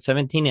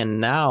 2017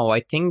 and now, I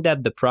think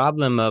that the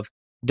problem of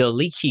the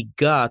leaky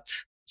gut,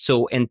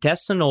 so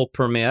intestinal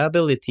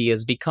permeability,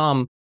 has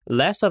become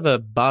less of a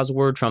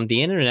buzzword from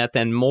the internet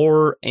and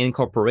more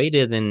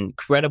incorporated in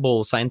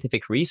credible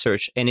scientific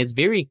research. And it's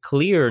very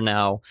clear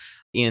now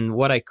in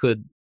what I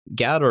could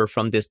gather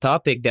from this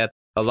topic that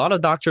a lot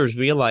of doctors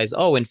realize,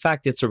 oh, in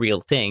fact, it's a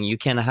real thing. You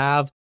can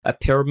have a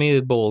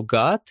permeable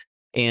gut,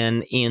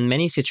 and in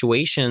many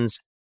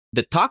situations,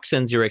 the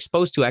toxins you're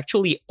exposed to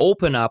actually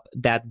open up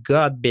that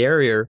gut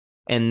barrier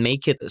and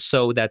make it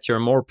so that you're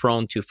more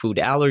prone to food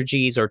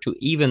allergies or to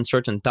even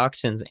certain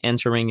toxins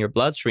entering your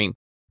bloodstream.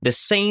 The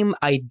same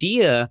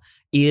idea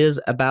is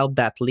about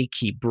that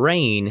leaky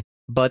brain,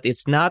 but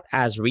it's not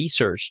as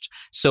researched.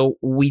 So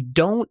we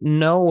don't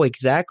know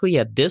exactly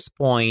at this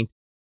point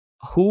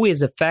who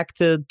is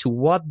affected, to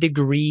what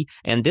degree.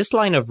 And this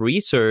line of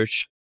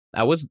research,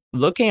 I was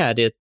looking at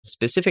it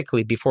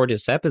specifically before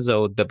this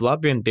episode, the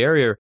blood-brain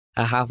barrier,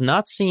 I have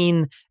not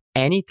seen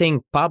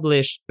anything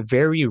published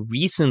very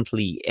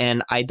recently.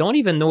 And I don't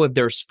even know if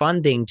there's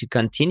funding to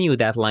continue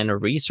that line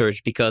of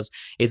research because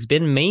it's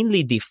been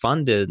mainly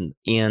defunded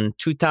in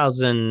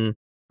 2000.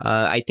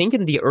 I think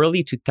in the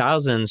early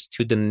 2000s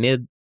to the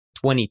mid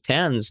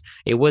 2010s,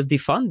 it was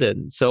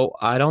defunded. So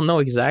I don't know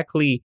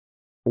exactly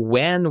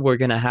when we're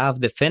going to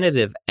have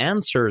definitive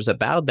answers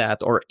about that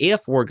or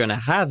if we're going to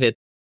have it.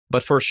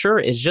 But for sure,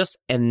 it's just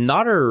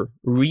another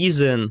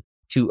reason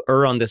to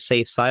err on the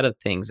safe side of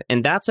things.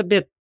 And that's a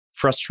bit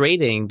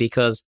frustrating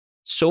because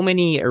so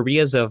many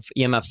areas of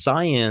EMF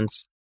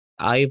science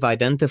I've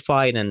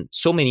identified and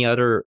so many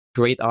other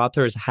great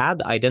authors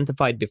had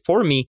identified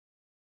before me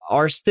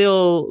are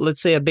still,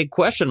 let's say, a big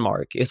question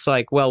mark. It's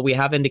like, well, we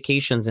have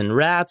indications in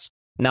rats.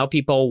 Now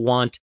people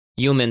want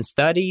human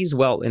studies.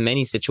 Well, in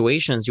many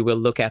situations, you will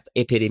look at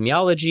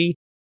epidemiology,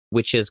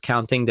 which is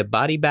counting the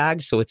body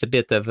bags. So it's a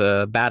bit of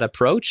a bad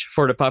approach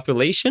for the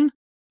population,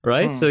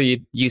 right? So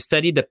you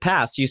study the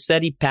past, you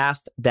study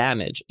past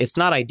damage. It's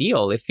not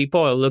ideal. If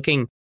people are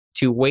looking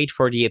to wait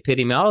for the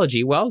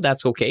epidemiology, well,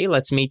 that's okay.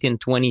 Let's meet in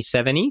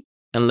 2070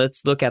 and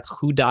let's look at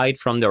who died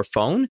from their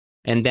phone.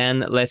 And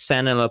then let's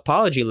send an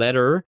apology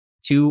letter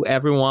to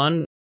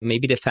everyone,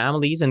 maybe the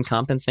families, and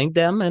compensate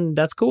them. And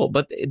that's cool.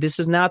 But this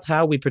is not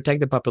how we protect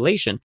the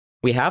population.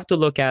 We have to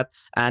look at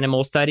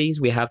animal studies.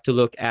 We have to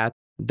look at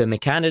the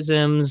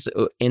mechanisms,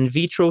 in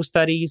vitro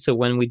studies. So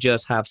when we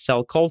just have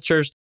cell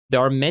cultures, there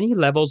are many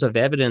levels of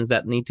evidence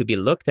that need to be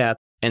looked at.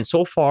 And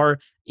so far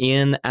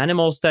in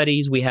animal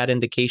studies, we had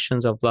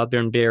indications of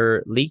blood-brain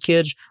barrier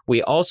leakage.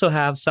 We also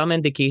have some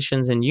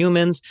indications in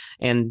humans,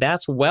 and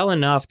that's well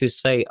enough to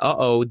say,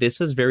 uh-oh,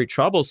 this is very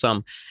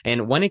troublesome.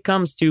 And when it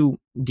comes to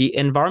the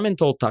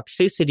environmental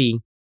toxicity,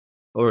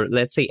 or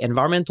let's say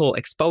environmental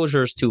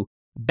exposures to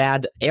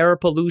bad air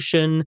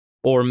pollution,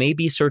 or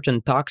maybe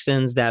certain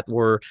toxins that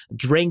we're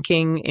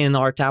drinking in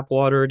our tap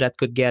water that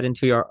could get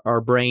into our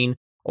brain,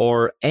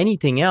 or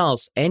anything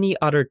else, any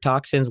other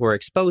toxins we're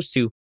exposed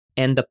to,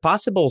 and the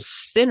possible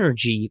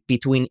synergy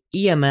between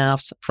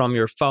EMFs from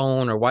your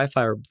phone or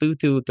Wi-Fi or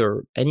Bluetooth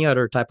or any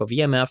other type of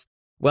EMF,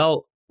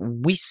 well,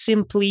 we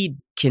simply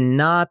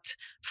cannot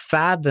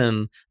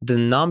fathom the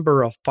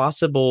number of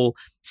possible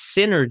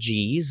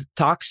synergies,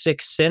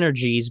 toxic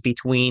synergies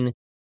between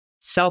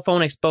cell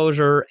phone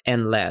exposure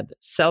and lead,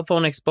 cell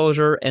phone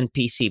exposure and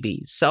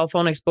PCBs, cell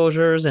phone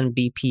exposures and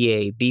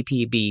BPA,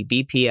 BPB,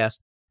 BPS.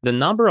 The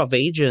number of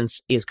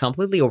agents is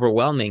completely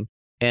overwhelming.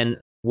 And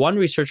one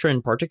researcher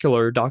in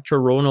particular, Dr.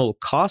 Ronald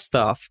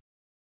Kostoff,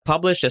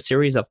 published a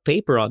series of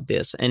papers on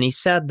this. And he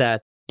said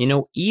that,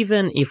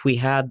 even if we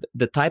had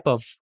the type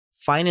of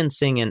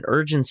financing and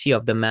urgency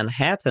of the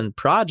Manhattan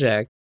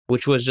Project,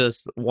 which was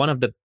just one of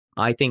the,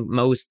 I think,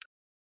 most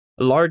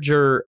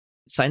larger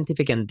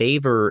scientific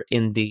endeavor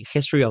in the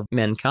history of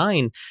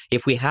mankind,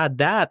 if we had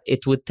that,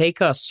 it would take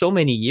us so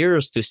many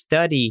years to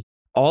study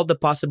all the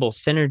possible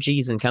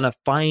synergies and kind of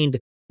find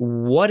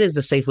what is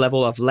the safe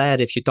level of lead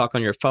if you talk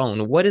on your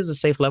phone? What is the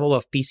safe level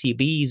of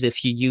PCBs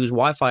if you use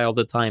Wi-Fi all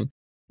the time?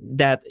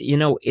 That,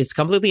 it's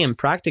completely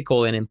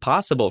impractical and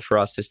impossible for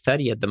us to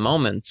study at the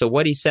moment. So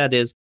what he said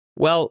is,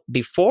 well,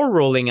 before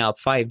rolling out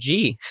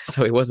 5G,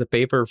 so it was a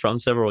paper from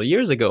several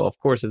years ago, of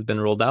course it's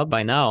been rolled out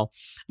by now,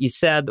 he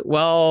said,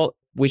 well,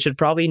 we should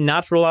probably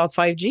not roll out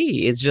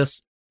 5G. It's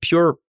just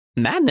pure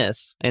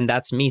madness. And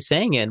that's me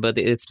saying it, but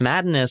it's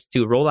madness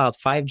to roll out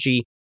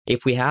 5G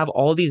if we have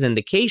all these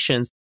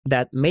indications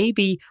that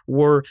maybe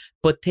we're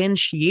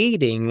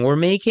potentiating or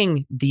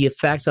making the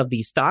effects of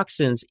these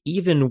toxins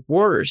even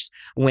worse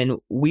when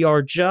we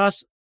are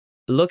just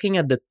looking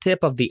at the tip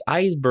of the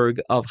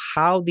iceberg of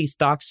how these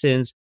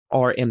toxins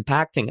are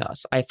impacting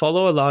us. I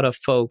follow a lot of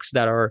folks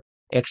that are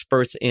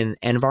experts in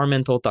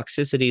environmental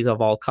toxicities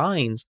of all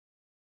kinds,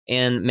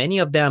 and many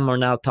of them are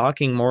now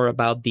talking more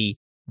about the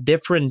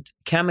different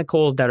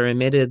chemicals that are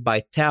emitted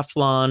by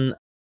Teflon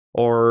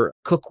or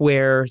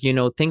cookware,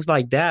 things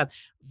like that.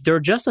 They're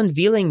just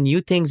unveiling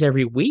new things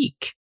every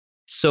week.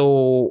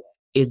 So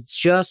it's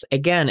just,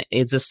 again,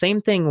 it's the same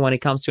thing when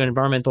it comes to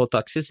environmental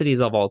toxicities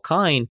of all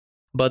kind,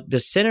 but the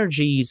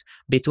synergies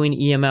between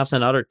EMFs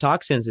and other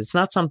toxins, it's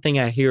not something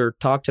I hear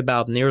talked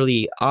about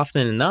nearly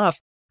often enough,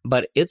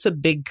 but it's a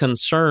big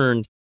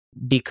concern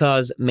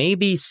because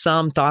maybe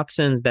some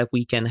toxins that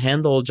we can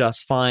handle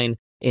just fine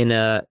in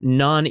a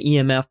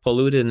non-EMF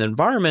polluted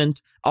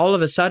environment, all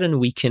of a sudden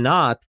we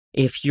cannot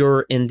if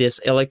you're in this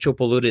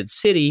electropolluted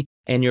city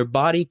and your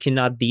body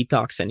cannot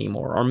detox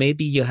anymore. Or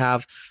maybe you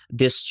have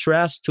this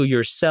stress to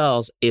your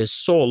cells is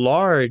so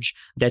large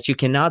that you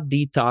cannot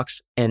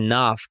detox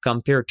enough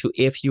compared to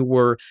if you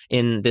were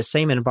in the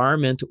same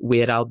environment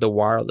without the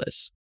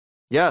wireless.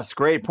 Yes,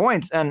 great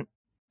points. And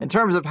in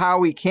terms of how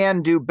we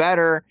can do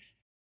better,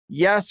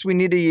 yes, we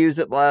need to use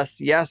it less.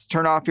 Yes,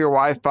 turn off your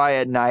Wi-Fi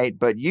at night.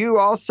 But you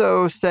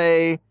also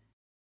say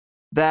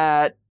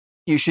that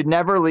you should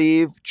never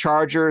leave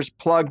chargers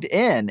plugged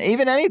in,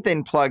 even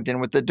anything plugged in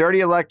with the dirty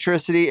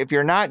electricity. If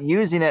you're not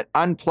using it,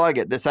 unplug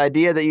it. This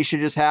idea that you should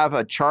just have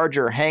a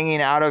charger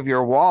hanging out of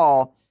your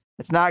wall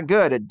It's not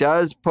good. It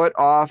does put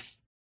off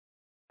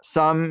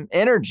some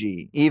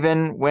energy,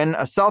 even when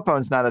a cell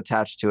phone's not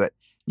attached to it.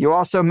 You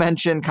also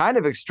mentioned kind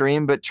of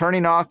extreme, but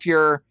turning off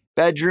your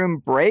bedroom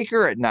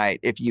breaker at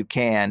night if you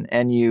can,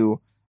 and you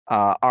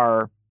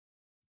are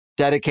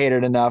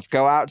dedicated enough,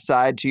 go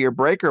outside to your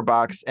breaker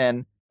box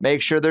and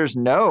make sure there's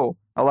no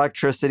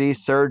electricity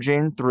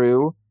surging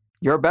through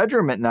your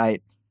bedroom at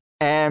night.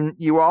 And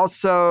you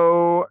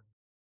also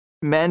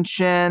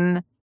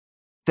mention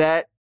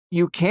that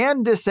you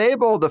can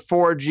disable the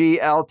 4G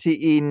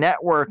LTE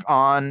network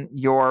on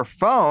your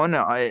phone.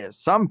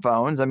 Some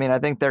phones, I mean, I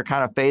think they're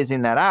kind of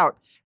phasing that out,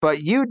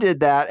 but you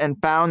did that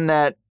and found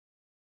that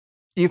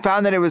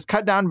it was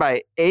cut down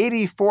by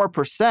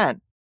 84%,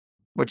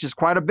 which is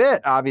quite a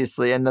bit,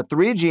 obviously. And the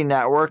 3G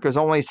network is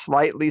only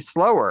slightly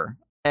slower.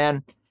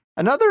 And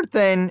another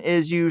thing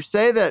is you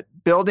say that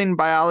building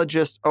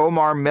biologist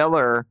Omar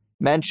Miller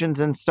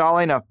mentions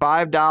installing a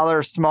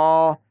 $5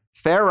 small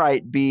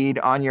ferrite bead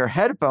on your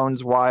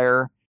headphones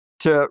wire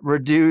to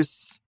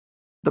reduce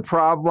the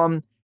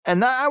problem.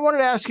 And I wanted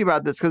to ask you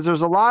about this because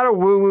there's a lot of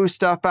woo-woo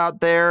stuff out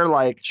there,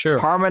 like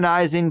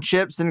harmonizing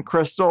chips and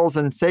crystals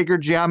and sacred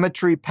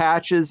geometry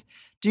patches.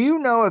 Do you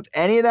know if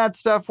any of that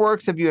stuff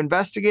works? Have you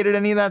investigated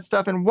any of that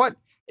stuff? And what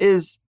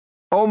is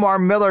Omar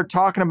Miller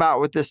talking about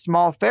with this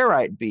small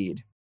ferrite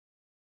bead?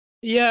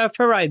 Yeah,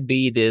 ferrite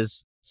bead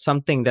is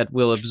something that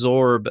will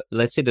absorb,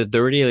 let's say, the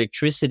dirty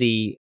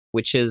electricity,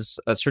 which is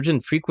a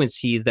certain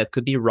frequencies that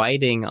could be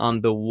riding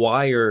on the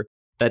wire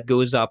that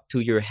goes up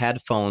to your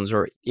headphones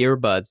or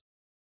earbuds.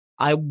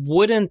 I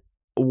wouldn't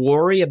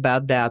worry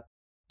about that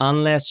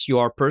unless you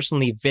are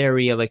personally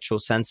very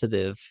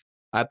electrosensitive.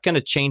 I've kind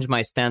of changed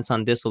my stance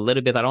on this a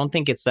little bit. I don't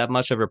think it's that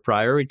much of a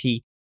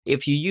priority.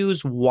 If you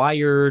use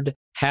wired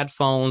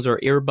headphones or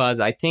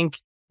earbuds, I think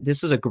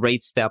this is a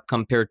great step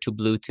compared to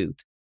Bluetooth.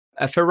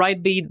 A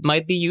ferrite bead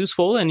might be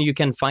useful, and you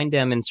can find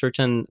them in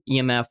certain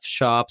EMF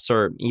shops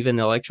or even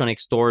electronic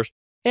stores.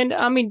 And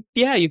I mean,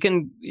 yeah, you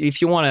can,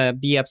 if you want to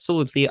be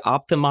absolutely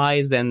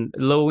optimized and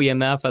low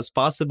EMF as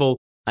possible,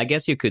 I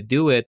guess you could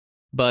do it.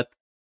 But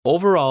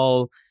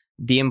overall,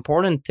 the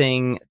important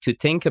thing to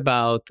think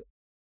about,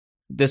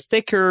 the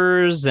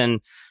stickers and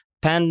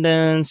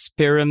pendants,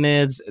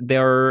 pyramids,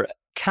 there are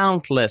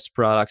countless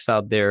products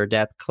out there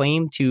that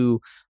claim to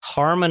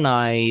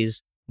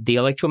harmonize the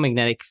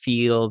electromagnetic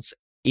fields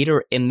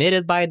either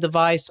emitted by a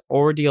device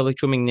or the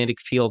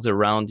electromagnetic fields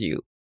around you.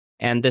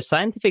 And the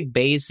scientific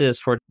basis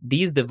for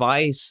these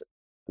devices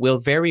will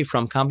vary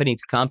from company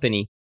to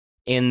company.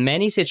 In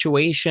many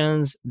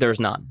situations, there's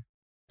none.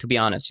 To be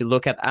honest, you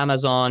look at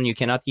Amazon, you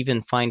cannot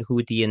even find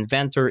who the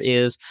inventor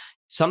is.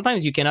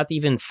 Sometimes you cannot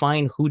even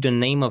find who the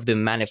name of the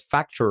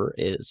manufacturer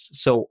is.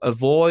 So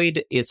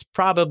avoid, it's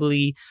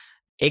probably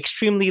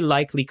extremely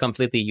likely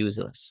completely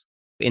useless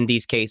in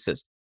these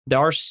cases. There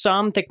are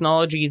some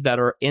technologies that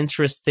are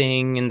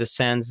interesting in the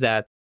sense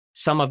that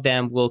some of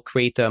them will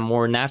create a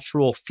more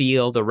natural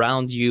field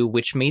around you,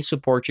 which may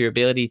support your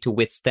ability to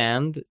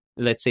withstand,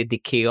 let's say, the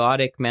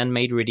chaotic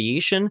man-made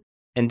radiation.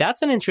 And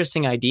that's an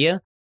interesting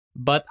idea.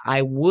 But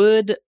I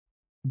would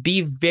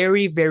be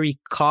very, very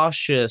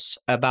cautious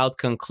about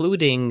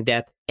concluding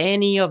that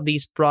any of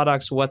these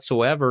products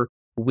whatsoever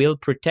will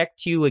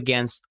protect you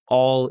against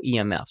all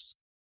EMFs.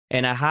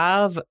 And I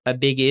have a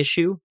big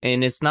issue,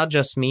 and it's not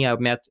just me.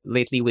 I've met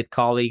lately with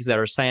colleagues that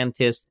are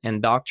scientists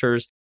and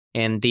doctors,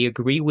 and they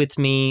agree with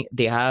me.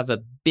 They have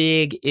a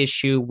big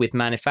issue with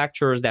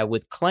manufacturers that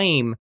would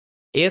claim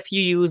if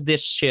you use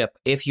this chip,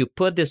 if you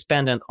put this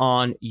pendant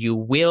on, you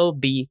will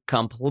be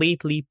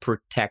completely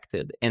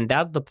protected. And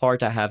that's the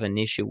part I have an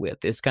issue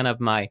with. It's kind of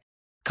my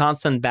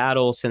constant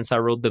battle since I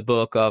wrote the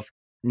book of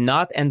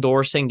not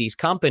endorsing these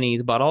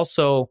companies, but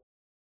also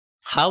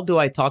how do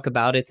I talk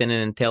about it in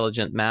an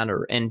intelligent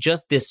manner? And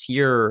just this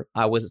year,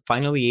 I was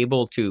finally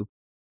able to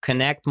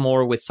connect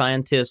more with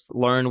scientists,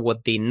 learn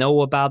what they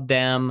know about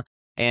them.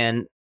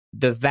 And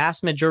the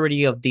vast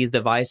majority of these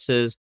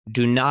devices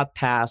do not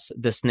pass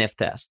the sniff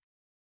test.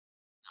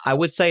 I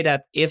would say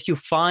that if you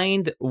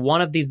find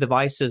one of these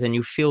devices and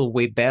you feel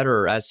way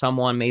better as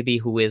someone maybe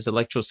who is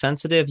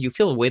electrosensitive, you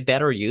feel way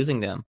better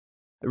using them.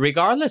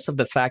 Regardless of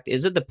the fact,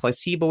 is it the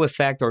placebo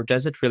effect or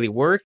does it really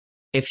work?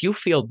 If you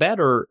feel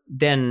better,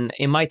 then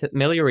it might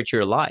ameliorate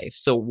your life.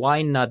 So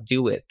why not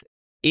do it?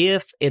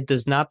 If it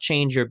does not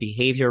change your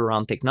behavior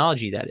around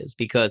technology, that is,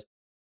 because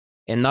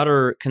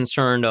another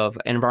concern of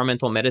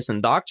environmental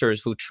medicine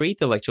doctors who treat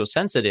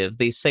electrosensitive,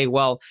 they say,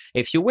 well,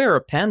 if you wear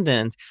a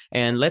pendant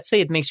and let's say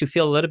it makes you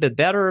feel a little bit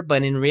better,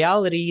 but in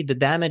reality, the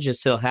damage is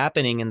still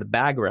happening in the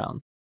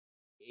background.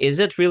 Is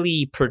it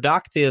really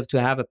productive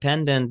to have a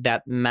pendant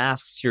that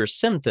masks your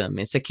symptom?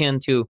 It's akin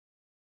to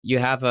you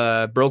have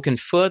a broken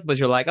foot, but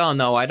you're like, oh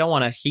no, I don't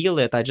want to heal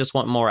it. I just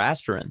want more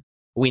aspirin.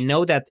 We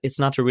know that it's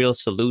not a real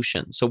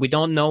solution. So we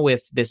don't know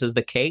if this is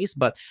the case,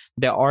 but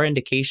there are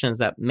indications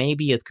that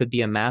maybe it could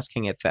be a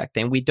masking effect,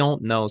 and we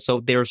don't know.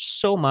 So there's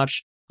so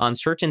much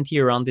uncertainty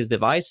around these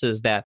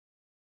devices that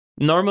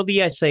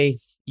normally I say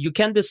you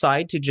can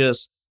decide to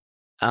just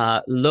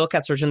look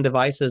at certain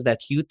devices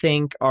that you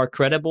think are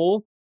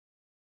credible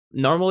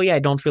Normally, I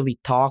don't really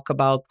talk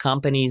about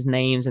companies'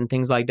 names and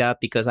things like that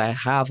because I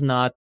have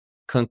not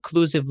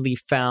conclusively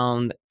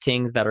found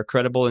things that are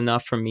credible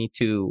enough for me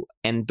to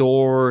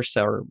endorse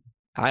or,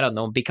 I don't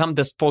know, become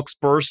the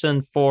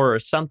spokesperson for or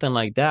something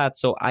like that.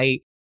 So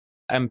I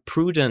am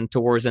prudent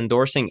towards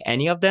endorsing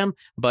any of them.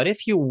 But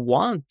if you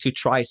want to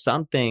try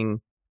something,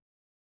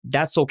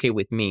 that's okay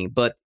with me.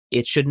 But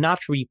it should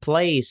not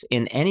replace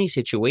in any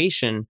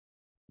situation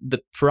the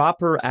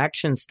proper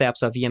action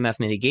steps of EMF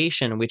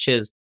mitigation, which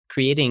is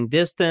creating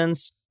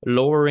distance,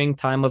 lowering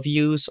time of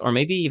use, or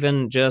maybe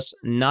even just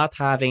not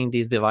having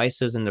these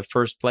devices in the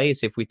first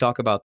place. If we talk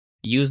about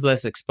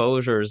useless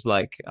exposures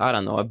like, I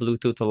don't know, a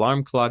Bluetooth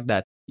alarm clock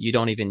that you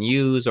don't even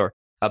use, or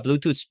a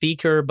Bluetooth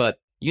speaker, but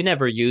you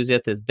never use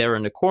it, it's there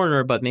in the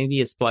corner, but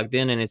maybe it's plugged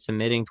in and it's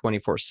emitting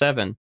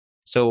 24/7.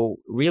 So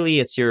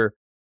really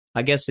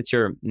I guess it's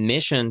your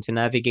mission to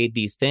navigate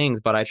these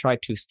things, but I try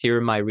to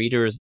steer my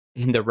readers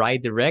in the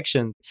right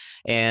direction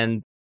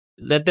and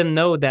let them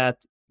know that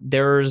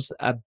there's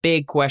a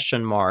big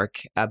question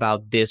mark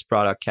about this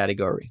product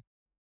category.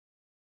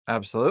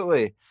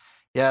 Absolutely.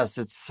 Yes,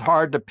 it's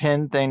hard to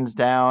pin things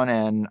down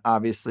and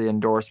obviously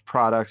endorse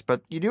products,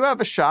 but you do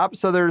have a shop,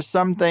 so there's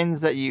some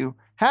things that you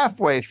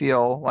halfway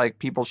feel like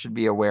people should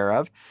be aware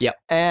of. Yep.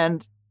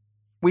 And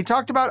we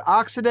talked about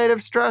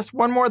oxidative stress.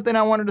 One more thing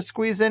I wanted to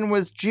squeeze in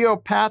was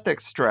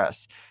geopathic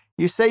stress.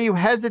 You say you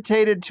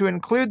hesitated to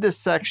include this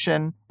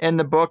section in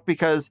the book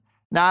because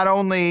not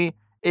only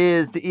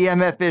is the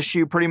EMF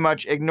issue pretty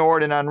much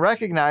ignored and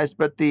unrecognized,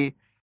 but the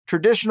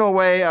traditional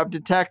way of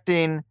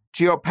detecting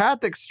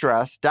geopathic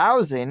stress,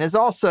 dowsing, is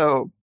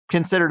also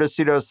considered a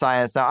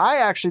pseudoscience. Now, I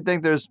actually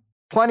think there's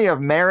plenty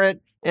of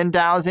merit in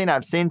dowsing.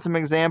 I've seen some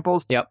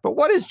examples. Yep. But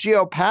what is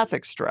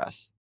geopathic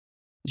stress?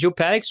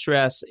 Geopathic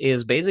stress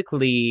is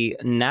basically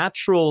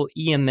natural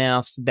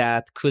EMFs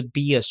that could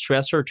be a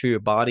stressor to your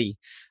body.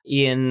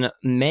 In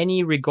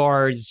many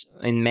regards,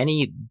 in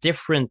many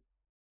different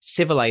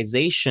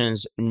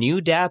civilizations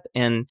knew that,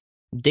 and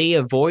they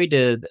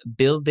avoided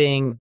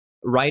building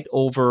right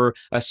over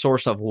a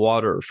source of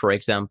water, for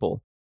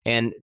example.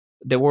 And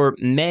there were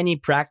many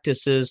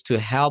practices to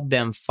help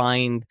them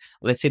find,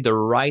 let's say, the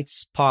right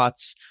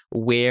spots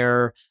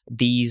where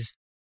these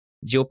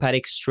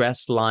geopathic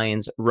stress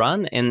lines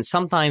run. And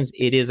sometimes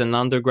it is an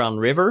underground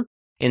river.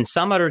 And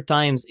some other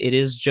times it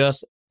is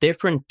just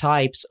different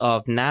types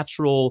of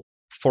natural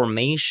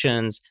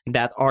formations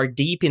that are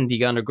deep in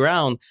the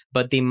underground,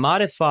 but they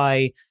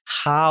modify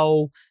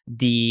how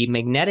the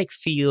magnetic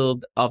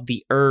field of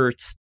the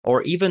earth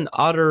or even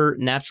other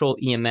natural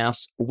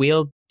EMFs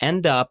will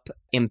end up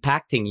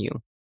impacting you.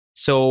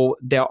 So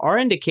there are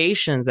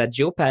indications that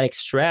geopathic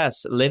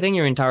stress, living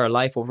your entire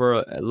life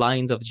over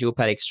lines of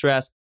geopathic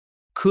stress,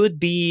 could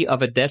be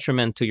of a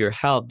detriment to your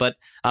health. But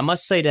I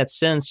must say that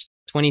since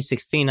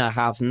 2016, I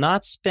have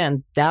not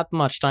spent that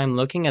much time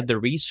looking at the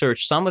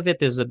research. Some of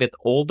it is a bit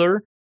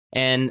older,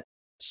 and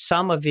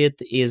some of it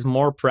is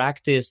more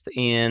practiced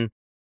in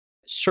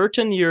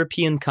certain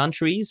European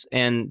countries.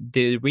 And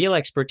the real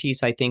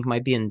expertise, I think,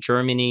 might be in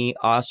Germany,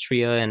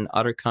 Austria, and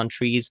other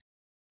countries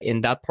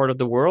in that part of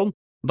the world.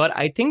 But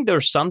I think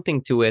there's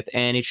something to it,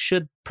 and it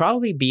should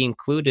probably be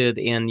included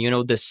in,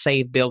 the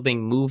safe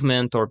building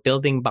movement or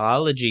building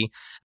biology.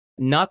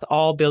 Not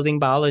all building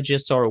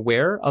biologists are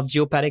aware of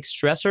geopathic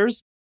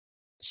stressors.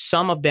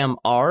 Some of them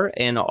are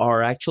and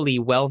are actually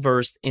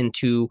well-versed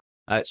into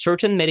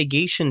certain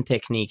mitigation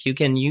technique. You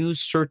can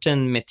use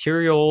certain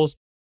materials.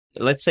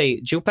 Let's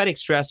say geopathic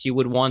stress you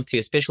would want to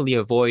especially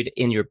avoid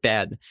in your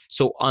bed.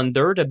 So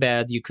under the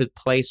bed, you could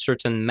place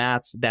certain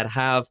mats that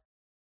have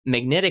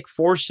magnetic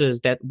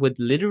forces that would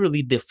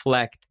literally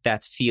deflect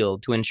that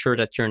field to ensure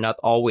that you're not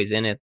always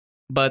in it.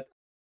 But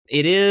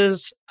it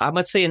is, I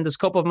must say, in the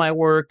scope of my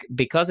work,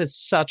 because it's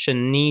such a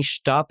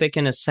niche topic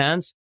in a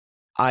sense,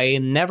 I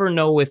never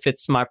know if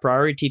it's my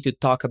priority to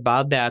talk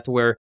about that,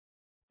 where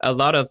a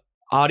lot of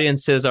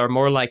audiences are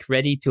more like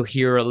ready to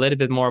hear a little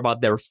bit more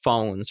about their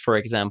phones, for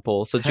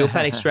example. So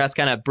geopathic stress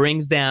kind of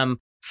brings them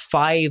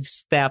 5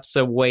 steps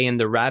away in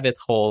the rabbit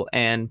hole.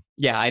 And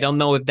yeah, I don't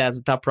know if that's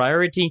a top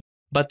priority.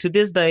 But to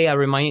this day, I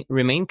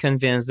remain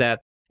convinced that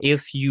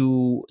if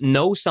you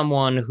know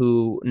someone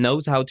who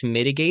knows how to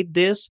mitigate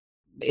this,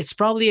 it's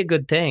probably a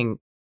good thing.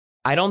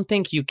 I don't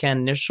think you can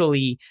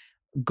initially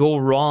go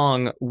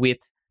wrong with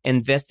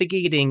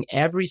investigating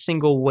every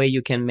single way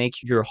you can make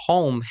your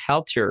home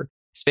healthier,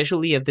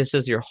 especially if this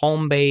is your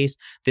home base,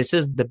 this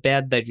is the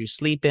bed that you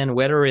sleep in,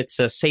 whether it's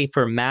a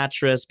safer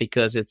mattress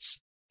because it's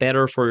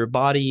better for your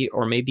body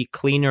or maybe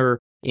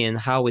cleaner in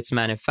how it's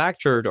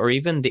manufactured, or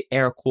even the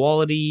air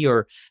quality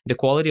or the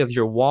quality of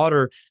your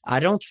water. I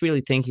don't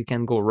really think you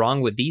can go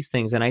wrong with these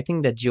things. And I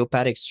think that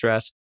geopathic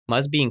stress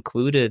must be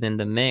included in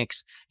the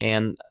mix.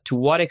 And to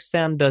what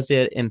extent does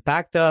it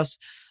impact us?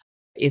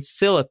 It's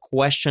still a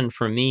question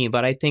for me,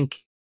 but I think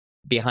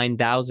behind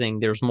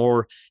dowsing, there's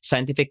more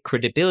scientific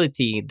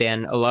credibility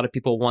than a lot of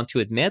people want to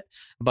admit,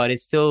 but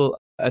it's still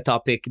a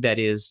topic that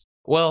is,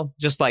 well,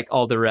 just like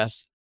all the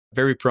rest,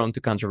 very prone to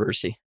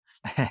controversy.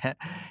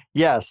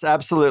 Yes,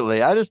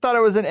 absolutely. I just thought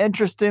it was an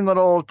interesting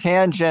little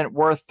tangent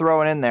worth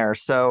throwing in there.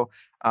 So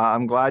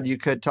I'm glad you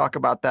could talk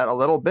about that a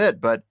little bit.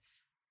 But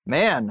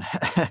man,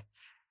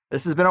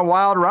 this has been a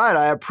wild ride.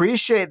 I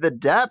appreciate the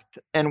depth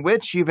in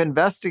which you've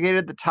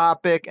investigated the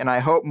topic, and I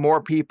hope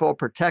more people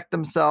protect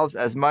themselves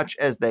as much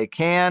as they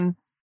can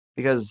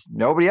because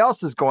nobody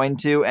else is going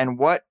to. And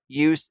what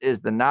use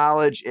is the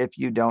knowledge if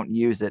you don't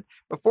use it?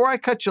 Before I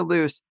cut you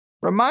loose,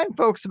 remind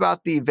folks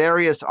about the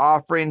various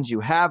offerings you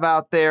have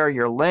out there,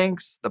 your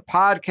links, the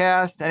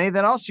podcast,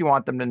 anything else you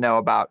want them to know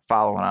about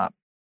following up.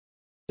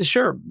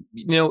 Sure.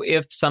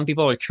 If some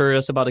people are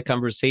curious about the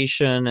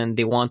conversation and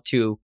they want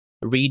to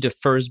read the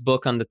first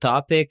book on the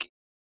topic,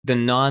 the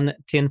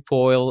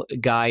Non-Tinfoil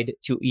Guide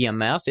to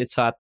EMFs, it's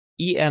at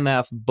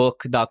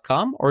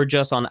emfbook.com or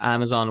just on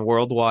Amazon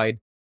worldwide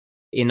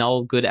in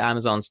all good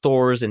Amazon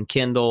stores and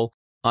Kindle.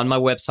 On my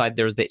website,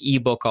 there's the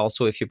ebook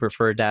also if you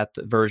prefer that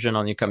version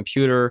on your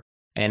computer,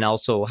 and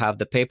also have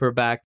the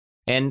paperback.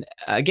 And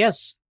I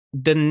guess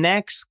the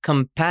next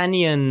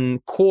companion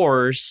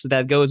course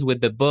that goes with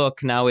the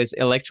book now is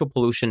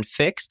Electropollution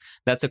Fix.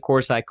 That's a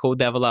course I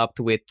co-developed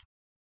with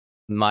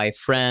my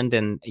friend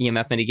and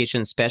EMF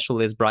mitigation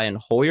specialist, Brian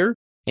Hoyer.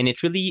 And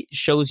it really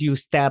shows you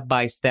step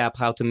by step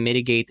how to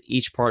mitigate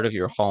each part of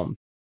your home.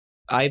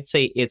 I'd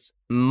say it's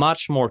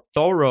much more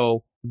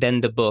thorough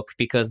than the book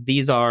because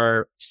these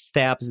are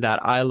steps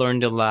that I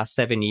learned in the last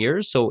 7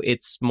 years. So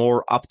it's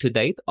more up to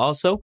date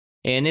also.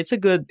 And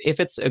if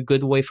it's a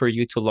good way for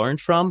you to learn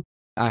from,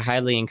 I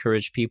highly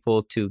encourage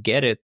people to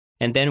get it.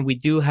 And then we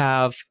do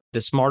have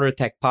the Smarter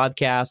Tech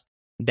podcast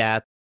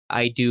that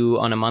I do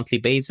on a monthly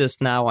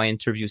basis now. I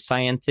interview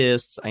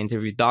scientists, I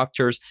interview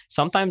doctors.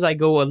 Sometimes I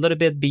go a little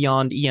bit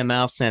beyond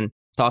EMFs and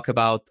talk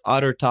about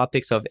other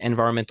topics of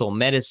environmental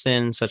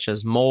medicine, such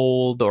as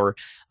mold, or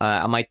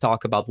I might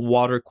talk about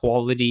water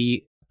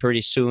quality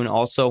pretty soon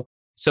also.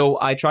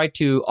 So I try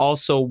to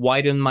also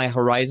widen my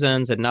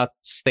horizons and not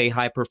stay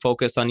hyper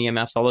focused on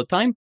EMFs all the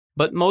time.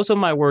 But most of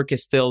my work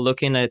is still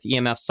looking at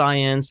EMF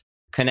science,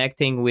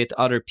 connecting with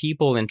other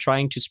people and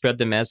trying to spread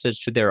the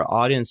message to their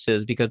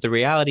audiences. Because the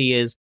reality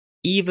is,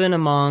 even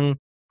among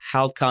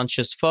health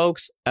conscious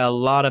folks, a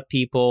lot of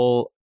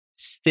people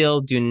still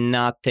do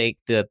not take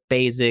the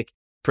basic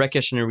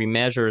precautionary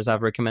measures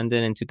I've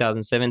recommended in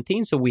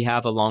 2017. So we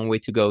have a long way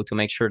to go to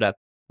make sure that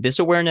this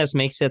awareness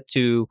makes it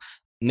to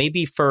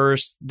maybe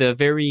first the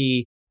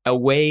very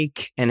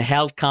awake and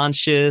health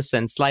conscious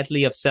and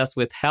slightly obsessed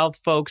with health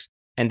folks,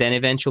 and then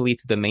eventually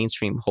to the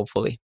mainstream,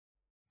 hopefully.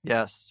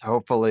 Yes,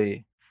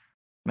 hopefully.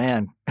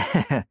 Man,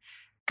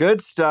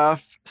 good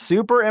stuff.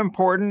 Super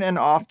important and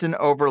often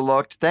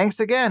overlooked.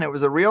 Thanks again. It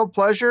was a real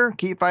pleasure.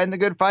 Keep fighting the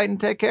good fight and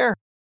take care.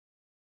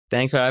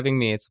 Thanks for having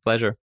me. It's a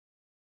pleasure.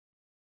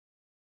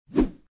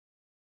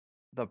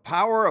 The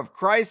power of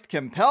Christ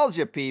compels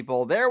you,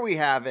 people. There we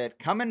have it,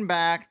 coming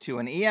back to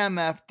an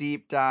EMF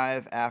deep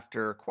dive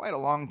after quite a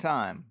long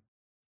time.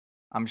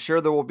 I'm sure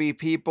there will be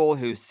people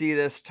who see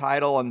this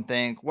title and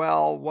think,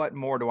 well, what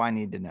more do I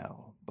need to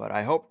know? But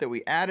I hope that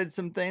we added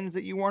some things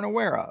that you weren't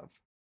aware of.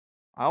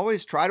 I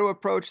always try to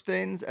approach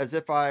things as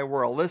if I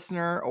were a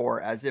listener,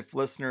 or as if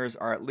listeners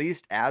are at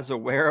least as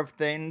aware of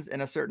things in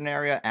a certain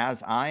area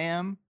as I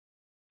am.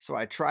 So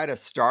I try to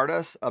start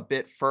us a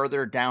bit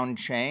further down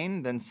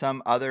chain than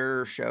some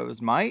other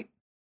shows might.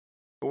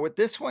 But with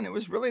this one, it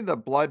was really the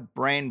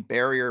blood-brain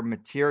barrier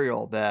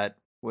material that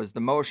was the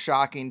most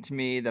shocking to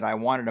me, that I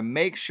wanted to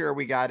make sure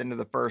we got into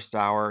the first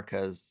hour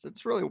because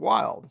it's really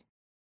wild.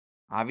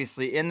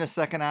 Obviously, in the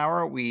second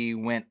hour, we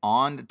went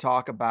on to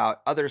talk about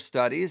other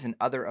studies and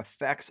other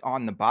effects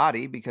on the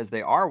body because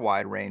they are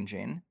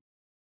wide-ranging.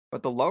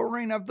 But the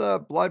lowering of the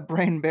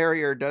blood-brain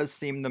barrier does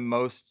seem the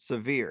most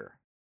severe.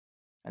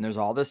 And there's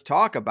all this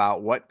talk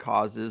about what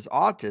causes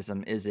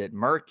autism. Is it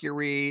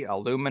mercury,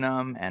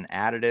 aluminum, and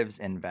additives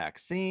in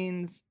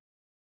vaccines?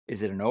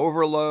 Is it an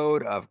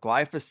overload of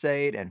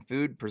glyphosate and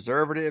food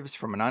preservatives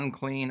from an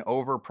unclean,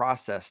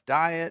 over-processed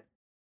diet?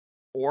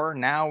 Or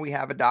now we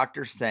have a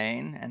doctor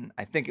saying, and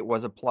I think it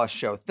was a plus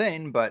show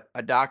thing, but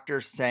a doctor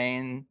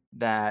saying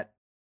that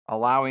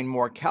allowing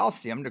more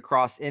calcium to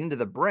cross into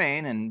the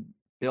brain and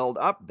build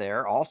up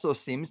there also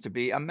seems to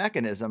be a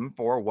mechanism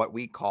for what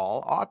we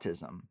call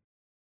autism.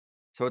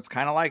 So it's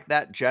kind of like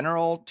that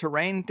general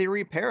terrain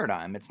theory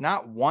paradigm. It's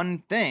not one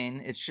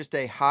thing, it's just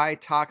a high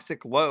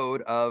toxic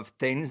load of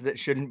things that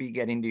shouldn't be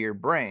getting to your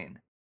brain.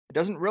 It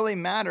doesn't really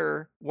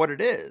matter what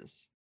it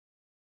is.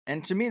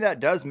 And to me, that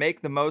does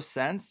make the most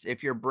sense.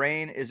 If your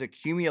brain is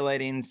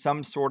accumulating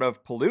some sort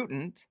of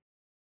pollutant,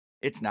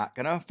 it's not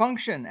going to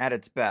function at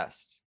its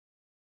best.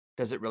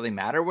 Does it really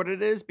matter what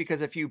it is?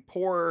 Because if you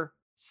pour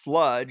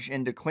sludge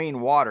into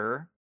clean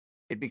water,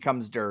 it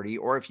becomes dirty.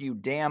 Or if you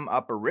dam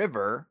up a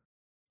river,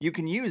 you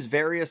can use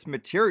various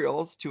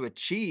materials to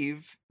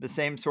achieve the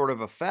same sort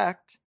of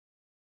effect.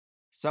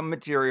 Some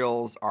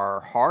materials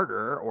are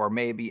harder or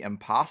maybe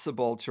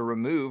impossible to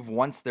remove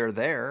once they're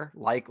there,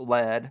 like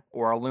lead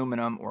or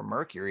aluminum or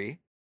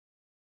mercury.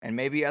 And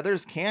maybe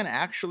others can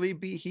actually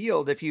be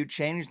healed if you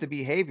change the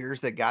behaviors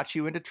that got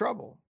you into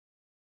trouble.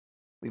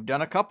 We've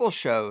done a couple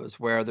shows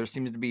where there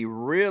seems to be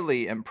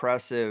really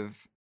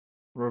impressive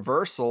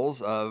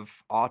reversals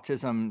of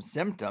autism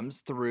symptoms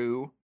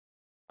through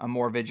a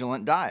more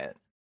vigilant diet.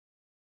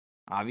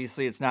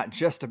 Obviously, it's not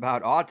just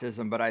about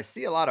autism, but I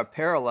see a lot of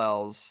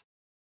parallels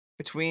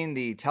between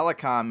the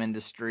telecom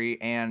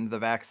industry and the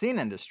vaccine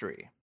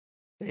industry.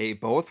 They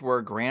both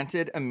were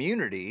granted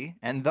immunity,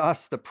 and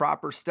thus the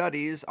proper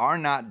studies are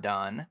not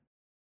done,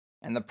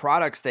 and the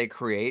products they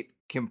create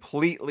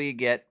completely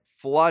get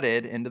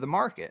flooded into the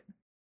market.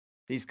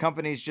 These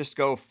companies just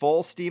go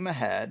full steam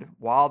ahead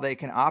while they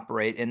can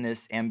operate in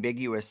this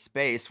ambiguous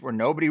space where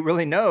nobody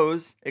really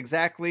knows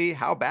exactly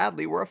how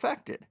badly we're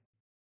affected.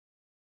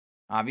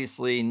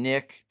 Obviously,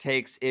 Nick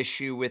takes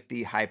issue with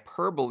the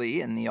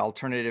hyperbole in the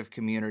alternative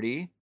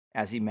community,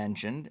 as he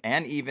mentioned,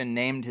 and even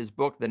named his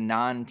book the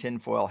Non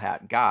Tinfoil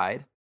Hat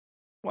Guide.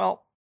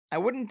 Well, I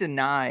wouldn't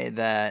deny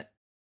that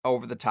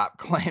over the top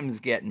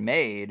claims get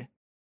made,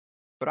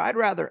 but I'd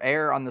rather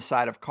err on the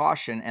side of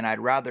caution and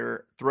I'd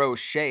rather throw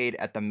shade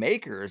at the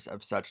makers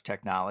of such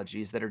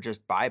technologies that are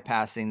just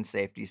bypassing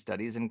safety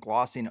studies and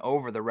glossing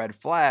over the red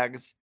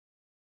flags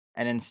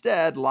and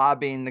instead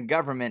lobbying the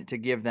government to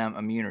give them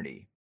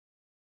immunity.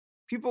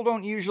 People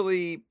don't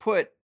usually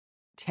put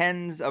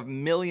tens of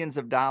millions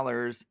of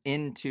dollars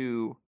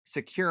into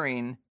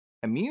securing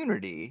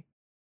immunity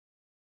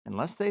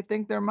unless they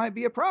think there might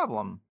be a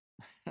problem.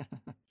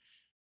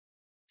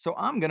 So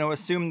I'm going to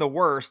assume the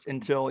worst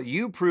until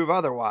you prove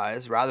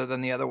otherwise rather than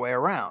the other way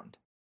around.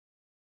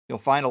 You'll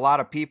find a lot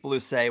of people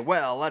who say,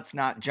 well, let's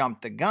not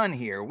jump the gun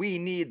here. We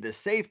need the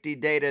safety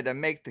data to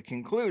make the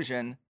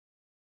conclusion.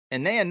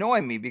 And they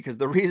annoy me because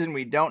the reason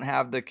we don't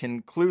have the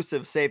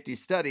conclusive safety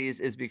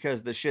studies is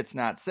because the shit's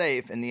not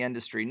safe and the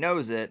industry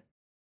knows it.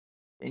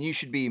 And you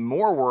should be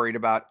more worried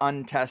about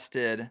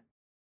untested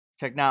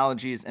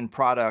technologies and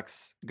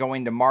products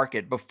going to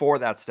market before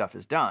that stuff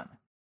is done.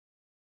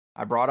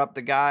 I brought up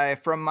the guy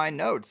from my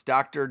notes,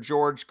 Dr.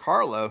 George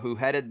Carlo, who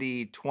headed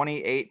the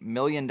 $28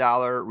 million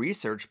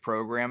research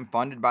program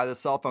funded by the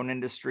cell phone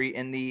industry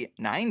in the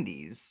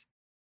 90s.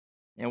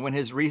 And when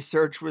his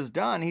research was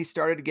done, he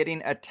started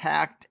getting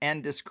attacked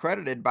and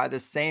discredited by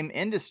the same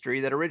industry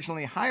that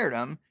originally hired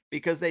him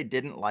because they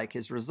didn't like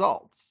his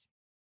results.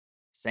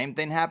 Same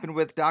thing happened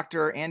with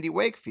Dr. Andy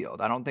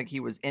Wakefield. I don't think he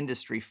was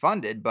industry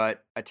funded,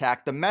 but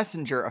attack the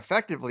messenger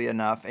effectively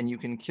enough and you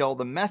can kill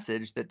the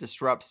message that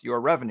disrupts your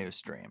revenue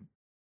stream.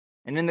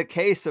 And in the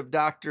case of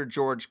Dr.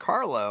 George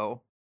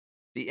Carlo,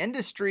 the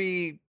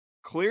industry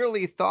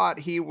clearly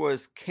thought he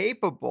was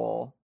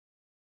capable,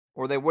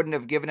 or they wouldn't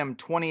have given him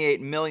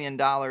 $28 million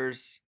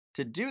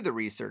to do the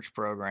research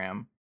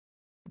program.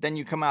 But then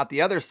you come out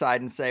the other side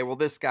and say, well,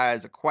 this guy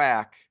is a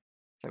quack.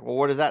 It's like, well,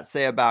 what does that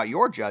say about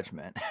your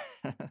judgment?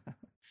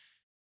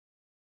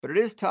 But it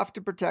is tough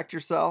to protect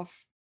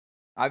yourself.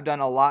 I've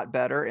done a lot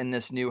better in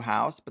this new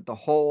house, but the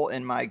hole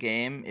in my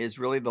game is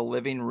really the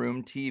living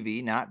room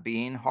TV not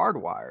being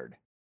hardwired.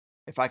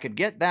 If I could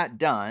get that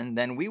done,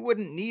 then we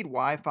wouldn't need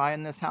Wi-Fi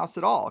in this house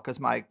at all because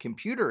my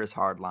computer is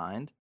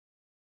hardlined.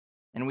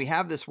 And we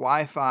have this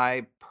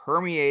Wi-Fi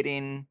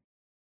permeating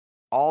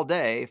all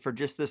day for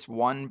just this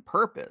one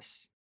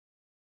purpose.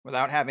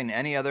 Without having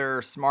any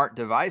other smart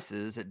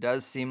devices, it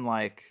does seem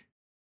like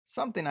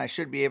something I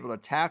should be able to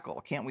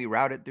tackle. Can't we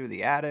route it through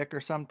the attic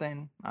or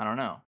something? I don't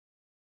know.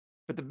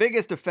 But the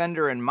biggest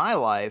offender in my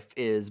life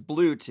is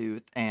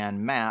Bluetooth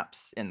and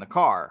maps in the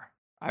car.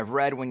 I've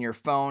read when your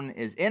phone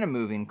is in a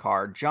moving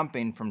car,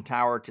 jumping from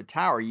tower to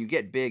tower, you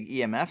get big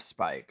EMF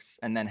spikes.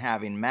 And then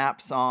having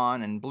maps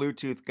on and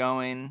Bluetooth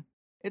going,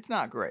 it's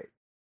not great.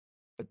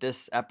 But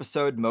this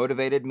episode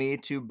motivated me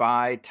to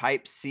buy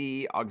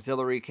Type-C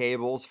auxiliary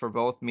cables for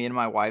both me and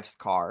my wife's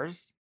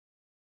cars.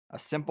 A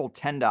simple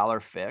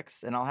 $10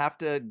 fix, and I'll have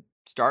to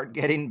start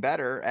getting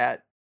better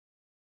at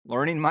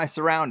learning my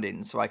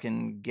surroundings so I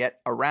can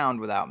get around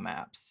without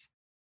maps.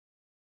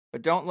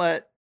 But don't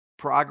let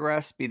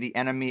progress be the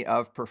enemy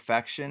of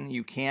perfection.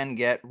 You can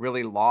get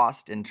really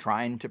lost in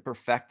trying to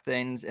perfect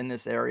things in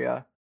this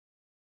area.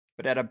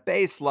 But at a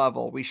base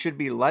level, we should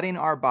be letting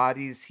our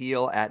bodies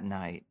heal at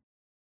night.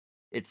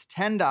 It's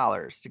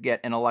 $10 to get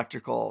an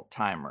electrical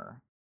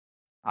timer.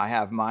 I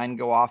have mine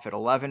go off at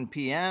 11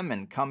 p.m.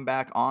 and come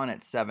back on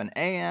at 7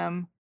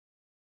 a.m.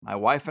 My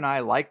wife and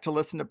I like to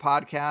listen to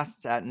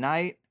podcasts at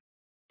night,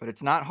 but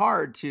it's not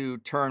hard to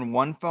turn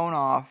one phone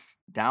off,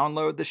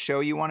 download the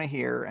show you want to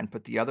hear, and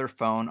put the other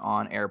phone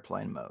on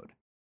airplane mode.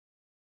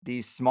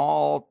 These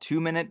small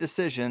 2-minute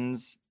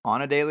decisions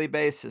on a daily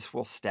basis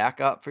will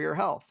stack up for your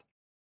health.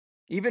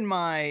 Even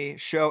my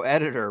show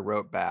editor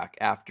wrote back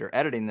after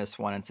editing this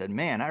one and said,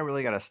 man, I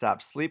really got to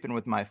stop sleeping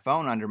with my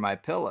phone under my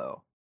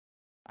pillow.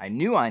 I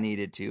knew I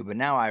needed to, but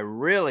now I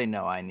really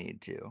know I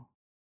need to.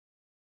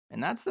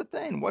 And that's the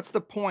thing. What's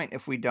the point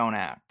if we don't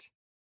act?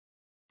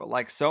 But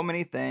like so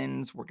many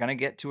things, we're going to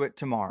get to it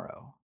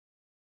tomorrow.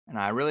 And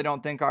I really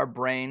don't think our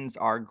brains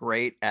are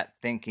great at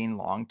thinking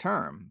long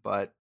term,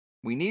 but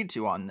we need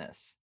to on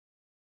this.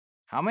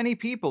 How many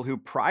people who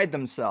pride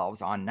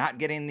themselves on not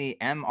getting the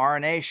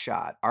mRNA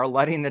shot are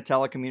letting the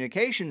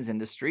telecommunications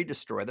industry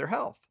destroy their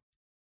health?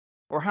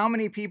 Or how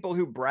many people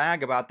who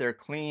brag about their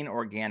clean,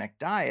 organic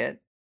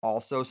diet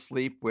also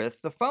sleep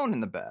with the phone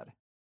in the bed?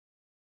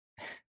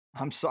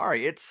 I'm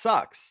sorry, it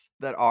sucks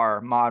that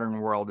our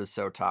modern world is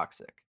so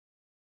toxic.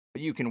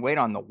 But you can wait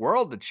on the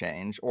world to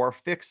change or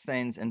fix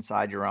things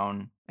inside your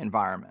own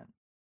environment.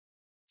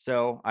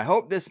 So I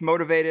hope this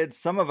motivated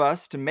some of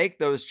us to make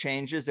those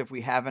changes if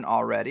we haven't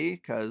already,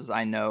 because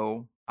I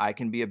know I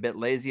can be a bit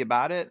lazy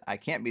about it. I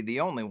can't be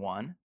the only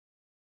one.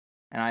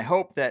 And I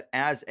hope that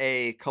as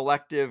a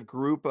collective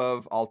group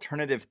of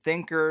alternative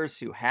thinkers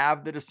who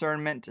have the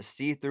discernment to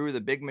see through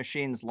the big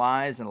machine's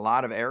lies in a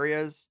lot of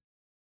areas,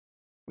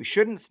 we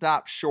shouldn't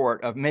stop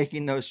short of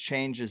making those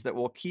changes that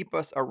will keep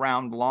us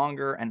around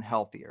longer and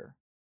healthier.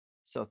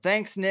 So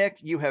thanks, Nick.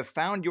 You have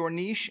found your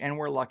niche, and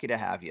we're lucky to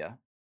have you.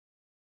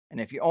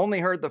 And if you only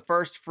heard the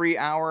first free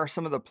hour,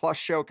 some of the Plus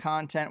Show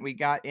content we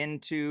got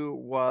into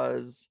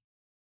was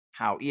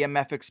how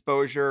EMF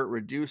exposure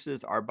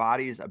reduces our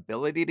body's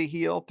ability to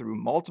heal through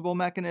multiple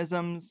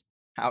mechanisms,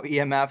 how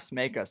EMFs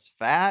make us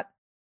fat,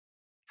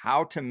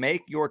 how to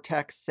make your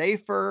tech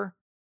safer,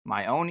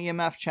 my own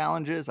EMF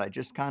challenges I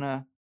just kind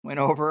of went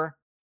over,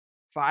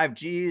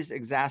 5G's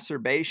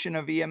exacerbation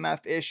of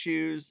EMF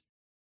issues,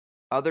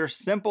 other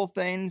simple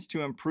things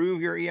to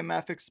improve your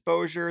EMF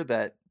exposure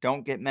that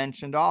don't get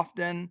mentioned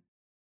often.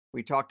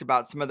 We talked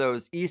about some of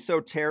those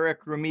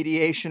esoteric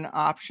remediation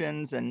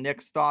options and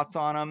Nick's thoughts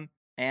on them,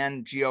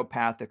 and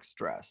geopathic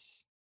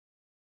stress.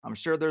 I'm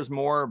sure there's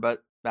more,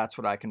 but that's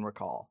what I can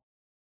recall.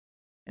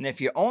 And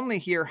if you only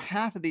hear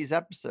half of these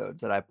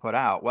episodes that I put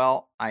out,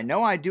 well, I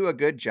know I do a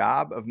good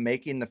job of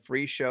making the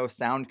free show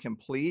sound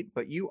complete,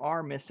 but you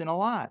are missing a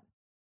lot.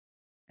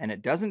 And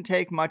it doesn't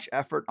take much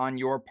effort on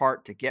your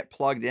part to get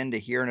plugged into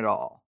hearing it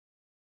all.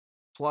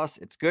 Plus,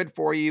 it's good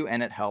for you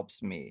and it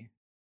helps me.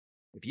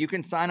 If you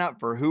can sign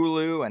up for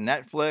Hulu and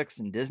Netflix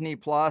and Disney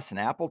Plus and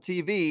Apple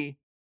TV,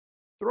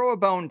 throw a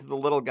bone to the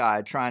little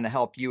guy trying to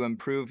help you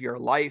improve your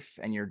life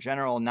and your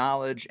general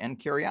knowledge and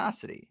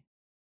curiosity.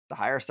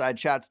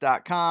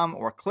 thehighersidechats.com,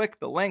 or click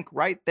the link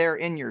right there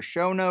in your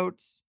show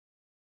notes.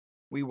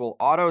 We will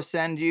auto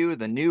send you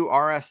the new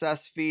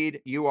RSS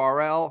feed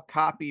URL,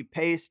 copy,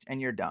 paste,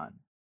 and you're done.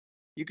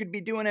 You could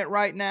be doing it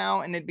right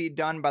now and it'd be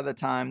done by the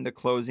time the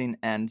closing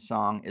end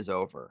song is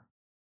over.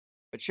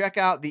 But check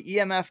out the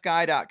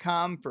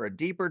EMFguy.com for a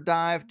deeper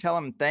dive. Tell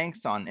him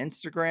thanks on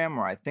Instagram,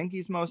 where I think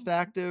he's most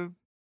active.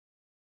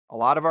 A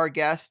lot of our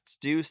guests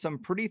do some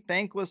pretty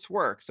thankless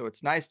work, so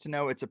it's nice to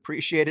know it's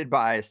appreciated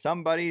by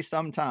somebody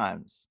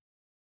sometimes.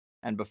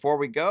 And before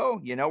we go,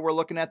 we're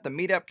looking at the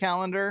meetup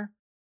calendar,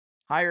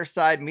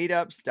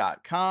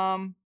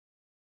 highersidemeetups.com.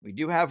 We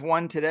do have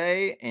one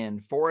today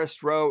in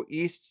Forest Row,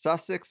 East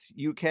Sussex,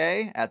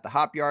 UK at the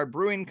Hopyard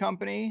Brewing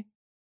Company.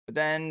 But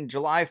then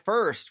July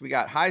 1st, we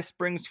got High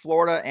Springs,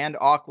 Florida and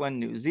Auckland,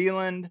 New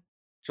Zealand.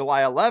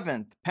 July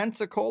 11th,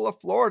 Pensacola,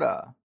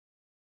 Florida,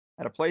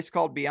 at a place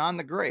called Beyond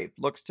the Grape.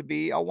 Looks to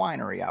be a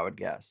winery, I would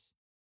guess.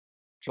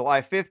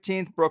 July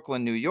 15th,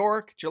 Brooklyn, New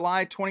York.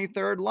 July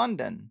 23rd,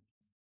 London.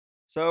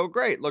 So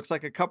great, looks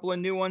like a couple of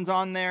new ones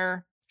on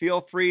there.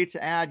 Feel free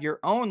to add your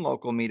own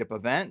local meetup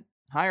event,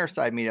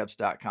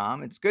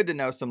 highersidemeetups.com. It's good to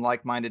know some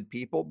like-minded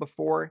people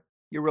before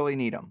you really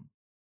need them.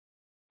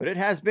 But it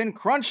has been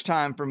crunch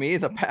time for me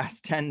the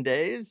past 10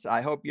 days.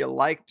 I hope you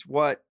liked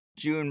what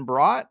June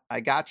brought. I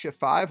got you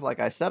 5, like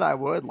I said I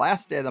would,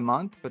 last day of the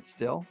month, but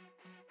still.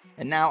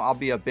 And now I'll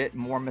be a bit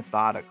more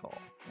methodical.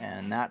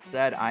 And that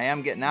said, I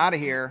am getting out of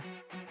here.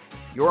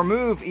 Your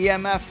move,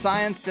 EMF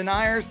science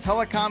deniers,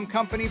 telecom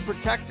company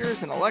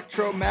protectors, and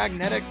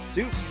electromagnetic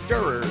soup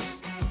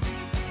stirrers.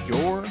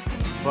 Your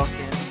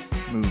fucking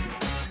move.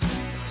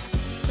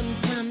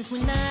 Sometimes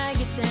when I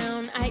get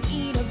down, I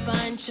eat a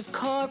bunch of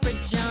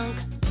corporate junk.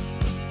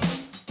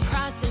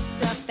 Processed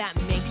stuff that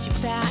makes you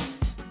fat.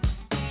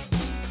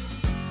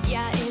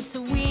 Yeah, it's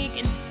a weak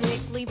and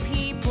sickly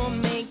people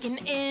making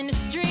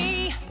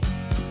industry.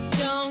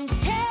 Don't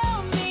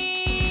tell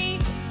me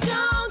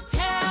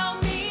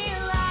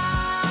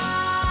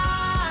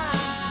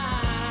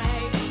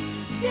lie.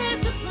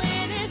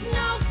 Discipline is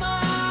no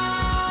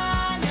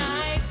fun,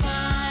 I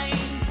find.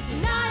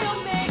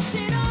 Denial makes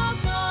it all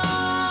gone.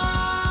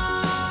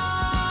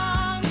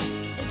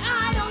 And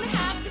I don't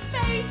have to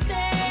face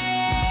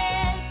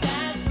it,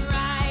 that's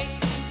right.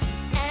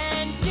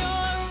 And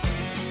you're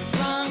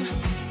wrong.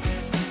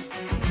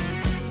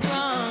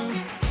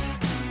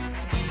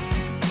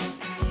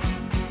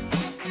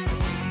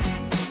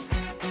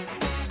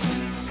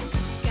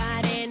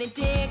 Got an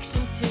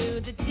addiction to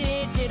the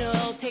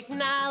digital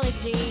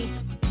technology,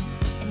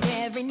 and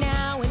every now